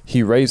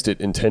 He raised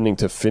it intending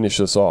to finish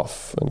us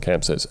off. And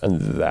Cam says, and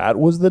that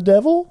was the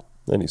devil?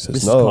 And he says,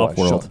 this no,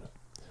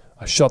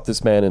 I shot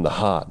this man in the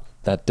heart.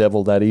 That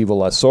devil, that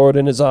evil, I saw it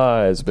in his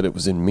eyes, but it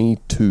was in me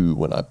too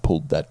when I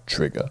pulled that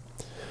trigger.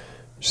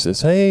 She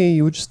says, hey,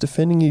 you were just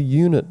defending your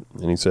unit.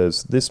 And he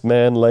says, this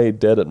man lay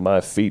dead at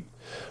my feet.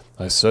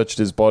 I searched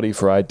his body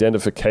for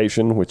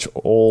identification, which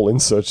all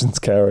insurgents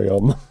carry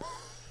on them.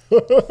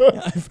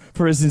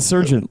 For his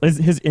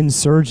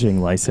insurging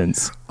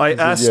license. I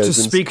asked to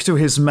speak to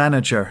his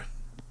manager.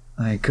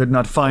 I could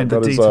not find the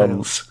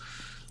details.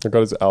 I got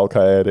his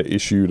Al-Qaeda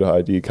issued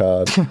ID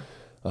card.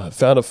 I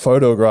found a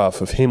photograph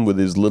of him with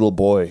his little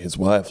boy, his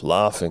wife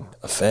laughing,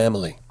 a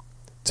family.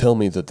 Tell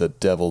me that the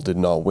devil did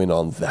not win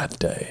on that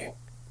day.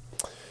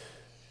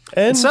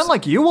 And it sounded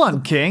like you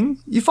won, King.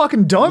 You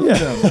fucking domed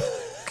him.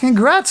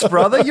 Congrats,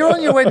 brother. You're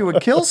on your way to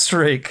a kill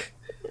streak.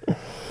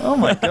 Oh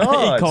my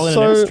god. Call it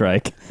an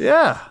airstrike.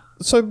 Yeah.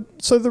 So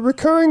the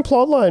recurring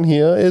plotline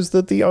here is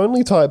that the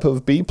only type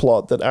of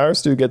B-plot that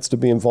Aristu gets to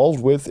be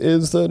involved with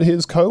is that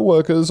his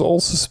co-workers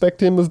all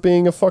suspect him of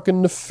being a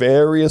fucking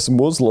nefarious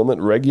Muslim at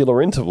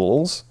regular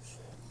intervals.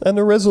 And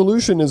the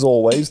resolution is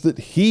always that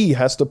he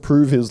has to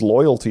prove his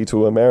loyalty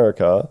to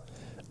America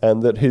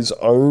and that his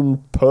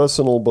own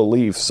personal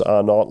beliefs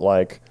are not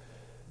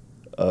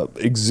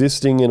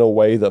existing in a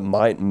way that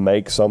might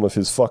make some of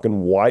his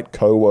fucking white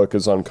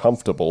co-workers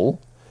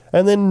uncomfortable.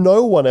 And then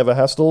no one ever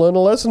has to learn a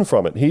lesson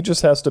from it. He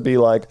just has to be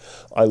like,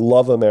 I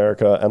love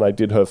America and I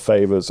did her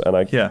favors and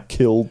I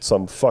killed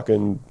some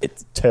fucking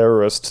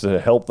terrorist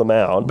to help them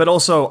out. But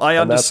also, I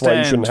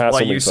understand why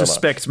you so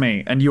suspect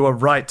me, and you are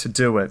right to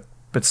do it.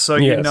 But so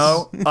you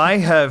know, I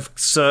have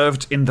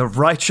served in the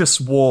righteous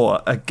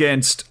war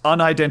against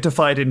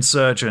unidentified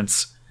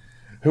insurgents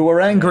who were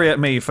angry at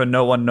me for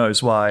no one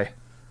knows why.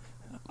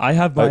 I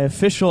have my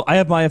official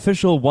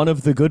one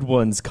of the good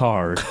ones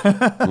card.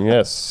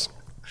 Yes.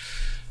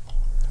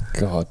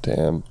 God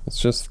damn. It's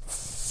just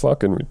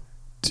fucking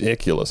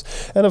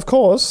ridiculous. And of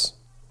course,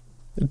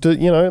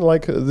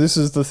 this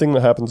is the thing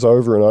that happens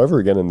over and over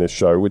again in this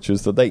show, which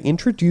is that they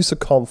introduce a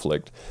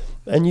conflict.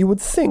 And you would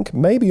think,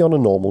 maybe on a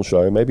normal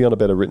show, maybe on a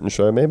better written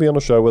show, maybe on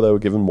a show where they were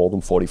given more than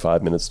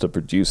 45 minutes to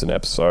produce an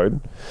episode,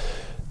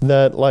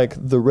 that,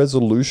 the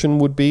resolution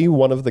would be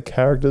one of the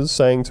characters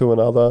saying to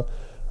another,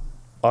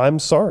 I'm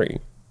sorry.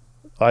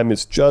 I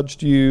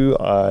misjudged you.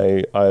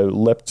 I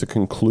leapt to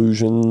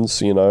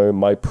conclusions.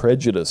 My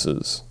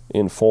prejudices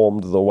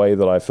informed the way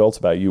that I felt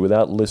about you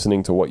without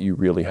listening to what you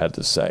really had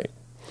to say.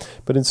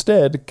 But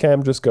instead,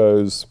 Cam just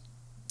goes,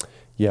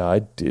 yeah, I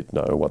did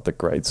know what the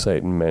Great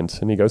Satan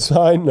meant. And he goes,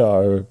 I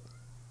know.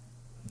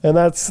 And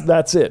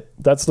that's it.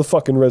 That's the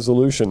fucking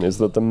resolution, is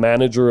that the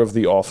manager of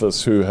the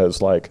office who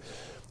has,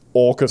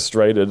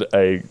 orchestrated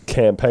a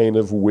campaign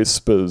of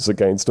whispers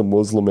against a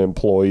Muslim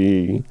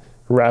employee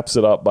wraps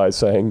it up by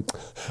saying,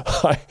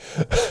 I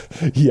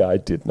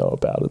did know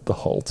about it the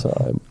whole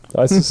time.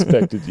 I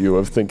suspected you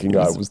of thinking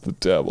I was the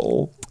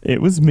devil.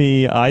 It was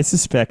me. I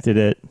suspected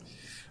it.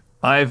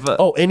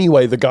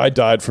 Anyway, the guy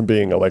died from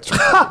being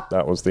electrocuted.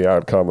 That was the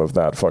outcome of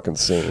that fucking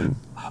scene.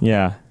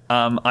 Yeah.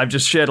 I've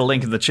just shared a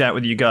link in the chat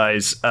with you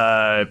guys,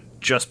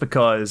 just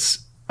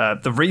because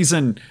the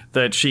reason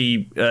that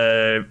he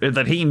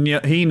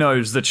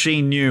knows that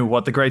she knew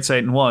what the Great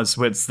Satan was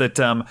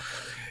that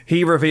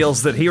he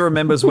reveals that he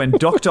remembers when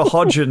Dr.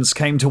 Hodgins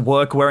came to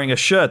work wearing a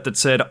shirt that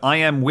said, "I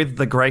am with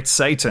the Great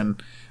Satan,"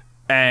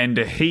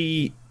 and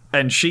she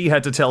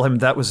had to tell him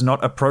that was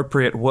not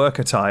appropriate work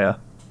attire.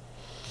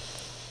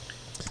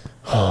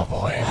 Oh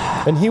boy.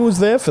 And he was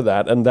there for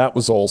that, and that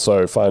was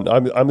also fine.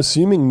 I'm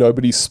assuming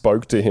nobody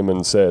spoke to him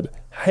and said,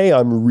 hey,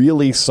 I'm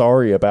really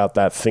sorry about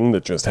that thing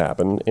that just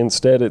happened.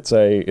 Instead, it's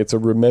a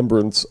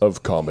remembrance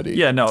of comedy.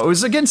 Yeah, no, it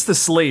was against the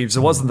sleeves.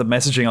 It wasn't the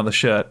messaging on the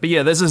shirt. But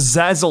yeah, there's a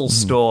Zazzle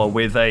store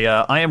with a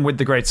I am with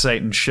the Great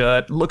Satan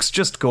shirt. Looks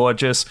just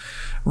gorgeous.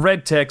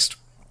 Red text,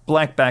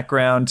 black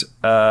background.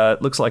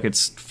 Looks like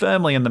it's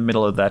firmly in the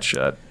middle of that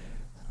shirt.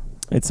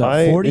 It's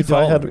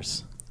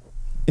 $40.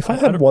 If I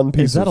had one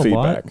piece of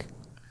feedback,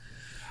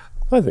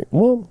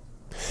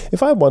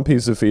 if I had one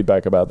piece of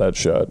feedback about that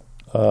shirt,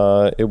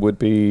 it would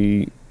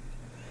be,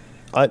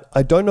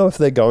 I don't know if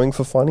they're going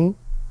for funny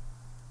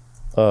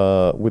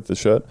with the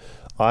shirt.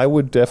 I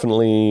would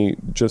definitely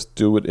just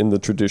do it in the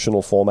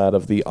traditional format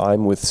of the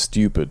I'm with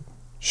stupid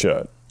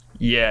shirt.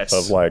 Yes.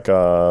 Of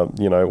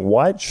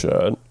white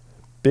shirt,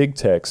 big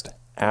text,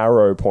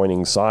 arrow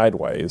pointing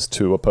sideways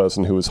to a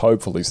person who is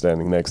hopefully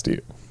standing next to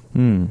you.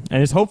 And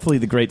it's hopefully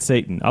the Great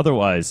Satan.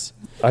 Otherwise,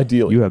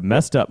 ideally, you have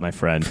messed up, my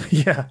friend.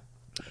 Yeah.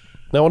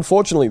 Now,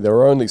 unfortunately, there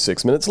are only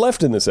 6 minutes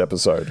left in this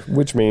episode,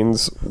 which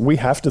means we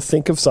have to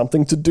think of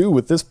something to do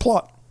with this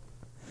plot.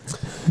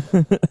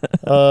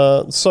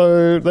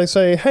 So they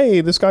say,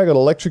 hey, this guy got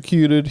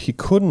electrocuted. He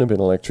couldn't have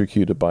been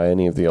electrocuted by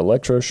any of the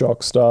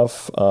electroshock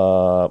stuff.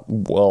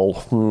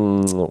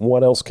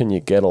 What else can you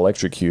get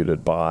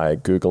electrocuted by?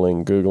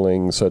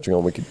 Googling, searching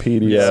on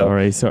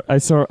Wikipedia.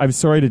 I'm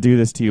sorry to do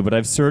this to you, but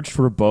I've searched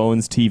for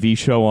Bones TV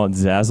show on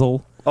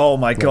Zazzle. Oh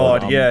my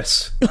god,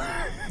 yes.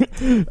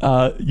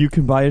 You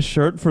can buy a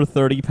shirt for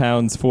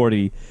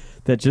 £30.40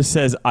 that just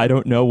says, I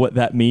don't know what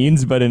that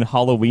means, but in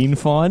Halloween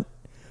font.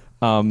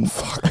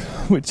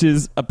 Which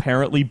is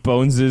apparently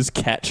Bones'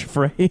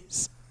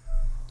 catchphrase.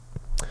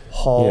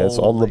 Yes,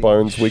 on the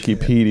Bones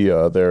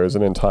Wikipedia, there is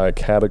an entire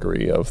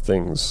category of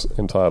things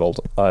entitled,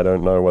 I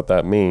don't know what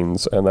that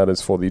means, and that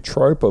is for the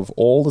trope of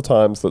all the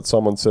times that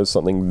someone says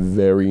something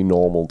very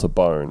normal to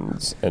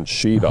Bones, and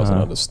she doesn't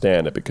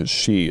understand it because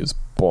she is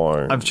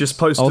Bones. I've just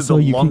posted the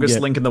longest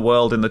link in the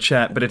world in the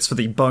chat, but it's for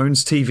the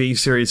Bones TV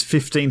series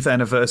 15th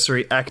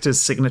anniversary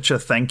actor's signature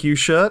thank you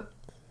shirt.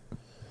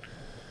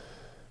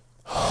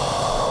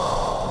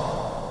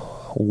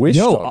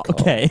 Wish.com.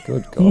 Okay.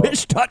 Good God.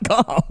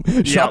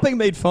 Wish.com. Shopping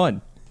made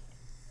fun.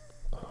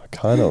 I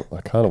kind of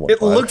want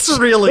it looks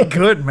really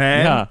good,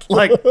 man. Yeah.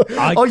 Like,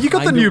 you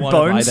got the new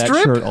Bone strip?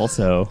 That shirt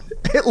also.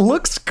 It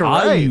looks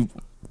great.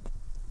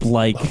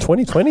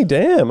 2020,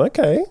 damn,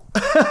 okay.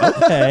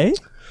 Okay.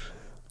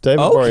 David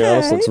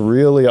Boreanaz looks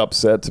really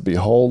upset to be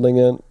holding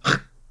it.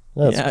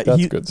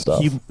 That's good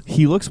stuff.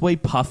 He looks way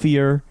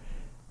puffier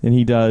than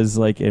he does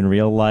in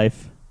real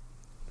life.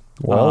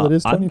 Well, it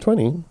is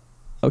 2020.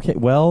 Okay,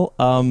 well,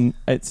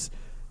 it's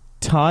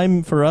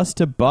time for us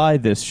to buy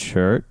this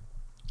shirt.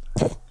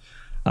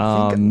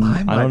 I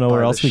don't know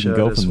where else we can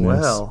go from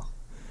this.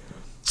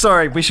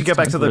 Sorry, we should get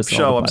back to the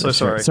show. I'm so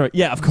sorry. Sorry.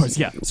 Yeah, of course.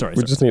 Yeah, sorry.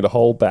 We just need a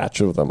whole batch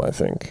of them, I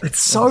think.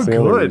 It's so That's the good,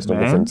 only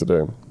reasonable man. thing to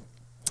do.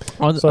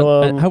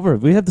 However,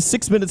 we have the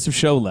 6 minutes of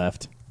show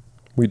left.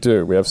 We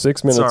do. We have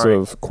 6 minutes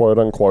of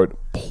quote-unquote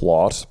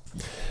plot.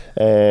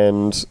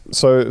 And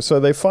so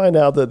they find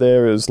out that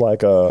there is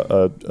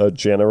a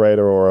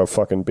generator or a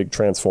fucking big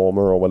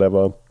transformer or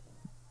whatever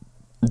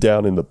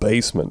down in the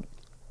basement.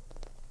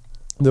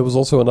 There was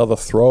also another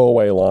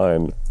throwaway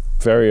line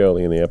very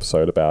early in the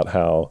episode about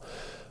how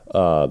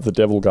the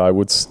devil guy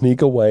would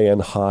sneak away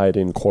and hide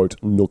in,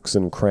 quote, nooks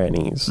and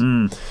crannies.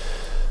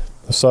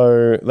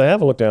 So they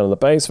have a look down in the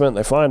basement.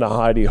 They find a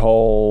hidey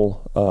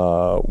hole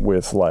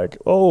with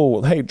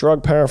hey,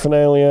 drug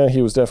paraphernalia.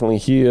 He was definitely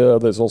here.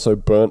 There's also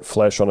burnt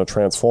flesh on a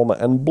transformer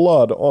and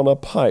blood on a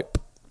pipe.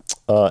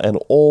 And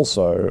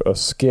also a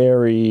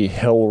scary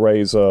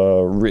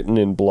Hellraiser written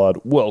in blood,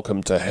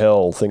 welcome to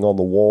hell thing on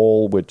the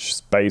wall, which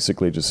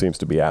basically just seems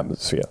to be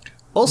atmosphere.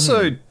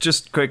 Also,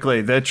 just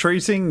quickly, they're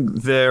treating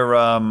their,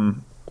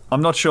 I'm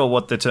not sure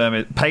what the term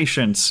is,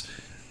 patients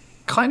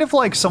kind of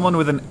like someone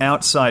with an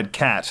outside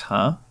cat,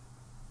 huh?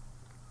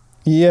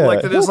 Yeah.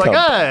 Like they're just he'll like,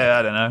 come.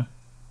 I don't know.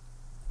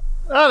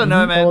 I don't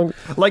know, man.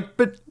 Like,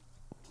 but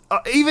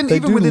even They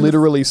do within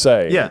literally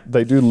say, Yeah.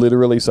 they do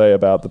literally say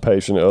about the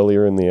patient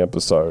earlier in the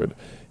episode.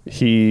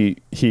 He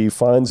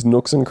finds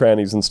nooks and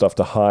crannies and stuff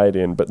to hide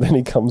in, but then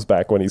he comes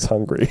back when he's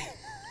hungry.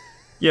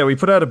 Yeah, we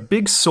put out a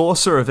big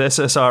saucer of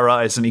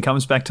SSRIs and he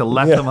comes back to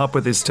lap them up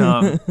with his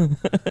tongue.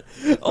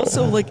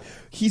 Also, like,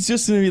 he's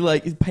just gonna be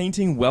like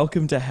painting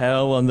 "Welcome to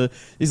Hell" on the.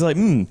 He's like,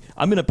 I'm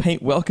gonna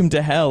paint "Welcome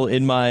to Hell"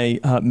 in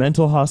my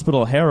mental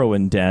hospital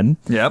heroin den.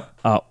 Yep.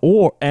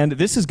 And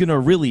this is gonna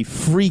really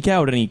freak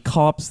out any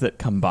cops that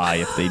come by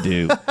if they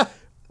do.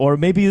 Or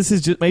maybe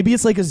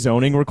it's like a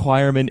zoning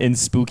requirement in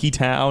Spooky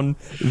Town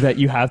that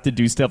you have to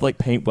do stuff like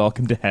paint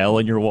 "Welcome to Hell"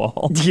 on your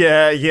wall.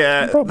 Yeah.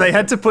 They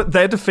had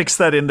to fix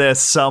that in there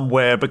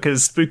somewhere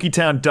because Spooky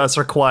Town does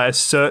require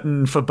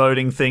certain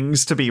foreboding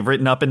things to be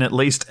written up in at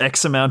least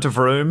X amount of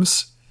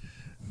rooms.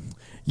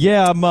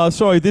 Yeah, I'm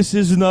sorry. This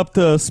isn't up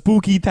to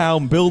Spooky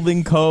Town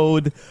building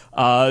code.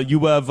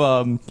 You have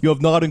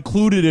not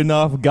included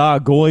enough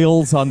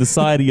gargoyles on the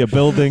side of your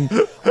building.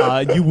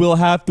 You will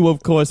have to,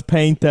 of course,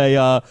 paint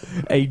a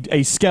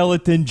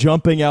skeleton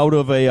jumping out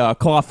of a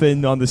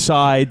coffin on the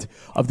side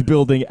of the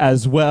building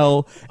as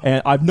well.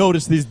 And I've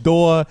noticed this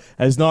door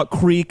has not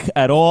creak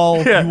at all.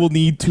 Yeah. You will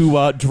need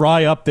to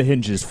dry up the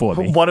hinges for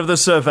me. One of the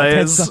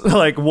surveyors,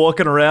 like,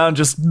 walking around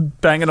just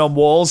banging on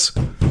walls.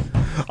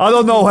 I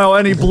don't know how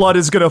any blood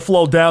is going to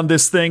flow down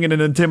this thing in an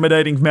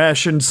intimidating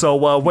fashion, so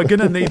we're going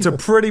to need to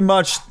pretty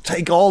much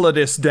take all of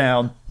this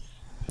down.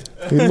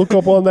 Hey, look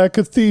up on that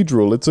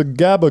cathedral. It's a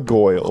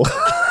gabagoyle.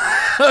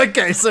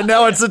 Okay, so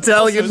now it's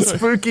Italian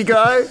spooky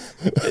guy.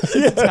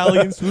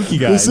 Italian spooky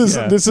guy. This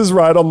is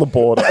right on the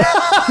border.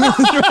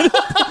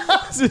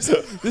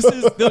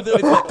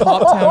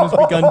 Coptown has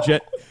begun.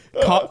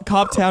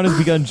 Coptown has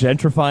begun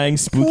gentrifying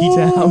Spooky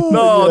Town.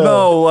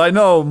 No, I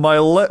know.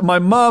 My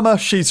mama,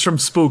 she's from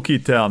Spooky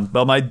Town.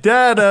 But my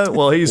dad,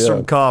 he's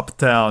from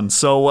Coptown.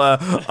 So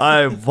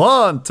I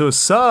want to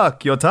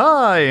suck your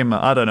time.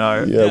 I don't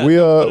know. Yeah, we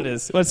are. It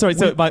is. Well, sorry,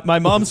 so my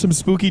mom's from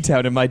Spooky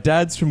Town and my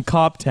dad's from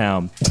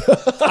Coptown.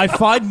 I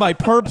find my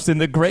perps in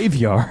the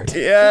graveyard.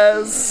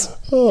 Yes.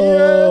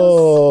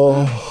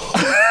 Oh.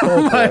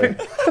 Okay.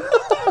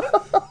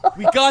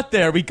 We got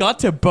there. We got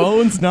to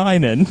Bones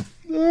Ninen.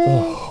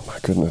 Oh my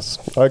goodness.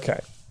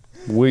 Okay.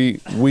 We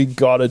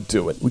gotta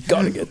do it. We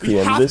gotta get to the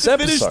end of this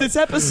episode. Finish this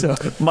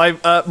episode.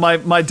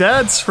 My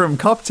dad's from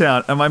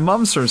Coptown and my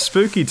mum's from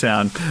Spooky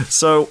Town.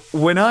 So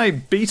when I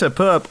beat a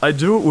perp, I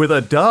do it with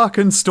a dark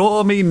and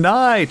stormy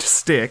night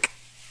stick.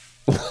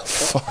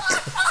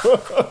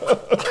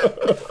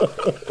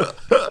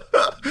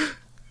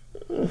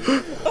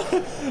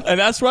 And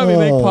that's why we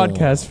make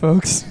podcasts,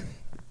 folks.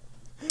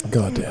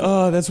 God damn.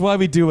 Oh, that's why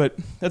we do it.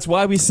 That's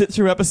why we sit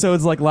through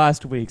episodes like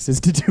last week's, is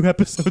to do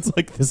episodes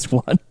like this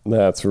one.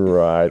 That's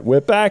right.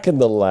 We're back in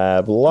the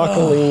lab.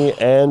 Luckily,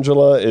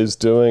 Angela is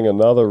doing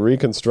another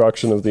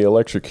reconstruction of the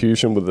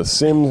electrocution with the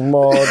Sims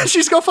mod.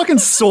 She's got fucking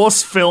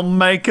Source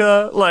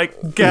filmmaker,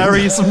 like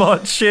Gary's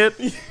mod shit.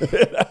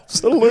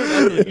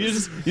 Absolutely.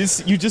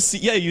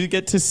 You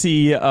get to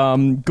see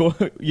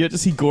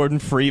Gordon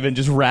Freeman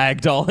just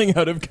ragdolling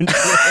out of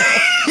control.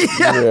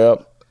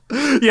 Yep.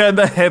 Yeah, and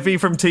the Heavy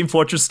from Team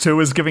Fortress 2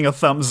 is giving a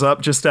thumbs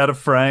up just out of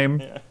frame.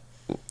 Yeah.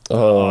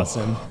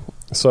 Awesome.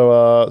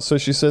 So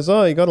she says,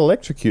 he got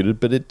electrocuted,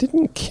 but it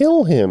didn't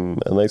kill him.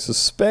 And they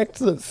suspect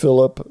that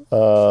Philip,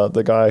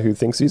 the guy who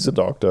thinks he's a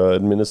doctor,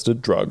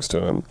 administered drugs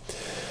to him.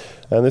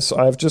 And this,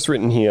 I've just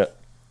written here,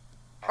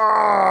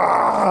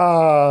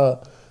 cry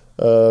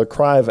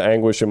of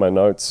anguish in my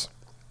notes.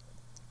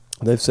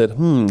 They've said,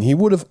 he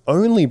would have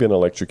only been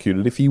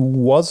electrocuted if he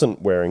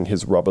wasn't wearing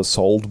his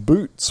rubber-soled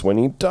boots when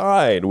he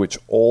died, which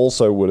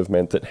also would have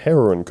meant that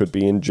heroin could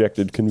be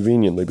injected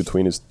conveniently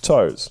between his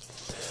toes.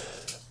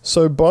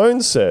 So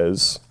Bones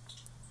says,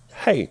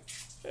 hey,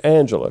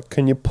 Angela,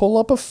 can you pull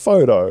up a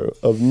photo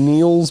of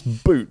Neil's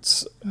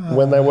boots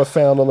when they were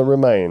found on the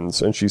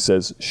remains? And she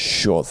says,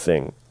 sure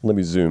thing. Let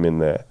me zoom in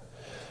there.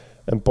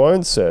 And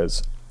Bones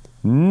says,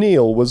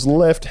 Neil was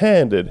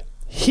left-handed.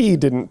 He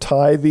didn't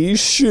tie these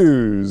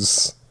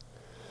shoes.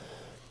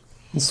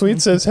 And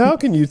Sweet says, how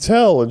can you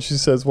tell? And she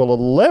says, well, a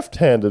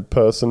left-handed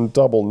person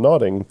double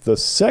knotting, the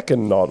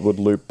second knot would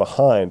loop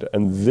behind,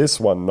 and this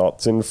one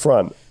knots in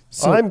front.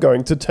 So I'm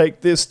going to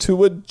take this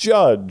to a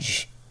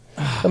judge.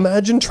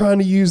 Imagine trying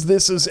to use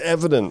this as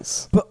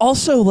evidence. But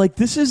also, like,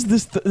 this is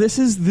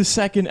the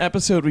second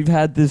episode we've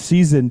had this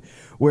season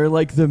where,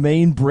 like, the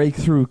main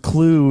breakthrough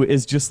clue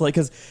is just like,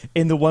 because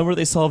in the one where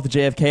they solved the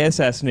JFK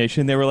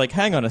assassination, they were like,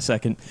 hang on a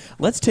second,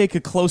 let's take a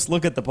close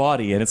look at the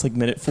body. And it's like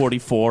minute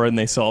 44 and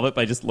they solve it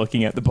by just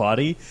looking at the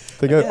body.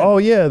 They go, oh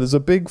yeah, there's a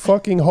big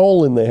fucking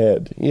hole in the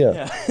head.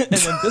 Yeah. And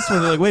then this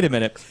one, they're like, wait a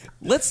minute,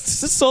 let's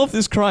just solve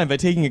this crime by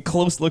taking a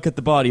close look at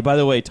the body. By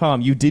the way,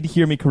 Tom, you did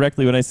hear me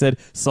correctly when I said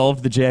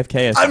solved the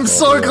JFK assassination. I'm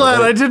so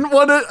glad. I didn't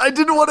want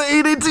to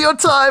eat into your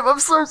time. I'm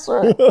so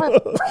sorry.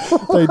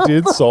 They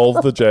did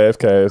solve the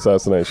JFK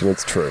assassination.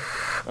 It's true.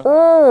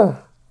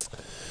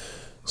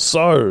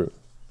 So,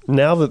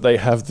 now that they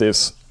have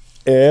this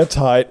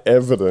airtight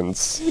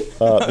evidence,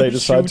 they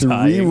decide to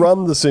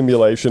rerun the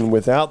simulation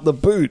without the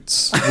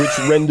boots,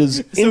 which renders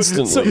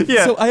instantly.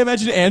 So I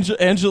imagine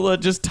Angela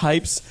just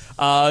types.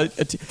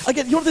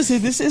 Again, you know what this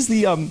is? This is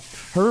the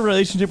her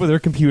relationship with her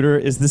computer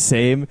is the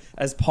same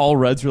as Paul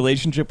Rudd's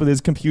relationship with his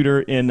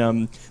computer in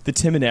the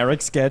Tim and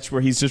Eric sketch,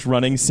 where he's just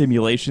running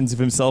simulations of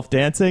himself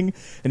dancing,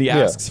 and he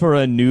asks for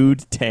a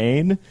nude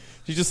Tane.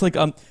 She's just like,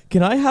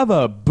 can I have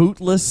a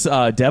bootless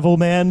devil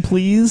man,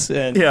 please?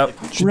 And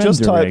she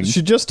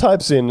just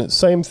types in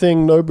same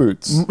thing, no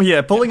boots.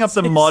 Yeah, pulling up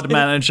the mod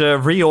manager,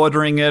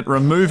 reordering it,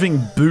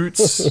 removing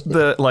boots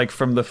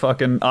from the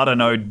fucking, I don't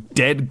know,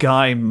 dead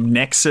guy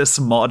Nexus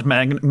mod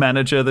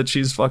manager that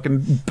she's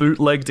fucking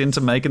bootlegged into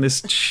making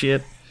this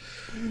shit.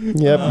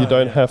 Yep, you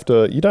don't have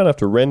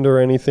to render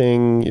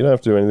anything. You don't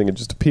have to do anything. It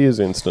just appears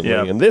instantly.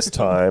 Yep. And this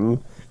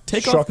time,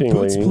 take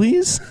shockingly, off the boots,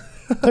 please.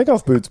 Take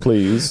off boots,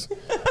 please.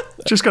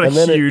 Just got a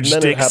huge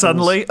dick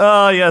suddenly.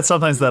 Oh, yeah,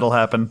 sometimes that'll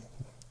happen.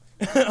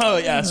 Oh,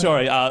 yeah,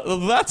 sorry.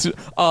 That's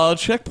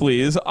check,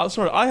 please.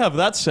 Sorry, I have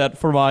that set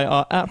for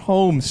my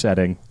at-home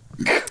setting.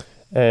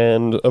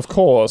 And, of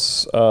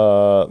course, where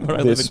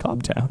I live in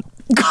Coptown.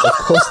 Of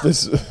course,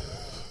 this...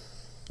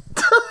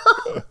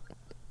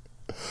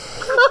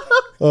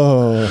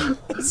 Oh.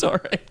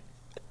 Sorry.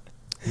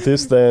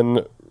 This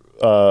then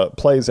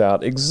plays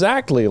out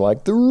exactly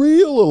like the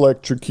real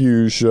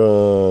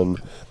electrocution.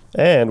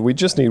 And we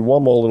just need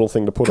one more little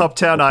thing to put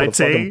Coptown a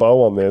fucking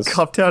bow on this.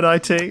 Coptown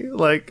IT.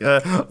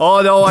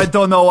 Oh no, I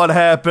don't know what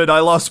happened.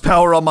 I lost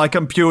power on my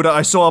computer.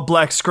 I saw a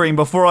black screen.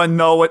 Before I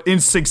know it,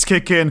 instincts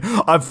kick in.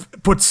 I've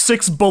put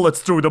 6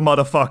 bullets through the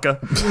motherfucker.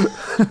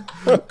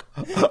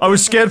 I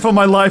was scared for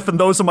my life, and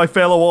those are my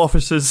fellow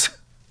officers.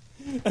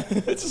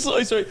 It's just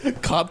like, sorry,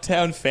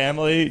 Coptown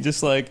family,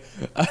 just like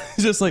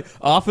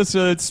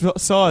Officer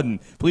Son,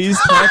 please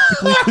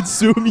tactically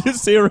consume your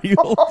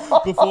cereal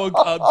before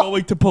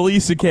going to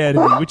police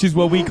academy, which is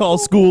what we call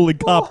school in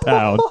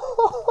Coptown.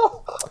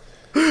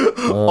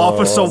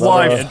 Officer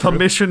wife,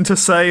 permission to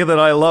say that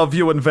I love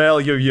you and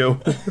value you.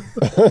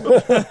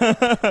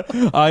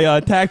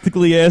 I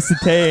tactically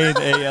ascertain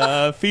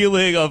a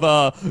feeling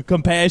of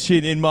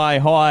compassion in my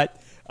heart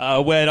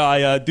when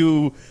I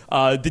do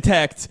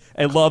detect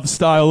a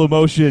love-style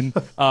emotion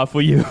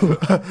for you.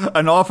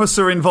 An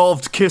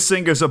officer-involved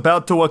kissing is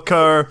about to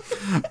occur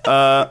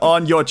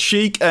on your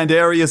cheek and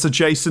areas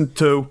adjacent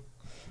to.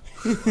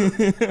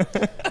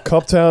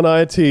 Coptown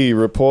IT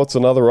reports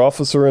another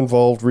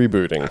officer-involved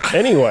rebooting.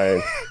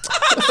 Anyway.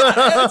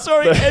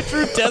 Sorry,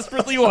 Andrew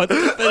desperately wants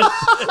to finish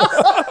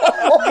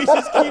it. We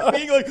just keep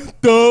being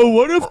like, duh,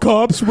 what if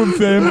cops from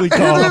Family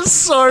Cops? It is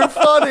so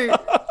funny.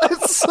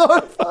 It's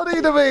so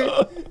funny to me.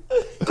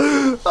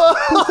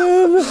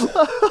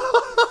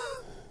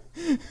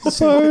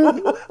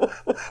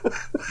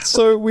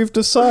 So we've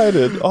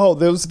decided. Oh,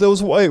 there was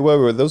wait.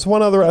 There was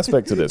one other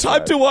aspect to this.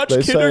 Time to watch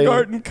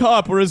Kindergarten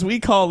Cop, or as we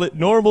call it,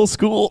 normal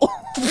school.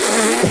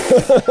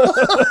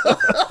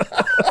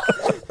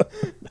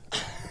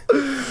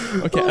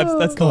 Okay,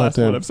 that's the last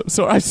one. I'm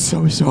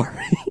so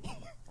sorry.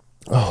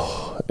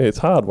 Oh, it's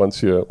hard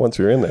once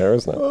you're in there,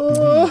 isn't it?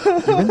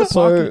 You're in the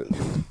pocket.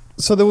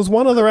 So there was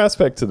one other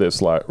aspect to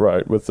this,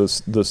 right, with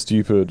the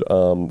stupid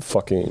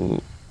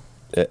fucking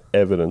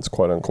evidence,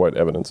 quote unquote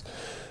evidence,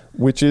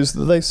 which is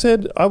that they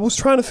said, I was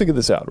trying to figure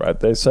this out, right?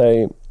 They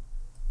say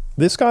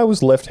this guy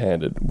was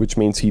left-handed, which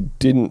means he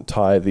didn't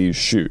tie these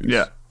shoes.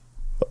 Yeah.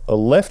 A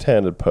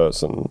left-handed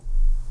person,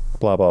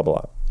 blah, blah,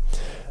 blah.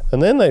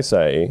 And then they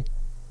say,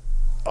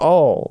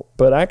 oh,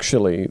 but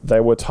actually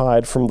they were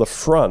tied from the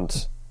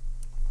front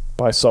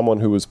by someone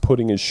who was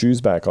putting his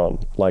shoes back on,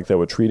 like they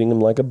were treating him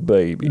like a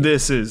baby.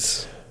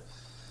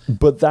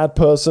 But that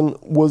person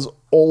was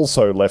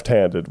also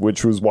left-handed,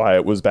 which was why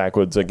it was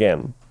backwards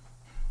again.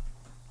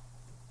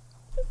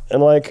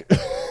 And like,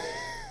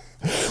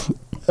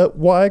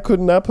 why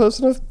couldn't that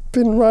person have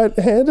been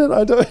right-handed?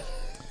 I don't...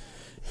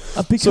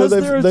 Because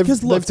they've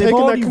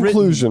taken that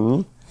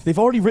conclusion. They've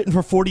already written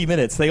for 40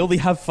 minutes. They only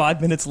have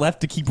 5 minutes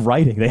left to keep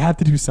writing. They have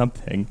to do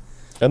something.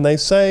 And they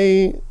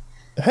say,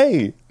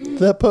 hey,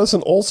 that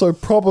person also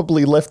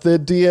probably left their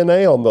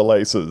DNA on the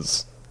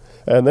laces.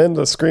 And then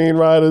the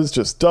screenwriters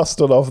just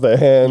dusted off their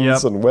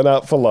hands and went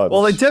out for lunch.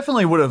 Well, they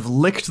definitely would have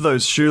licked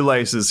those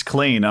shoelaces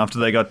clean after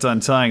they got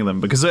done tying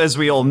them, because as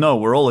we all know,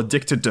 we're all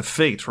addicted to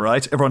feet,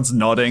 right? Everyone's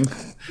nodding.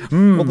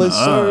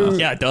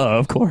 Yeah, duh,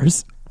 of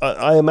course.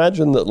 I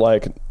imagine that,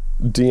 like,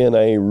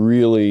 DNA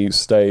really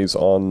stays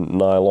on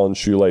nylon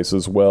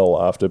shoelaces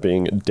well after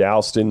being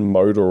doused in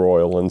motor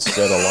oil and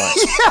set alight.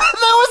 Yeah,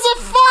 there was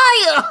a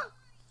fire!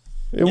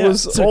 It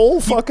was all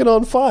fucking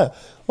on fire.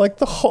 Like,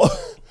 the whole...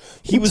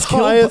 He was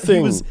killed.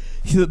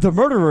 The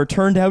murderer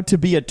turned out to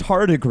be a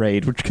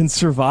tardigrade, which can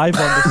survive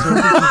on the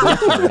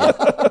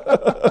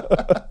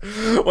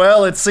surface.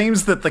 Well, it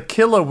seems that the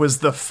killer was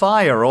the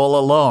fire all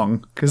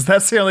along, because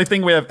that's the only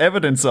thing we have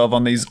evidence of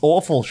on these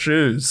awful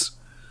shoes.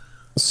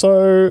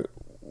 So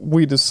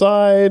we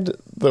decide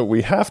that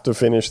we have to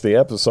finish the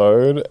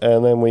episode,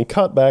 and then we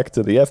cut back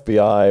to the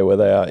FBI where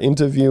they are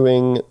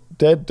interviewing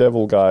dead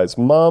devil guy's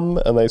mum,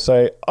 and they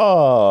say,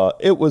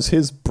 it was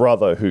his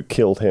brother who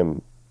killed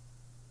him.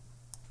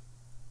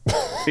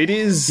 It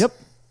is. Yep.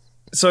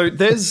 So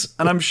there's,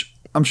 and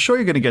I'm sure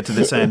you're going to get to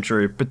this,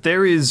 Andrew, but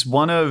there is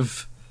one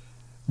of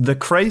the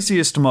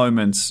craziest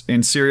moments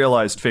in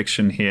serialized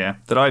fiction here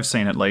that I've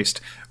seen, at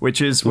least, which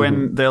is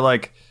when they're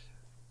like,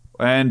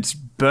 and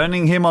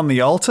burning him on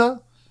the altar,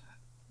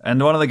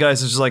 and one of the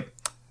guys is just like,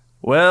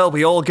 well,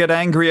 we all get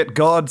angry at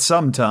God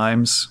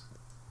sometimes.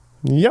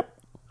 Yep.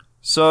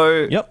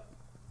 So Yep.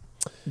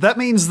 that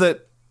means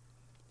that,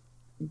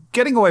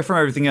 getting away from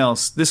everything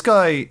else, this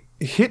guy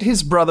hit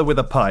his brother with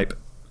a pipe,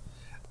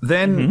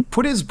 then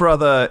put his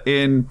brother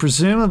in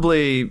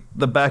presumably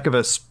the back of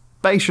a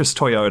spacious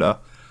Toyota,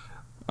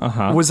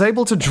 was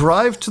able to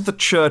drive to the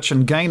church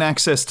and gain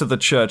access to the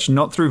church,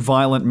 not through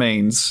violent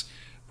means,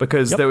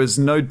 because there was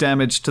no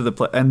damage to the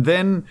place, and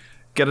then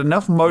get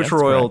enough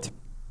motor oil,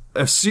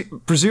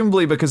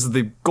 presumably because of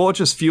the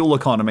gorgeous fuel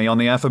economy on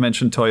the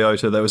aforementioned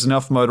Toyota, there was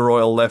enough motor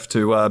oil left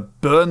to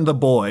burn the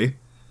boy.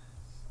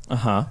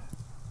 And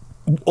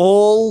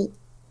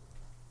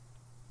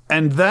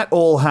that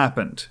all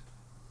happened.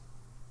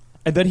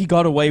 And then he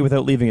got away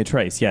without leaving a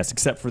trace, yes,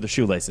 except for the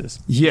shoelaces.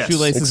 Yes.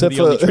 Shoelaces are the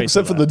only trace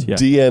except for the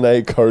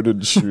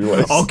DNA-coded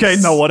shoelaces. Okay,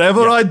 now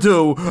whatever I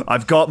do,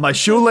 I've got my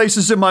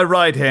shoelaces in my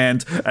right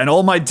hand and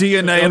all my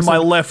DNA in my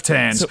left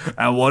hand.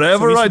 And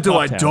whatever I do,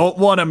 I don't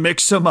want to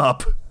mix them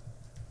up.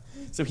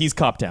 So he's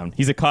Coptown.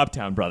 He's a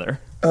Coptown brother.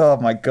 Oh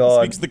my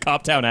god. Speaks the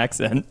Coptown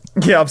accent.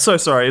 Yeah, I'm so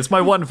sorry. It's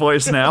my one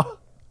voice now.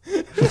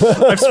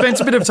 I've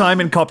spent a bit of time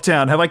in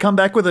Coptown. Have I come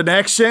back with an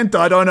accent?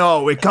 I don't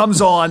know. It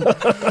comes on.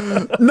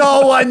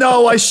 No, I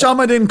know. I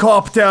summoned in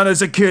Coptown as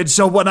a kid,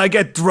 so when I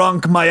get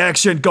drunk, my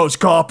accent goes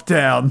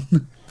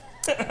Coptown.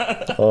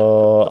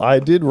 I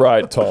did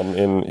write, Tom,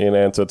 in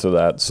answer to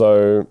that.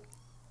 So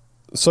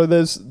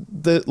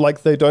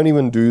they don't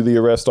even do the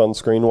arrest on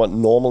screen. What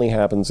normally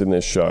happens in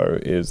this show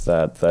is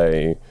that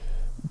they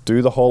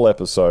do the whole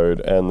episode,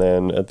 and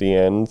then at the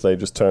end they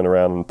just turn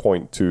around and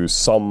point to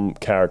some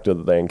character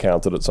that they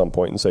encountered at some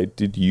point and say,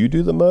 did you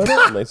do the murder?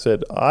 And they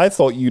said, I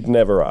thought you'd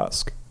never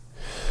ask.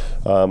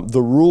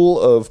 The rule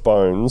of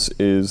Bones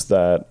is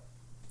that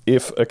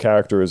if a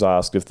character is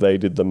asked if they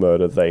did the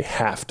murder, they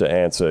have to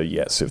answer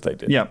yes if they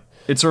did. Yeah,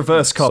 it's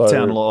reverse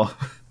Coptown law.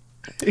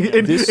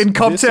 In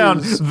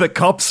Coptown, the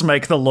cops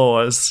make the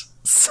laws.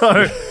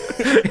 So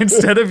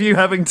instead of you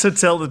having to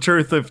tell the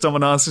truth if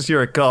someone asks if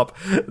you're a cop,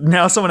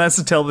 now someone has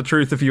to tell the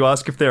truth if you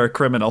ask if they're a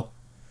criminal.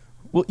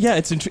 Well, yeah,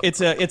 it's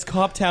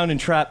Coptown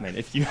entrapment.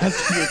 If you ask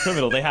if you're a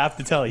criminal, they have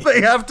to tell you. They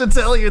have to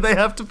tell you. They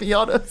have to be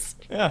honest.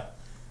 Yeah.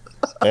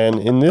 And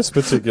in this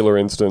particular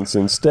instance,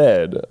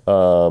 instead,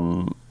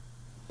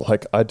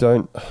 I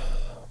don't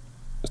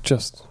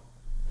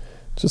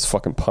just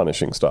fucking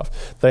punishing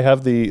stuff. They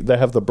have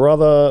the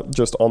brother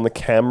just on the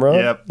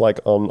camera, like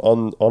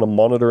on a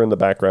monitor in the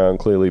background,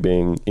 clearly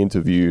being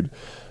interviewed.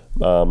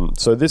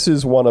 So this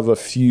is one of a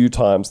few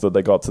times that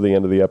they got to the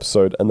end of the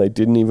episode and they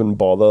didn't even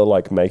bother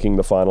like making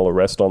the final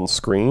arrest on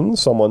screen.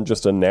 Someone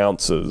just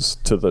announces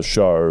to the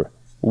show,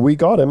 "We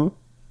got him."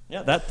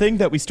 Yeah, that thing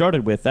that we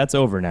started with, that's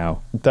over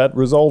now. That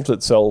resolved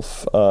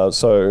itself.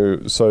 So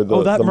the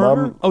murder?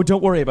 mum. Oh,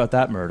 don't worry about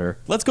that murder.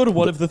 Let's go to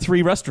one of the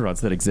 3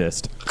 restaurants that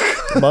exist.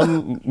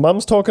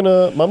 Mum's talking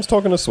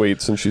to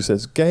Sweets, and she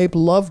says, Gabe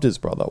loved his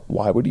brother.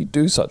 Why would he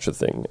do such a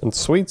thing? And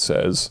Sweets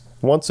says,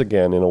 once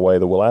again in a way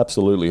that will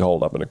absolutely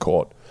hold up in a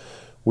court,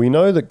 we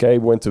know that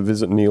Gabe went to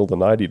visit Neil the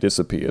night he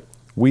disappeared.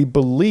 We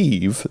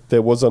believe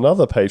there was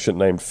another patient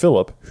named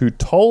Philip who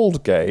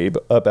told Gabe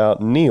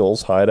about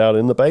Neil's hideout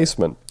in the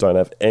basement. Don't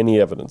have any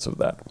evidence of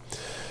that.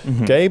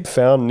 Gabe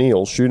found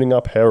Neil shooting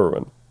up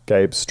heroin.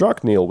 Gabe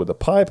struck Neil with a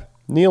pipe.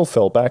 Neil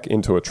fell back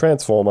into a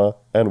transformer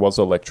and was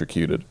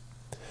electrocuted.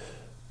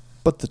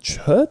 But the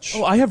church?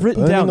 Oh, I have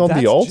written burning down on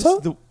the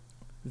altar?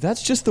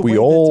 That's just the we way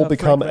all that,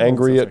 become Frank Reynolds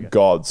angry says, at I guess.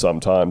 God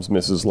sometimes,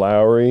 Mrs.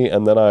 Lowry.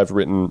 And then I've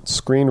written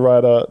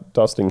screenwriter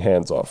dusting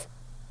hands off.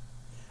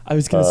 I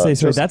was going to say,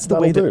 sorry, that's the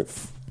way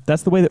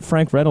that's the way that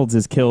Frank Reynolds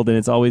is killed, and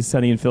It's Always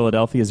Sunny in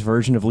Philadelphia's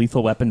version of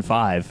Lethal Weapon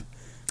 5.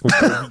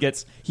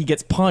 he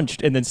gets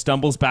punched and then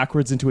stumbles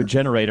backwards into a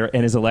generator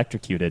and is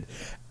electrocuted.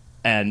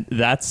 And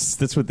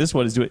that's what this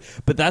one is doing.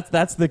 But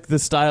that's the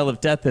style of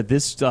death that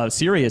this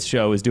serious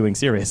show is doing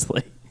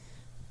seriously.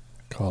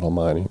 God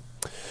almighty.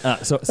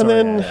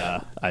 Sorry,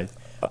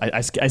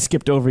 I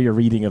skipped over your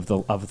reading of the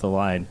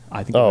line.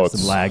 I think there was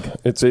some lag.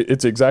 It's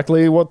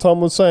exactly what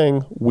Tom was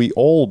saying. We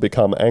all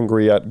become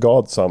angry at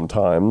God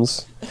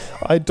sometimes.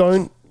 I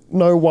don't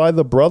know why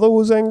the brother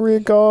was angry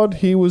at God.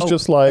 He was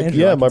just like,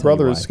 Andrew, yeah, my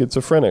brother is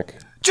schizophrenic.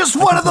 Just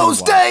one of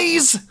those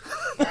days!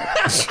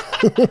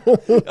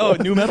 Oh,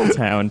 New Metal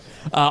Town.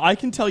 I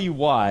can tell you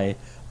why,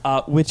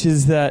 which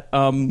is that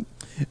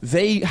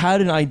they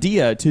had an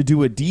idea to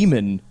do a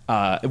demon,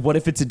 what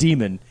if it's a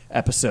demon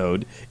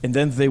episode, and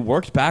then they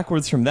worked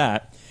backwards from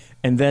that,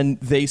 and then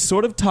they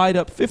sort of tied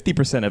up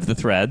 50% of the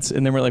threads,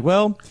 and then we're like,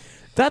 well,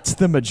 that's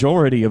the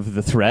majority of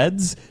the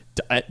threads.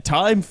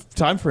 Time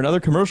for another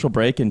commercial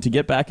break and to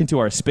get back into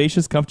our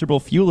spacious, comfortable,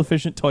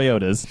 fuel-efficient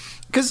Toyotas.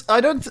 Because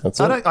I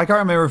can't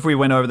remember if we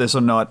went over this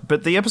or not,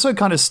 but the episode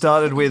kind of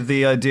started with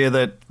the idea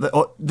that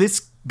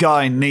this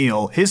guy,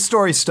 Neil, his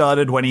story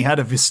started when he had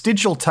a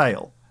vestigial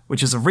tail,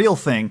 which is a real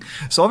thing.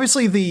 So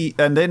obviously he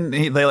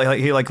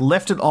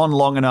left it on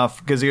long enough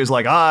because he was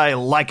like, I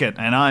like it,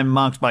 and I'm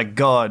marked by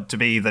God to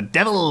be the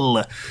devil,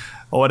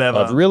 or whatever.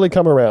 I've really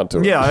come around to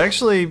it. Yeah,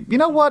 actually, you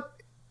know what?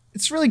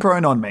 It's really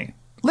grown on me.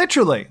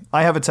 Literally,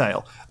 I have a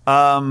tail.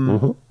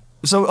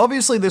 So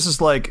obviously this is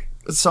like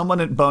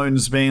someone at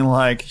Bones being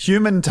like,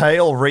 human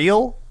tail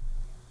real?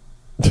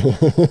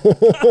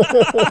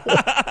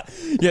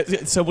 Yeah,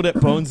 someone at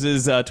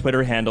Bones'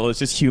 Twitter handle is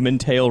just human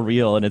tail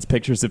real, and it's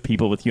pictures of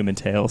people with human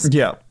tails.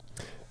 Yeah.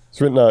 It's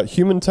written,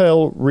 human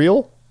tail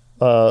real?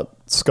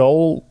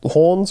 Skull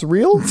horns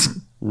real?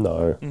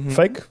 No.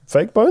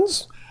 Fake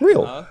bones?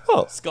 Real.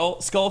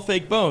 Skull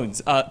fake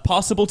bones.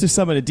 Possible to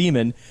summon a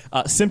demon.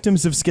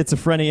 Symptoms of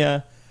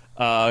schizophrenia.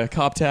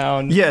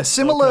 Coptown. Yeah,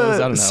 similar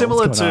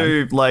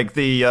to like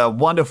the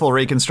wonderful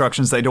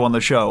reconstructions they do on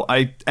the show.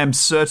 I am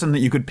certain that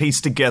you could piece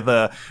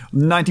together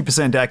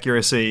 90%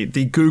 accuracy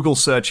the Google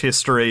search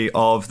history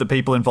of the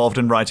people involved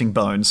in writing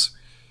Bones.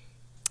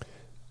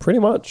 Pretty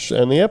much.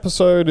 And the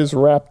episode is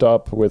wrapped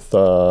up with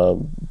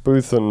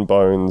Booth and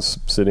Bones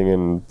sitting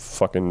in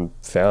fucking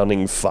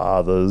Founding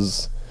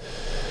Fathers,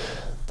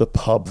 the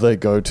pub they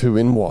go to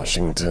in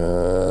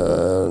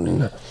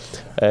Washington.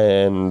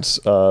 And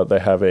they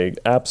have a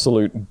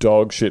absolute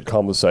dog shit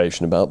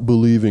conversation about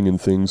believing in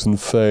things and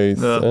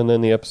faith. And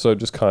then the episode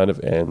just kind of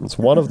ends.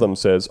 One of them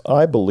says,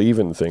 I believe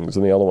in things.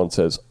 And the other one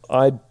says,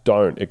 I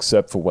don't,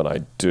 except for when I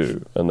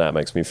do. And that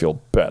makes me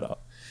feel better.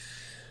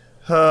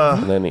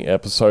 And then the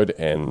episode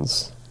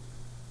ends.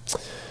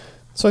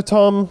 So,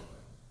 Tom,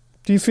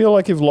 do you feel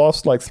like you've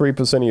lost like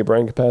 3% of your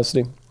brain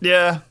capacity?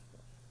 Yeah.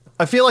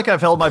 I feel like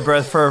I've held my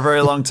breath for a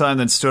very long time,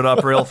 then stood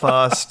up real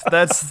fast.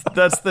 That's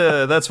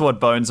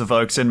what Bones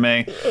evokes in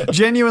me.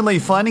 Genuinely,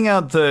 finding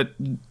out that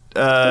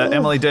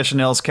Emily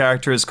Deschanel's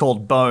character is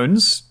called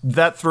Bones,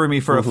 that threw me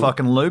for a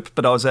fucking loop,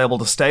 but I was able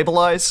to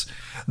stabilize.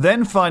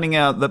 Then finding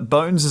out that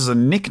Bones is a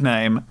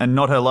nickname and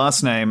not her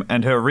last name,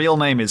 and her real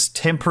name is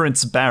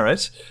Temperance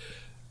Barrett,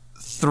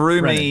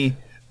 threw me.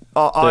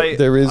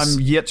 I'm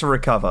yet to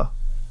recover.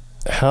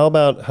 How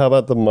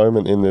about the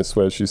moment in this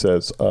where she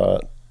says,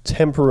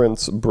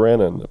 Temperance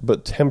Brennan,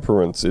 but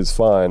temperance is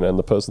fine, and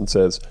the person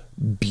says,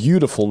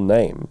 beautiful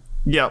name.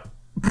 Yep.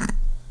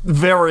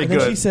 Very good.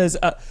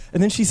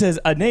 Then she says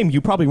a name you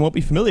probably won't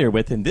be familiar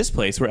with in this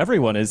place where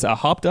everyone is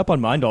hopped up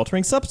on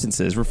mind-altering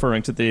substances,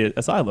 referring to the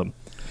asylum.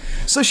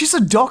 So she's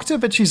a doctor,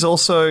 but she's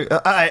also...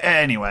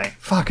 anyway,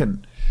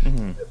 fucking...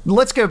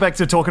 Let's go back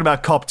to talking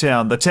about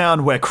Coptown, the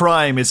town where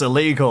crime is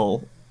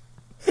illegal.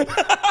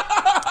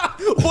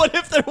 What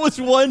if there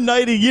was one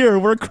night a year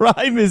where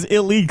crime is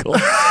illegal?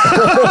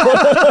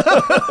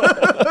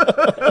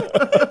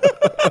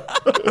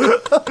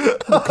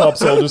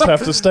 Cops all just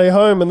have to stay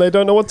home and they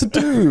don't know what to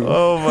do.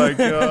 Oh my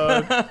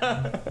god.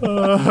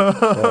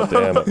 Oh,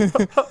 damn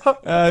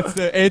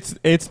it.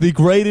 It's the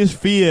greatest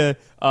fear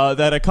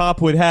that a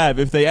cop would have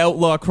if they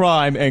outlaw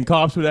crime and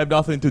cops would have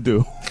nothing to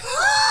do.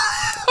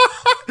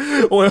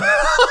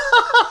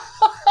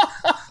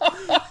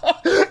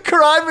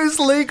 Crime is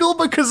legal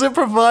because it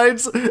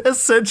provides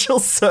essential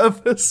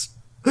service.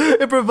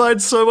 It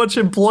provides so much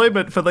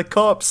employment for the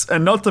cops,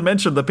 and not to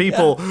mention the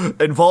people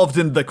involved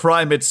in the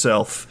crime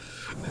itself.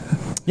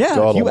 Yeah,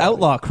 God you almighty.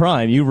 outlaw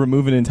crime, you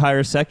remove an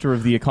entire sector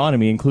of the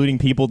economy, including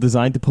people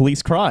designed to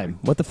police crime.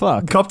 What the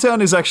fuck?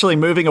 Coptown is actually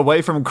moving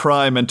away from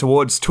crime and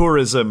towards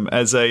tourism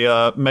as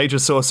a major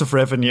source of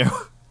revenue.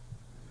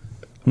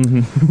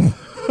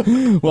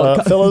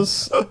 Well,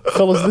 Fellas,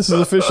 this is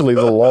officially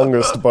the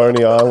longest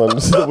Boney Island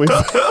that we've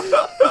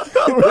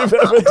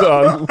ever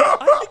done.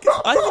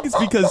 I think it's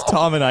because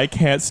Tom and I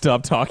can't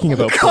stop talking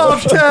about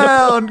bullshit.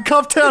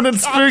 Coptown and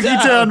Spooky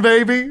Town,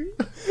 baby.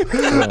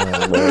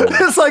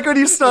 It's like when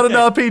you start an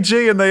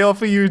RPG and they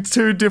offer you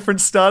 2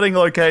 different starting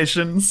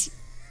locations.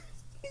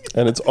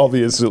 And it's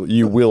obvious that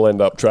you will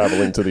end up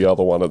traveling to the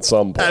other one at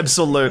some point.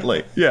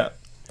 Absolutely, yeah.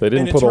 They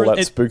didn't put all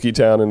that Spooky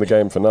Town in the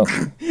game for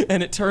nothing.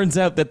 And it turns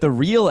out that the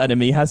real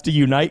enemy has to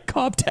unite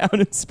Coptown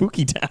and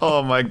Spooky Town.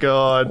 Oh my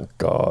god.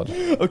 God.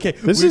 Okay,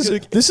 This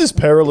is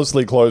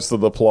perilously close to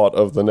the plot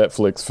of the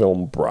Netflix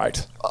film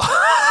Bright.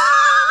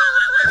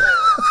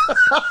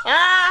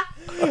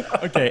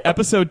 Okay,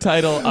 episode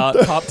title,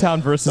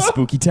 Coptown versus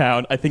Spooky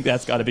Town. I think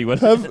that's got to be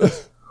what it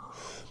is.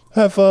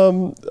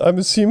 I'm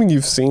assuming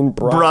you've seen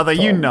Bright. Brother,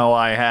 Tom. you know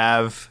I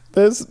have.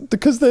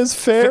 Because there's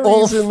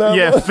fairies in that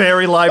yeah, one.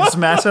 Fairy Lives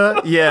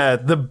Matter. Yeah,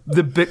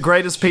 the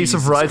greatest piece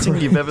of writing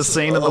you've ever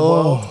seen in the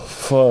world. Oh,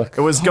 fuck.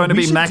 It was going to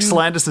be Max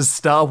Landis'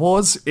 Star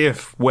Wars,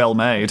 if well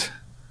made.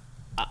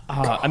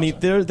 I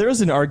mean,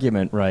 there's an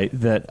argument, right,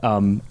 that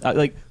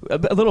like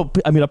a little.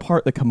 I mean,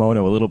 apart the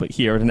kimono a little bit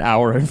here at an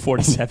hour and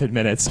 47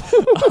 minutes.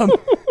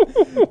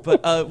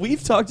 But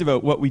we've talked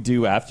about what we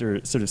do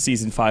after sort of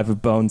season 5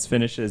 of Bones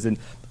finishes, and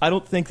I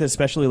don't think that,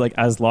 especially like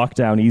as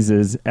lockdown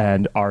eases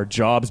and our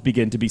jobs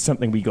begin to be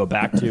something we go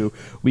back to,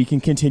 we can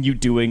continue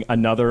doing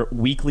another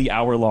weekly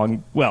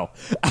hour-long, well,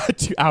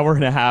 2 hour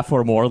and a half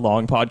or more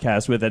long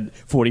podcast with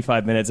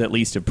 45 minutes at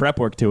least of prep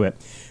work to it.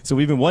 So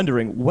we've been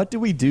wondering, what do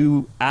we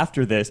do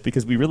after this?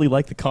 Because we really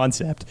like the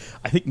concept.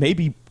 I think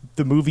maybe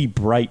the movie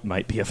Bright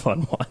might be a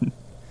fun one.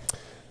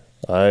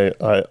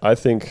 I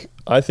think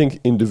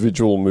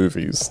individual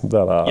movies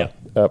that are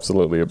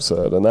absolutely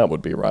absurd, and that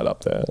would be right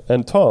up there.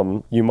 And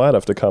Tom, you might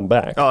have to come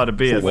back. Oh, to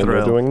be a when thrill.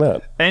 we're doing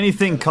that.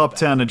 Anything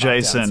Coptown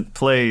adjacent,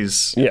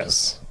 please.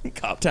 Yes.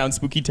 Coptown,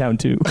 Spooky Town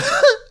 2.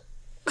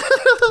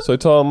 So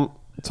Tom,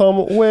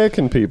 where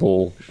can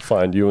people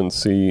find you and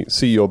see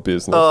your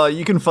business?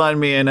 You can find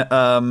me in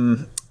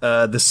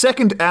the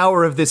second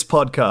hour of this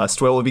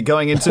podcast, where we'll be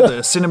going into the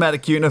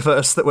cinematic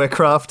universe that we're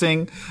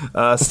crafting.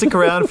 Stick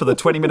around for the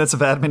 20 minutes of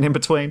admin in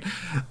between.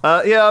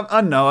 I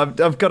don't know.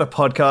 I've got a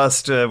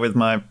podcast with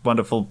my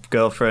wonderful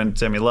girlfriend,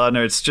 Demi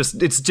Lardner.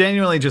 It's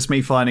genuinely just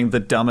me finding the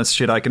dumbest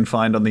shit I can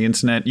find on the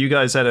internet. You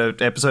guys had an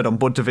episode on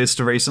Bunta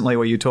Vista recently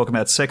where you talk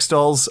about sex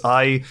dolls.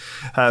 I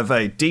have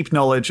a deep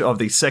knowledge of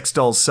the sex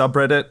dolls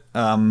subreddit.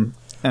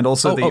 And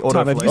also the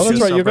Tom, have you Oh, that's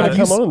right. You're going to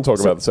Have come you on and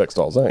talk about the sex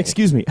dolls, eh?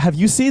 Excuse me, have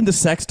you seen The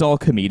Sex Doll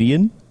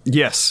Comedian?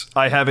 Yes,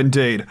 I have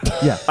indeed.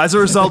 Yeah. As a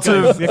result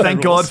of,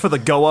 thank God for the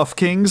Go Off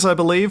Kings, I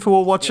believe, who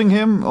are watching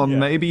him, or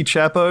maybe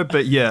Chapo,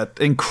 but yeah,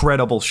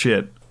 incredible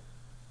shit.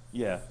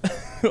 Yeah.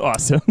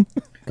 Awesome.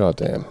 God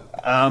damn.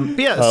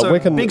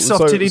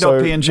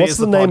 BigSoftTitty.png what's is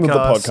the name of the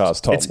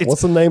podcast, Tom?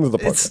 What's the name of the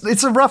podcast?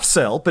 It's a rough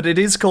sell, but it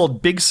is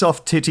called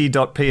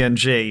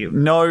BigSoftTitty.png.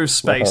 No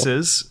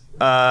spaces.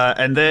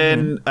 And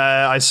then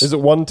Is it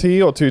one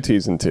T or two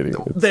T's in titty?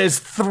 there's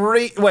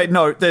three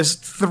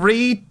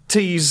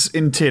T's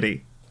in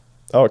titty.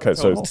 Oh, okay,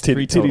 so Oh, it's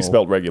three titty total.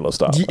 spelled regular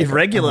style.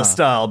 Regular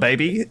style,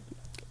 baby.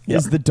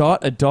 Is the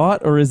dot a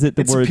dot, or is it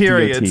the It's a word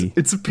period. DOT?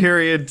 It's a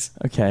period.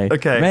 Okay.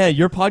 Okay. Man,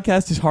 your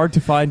podcast is hard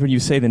to find when you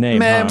say the name.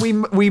 Man, huh?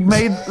 we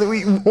made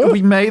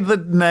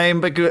the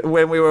name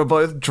when we were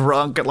both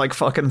drunk at like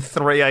fucking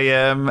 3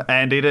 a.m.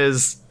 and it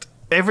is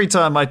every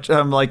time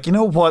I'm like, you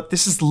know what?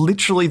 This is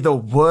literally the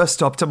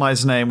worst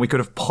optimized name we could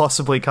have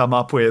possibly come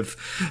up with.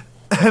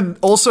 And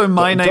also,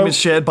 my name is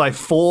shared by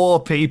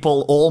 4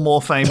 people, all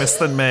more famous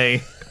than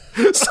me.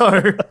 So,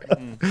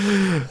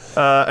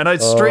 and I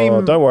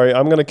stream. Don't worry,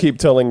 I'm going to keep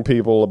telling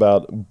people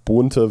about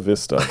Bunta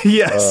Vista.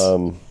 Yes.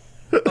 Oh,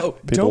 People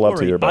don't love to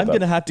worry. hear about I'm that.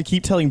 going to have to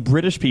keep telling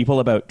British people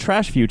about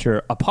Trash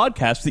Future, a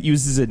podcast that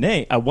uses a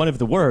name, one of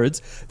the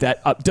words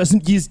that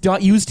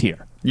not used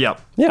here.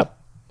 Yep. Yeah,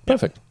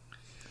 perfect.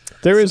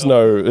 There is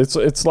no.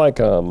 It's like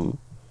I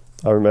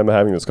remember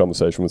having this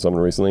conversation with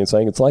someone recently and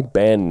saying it's like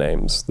band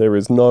names. There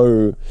is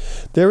no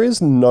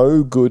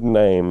good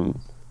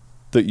name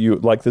that you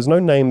like. There's no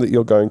name that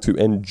you're going to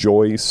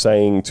enjoy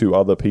saying to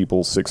other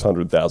people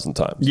 600,000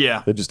 times.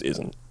 Yeah. There just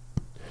isn't.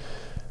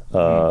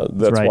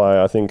 That's right.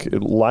 why I think,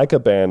 like a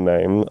band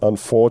name,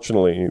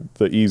 unfortunately,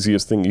 the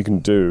easiest thing you can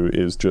do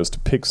is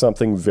just pick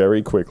something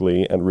very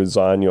quickly and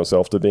resign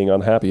yourself to being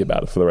unhappy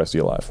about it for the rest of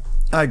your life.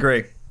 I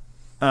agree.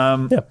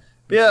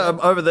 Yeah, I'm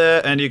over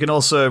there, and you can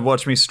also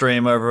watch me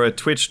stream over at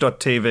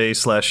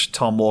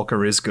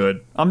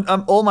twitch.tv/TomWalkerIsGood.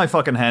 All my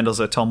fucking handles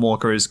are Tom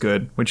Walker is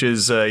Good, which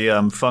is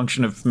a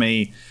function of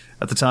me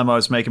at the time I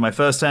was making my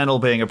first handle,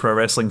 being a pro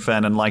wrestling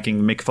fan and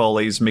liking Mick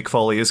Foley's Mick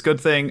Foley is Good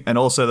thing, and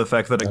also the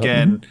fact that,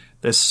 again,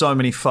 there's so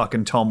many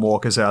fucking Tom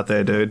Walkers out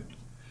there, dude.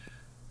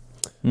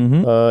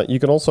 You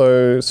can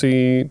also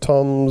see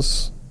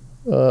Tom's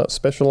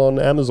special on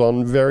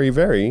Amazon, Very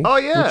Very. Oh,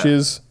 yeah. Which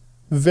is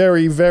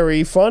very,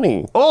 very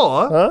funny.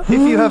 Or, if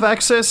you have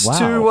access Wow.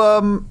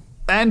 to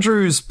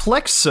Andrew's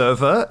Plex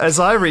server, as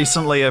I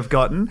recently have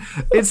gotten,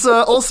 it's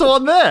also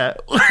on there.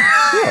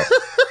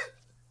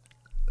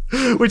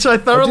 Which I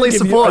thoroughly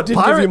support. I did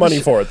give you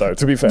money for it, though,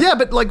 to be fair. Yeah,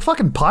 but like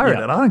fucking pirate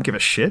it. I don't give a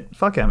shit.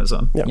 Fuck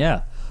Amazon.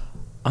 Yeah.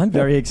 I'm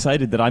very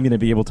excited that I'm going to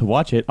be able to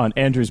watch it on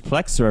Andrew's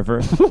Plex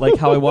server, like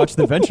how I watch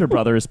the Venture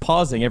Brothers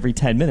pausing every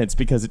 10 minutes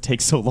because it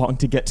takes so long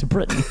to get to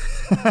Britain.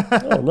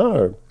 Oh,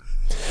 no.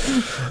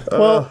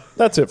 Well,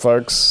 that's it,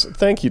 folks.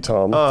 Thank you,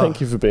 Tom. Thank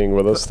you for being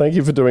with us. Thank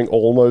you for doing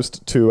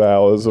almost 2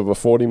 hours of a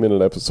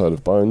 40-minute episode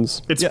of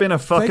Bones. It's been a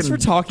fucking Thanks for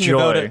talking joy.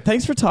 about it.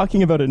 Thanks for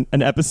talking about an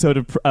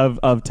episode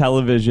of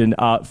television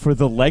for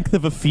the length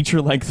of a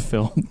feature-length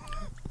film.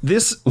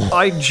 This,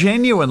 I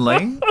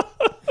genuinely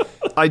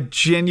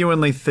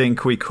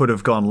think we could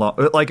have gone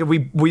long. Like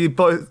we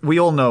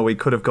all know we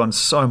could have gone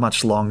so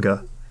much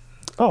longer.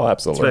 Oh,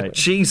 absolutely. But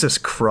Jesus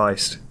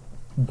Christ,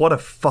 what a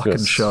fucking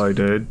Just- show,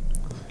 dude!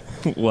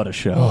 What a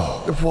show!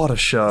 What a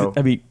show!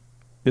 I mean,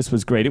 this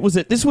was great.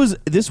 This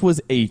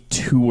was a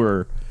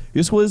tour.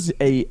 This was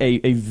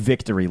a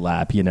victory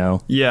lap. You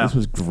know. Yeah. This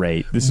was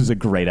great. This was a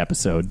great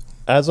episode.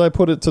 As I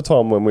put it to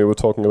Tom when we were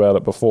talking about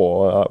it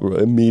before,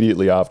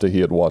 immediately after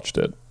he had watched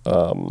it,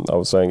 I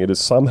was saying it is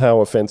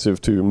somehow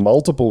offensive to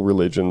multiple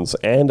religions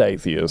and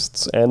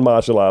atheists and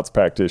martial arts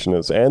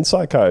practitioners and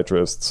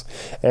psychiatrists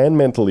and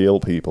mentally ill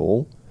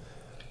people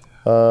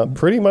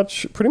Pretty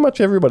much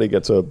everybody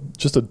gets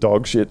just a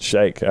dog shit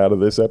shake out of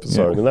this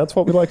episode, and that's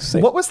what we like to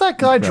see. What was that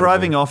guy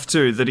driving off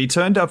to that he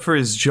turned up for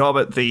his job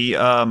at the,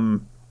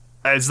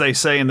 as they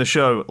say in the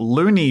show,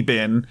 loony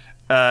bin,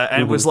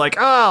 and was like,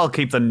 I'll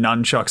keep the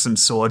nunchucks and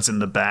swords in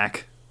the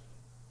back.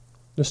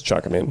 Just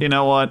chuck them in. You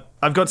know what?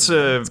 I've got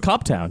to... It's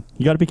Coptown.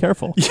 You got to be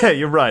careful. Yeah,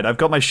 you're right. I've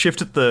got my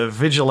shift at the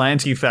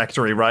vigilante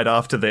factory right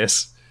after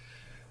this.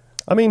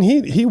 I mean,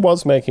 he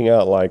was making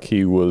out like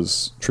he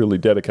was truly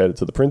dedicated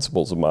to the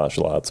principles of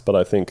martial arts, but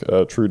I think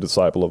a true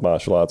disciple of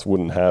martial arts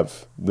wouldn't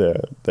have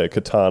their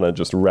katana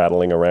just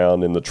rattling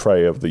around in the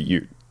tray of the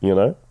ute, you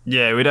know?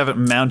 Yeah, we'd have it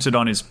mounted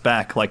on his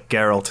back like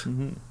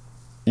Geralt.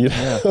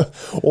 Yeah.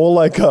 Or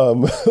like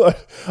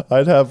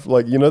I'd have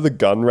like, you know, the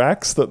gun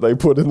racks that they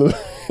put in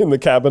the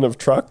cabin of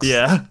trucks?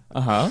 Yeah.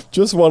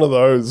 Just one of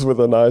those with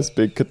a nice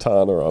big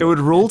katana on It would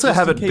rule to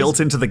have it built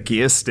into the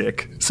gear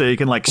stick so you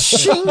can like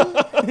shing.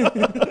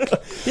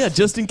 Yeah,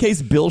 just in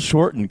case Bill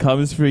Shorten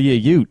comes for your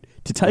ute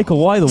to take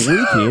away the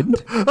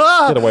weekend.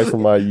 Get away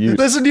from my ute.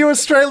 There's a new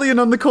Australian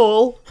on the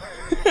call.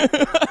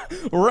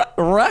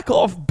 Rack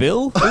off,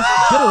 Bill.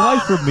 Just get away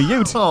from the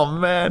ute. Oh,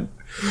 man.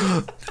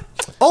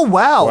 Oh,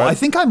 wow. I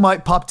think I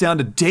might pop down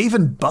to Dave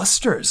 &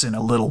 Buster's in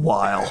a little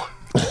while.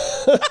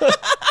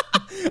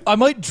 I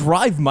might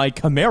drive my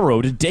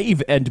Camaro to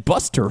Dave and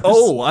Buster's.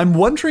 Oh, I'm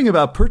wondering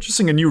about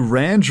purchasing a new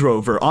Range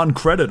Rover on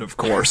credit, of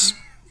course.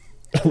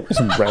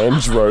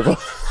 Range Rover.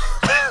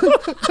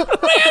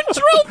 Range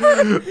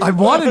Rover! I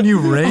want a new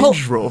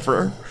Range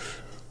Rover.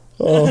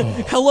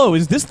 Hello,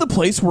 is this the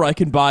place where I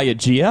can buy a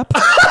Jeep?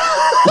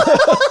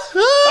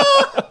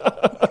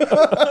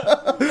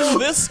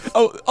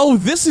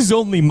 This is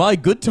only my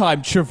good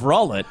time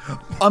Chevrolet.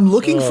 I'm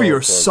looking for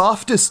your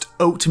softest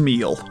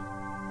oatmeal.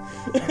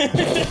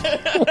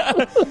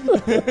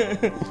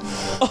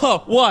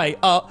 Why?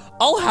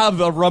 I'll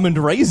have a rum and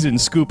raisin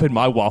scoop in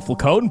my waffle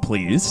cone,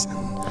 please.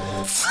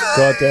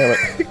 God damn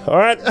it. All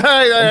right.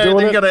 Hey,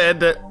 doing you it. gotta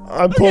end it.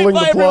 I'm pulling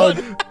the plug.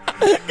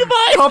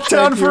 Goodbye.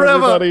 Coptown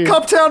forever. Everybody.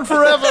 Coptown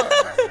forever.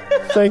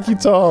 Thank you,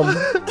 Tom.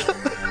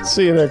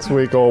 See you next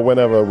week or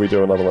whenever we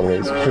do another one of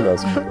these. Who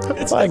knows?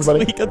 It's Bye, next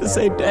everybody. week on the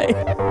same day.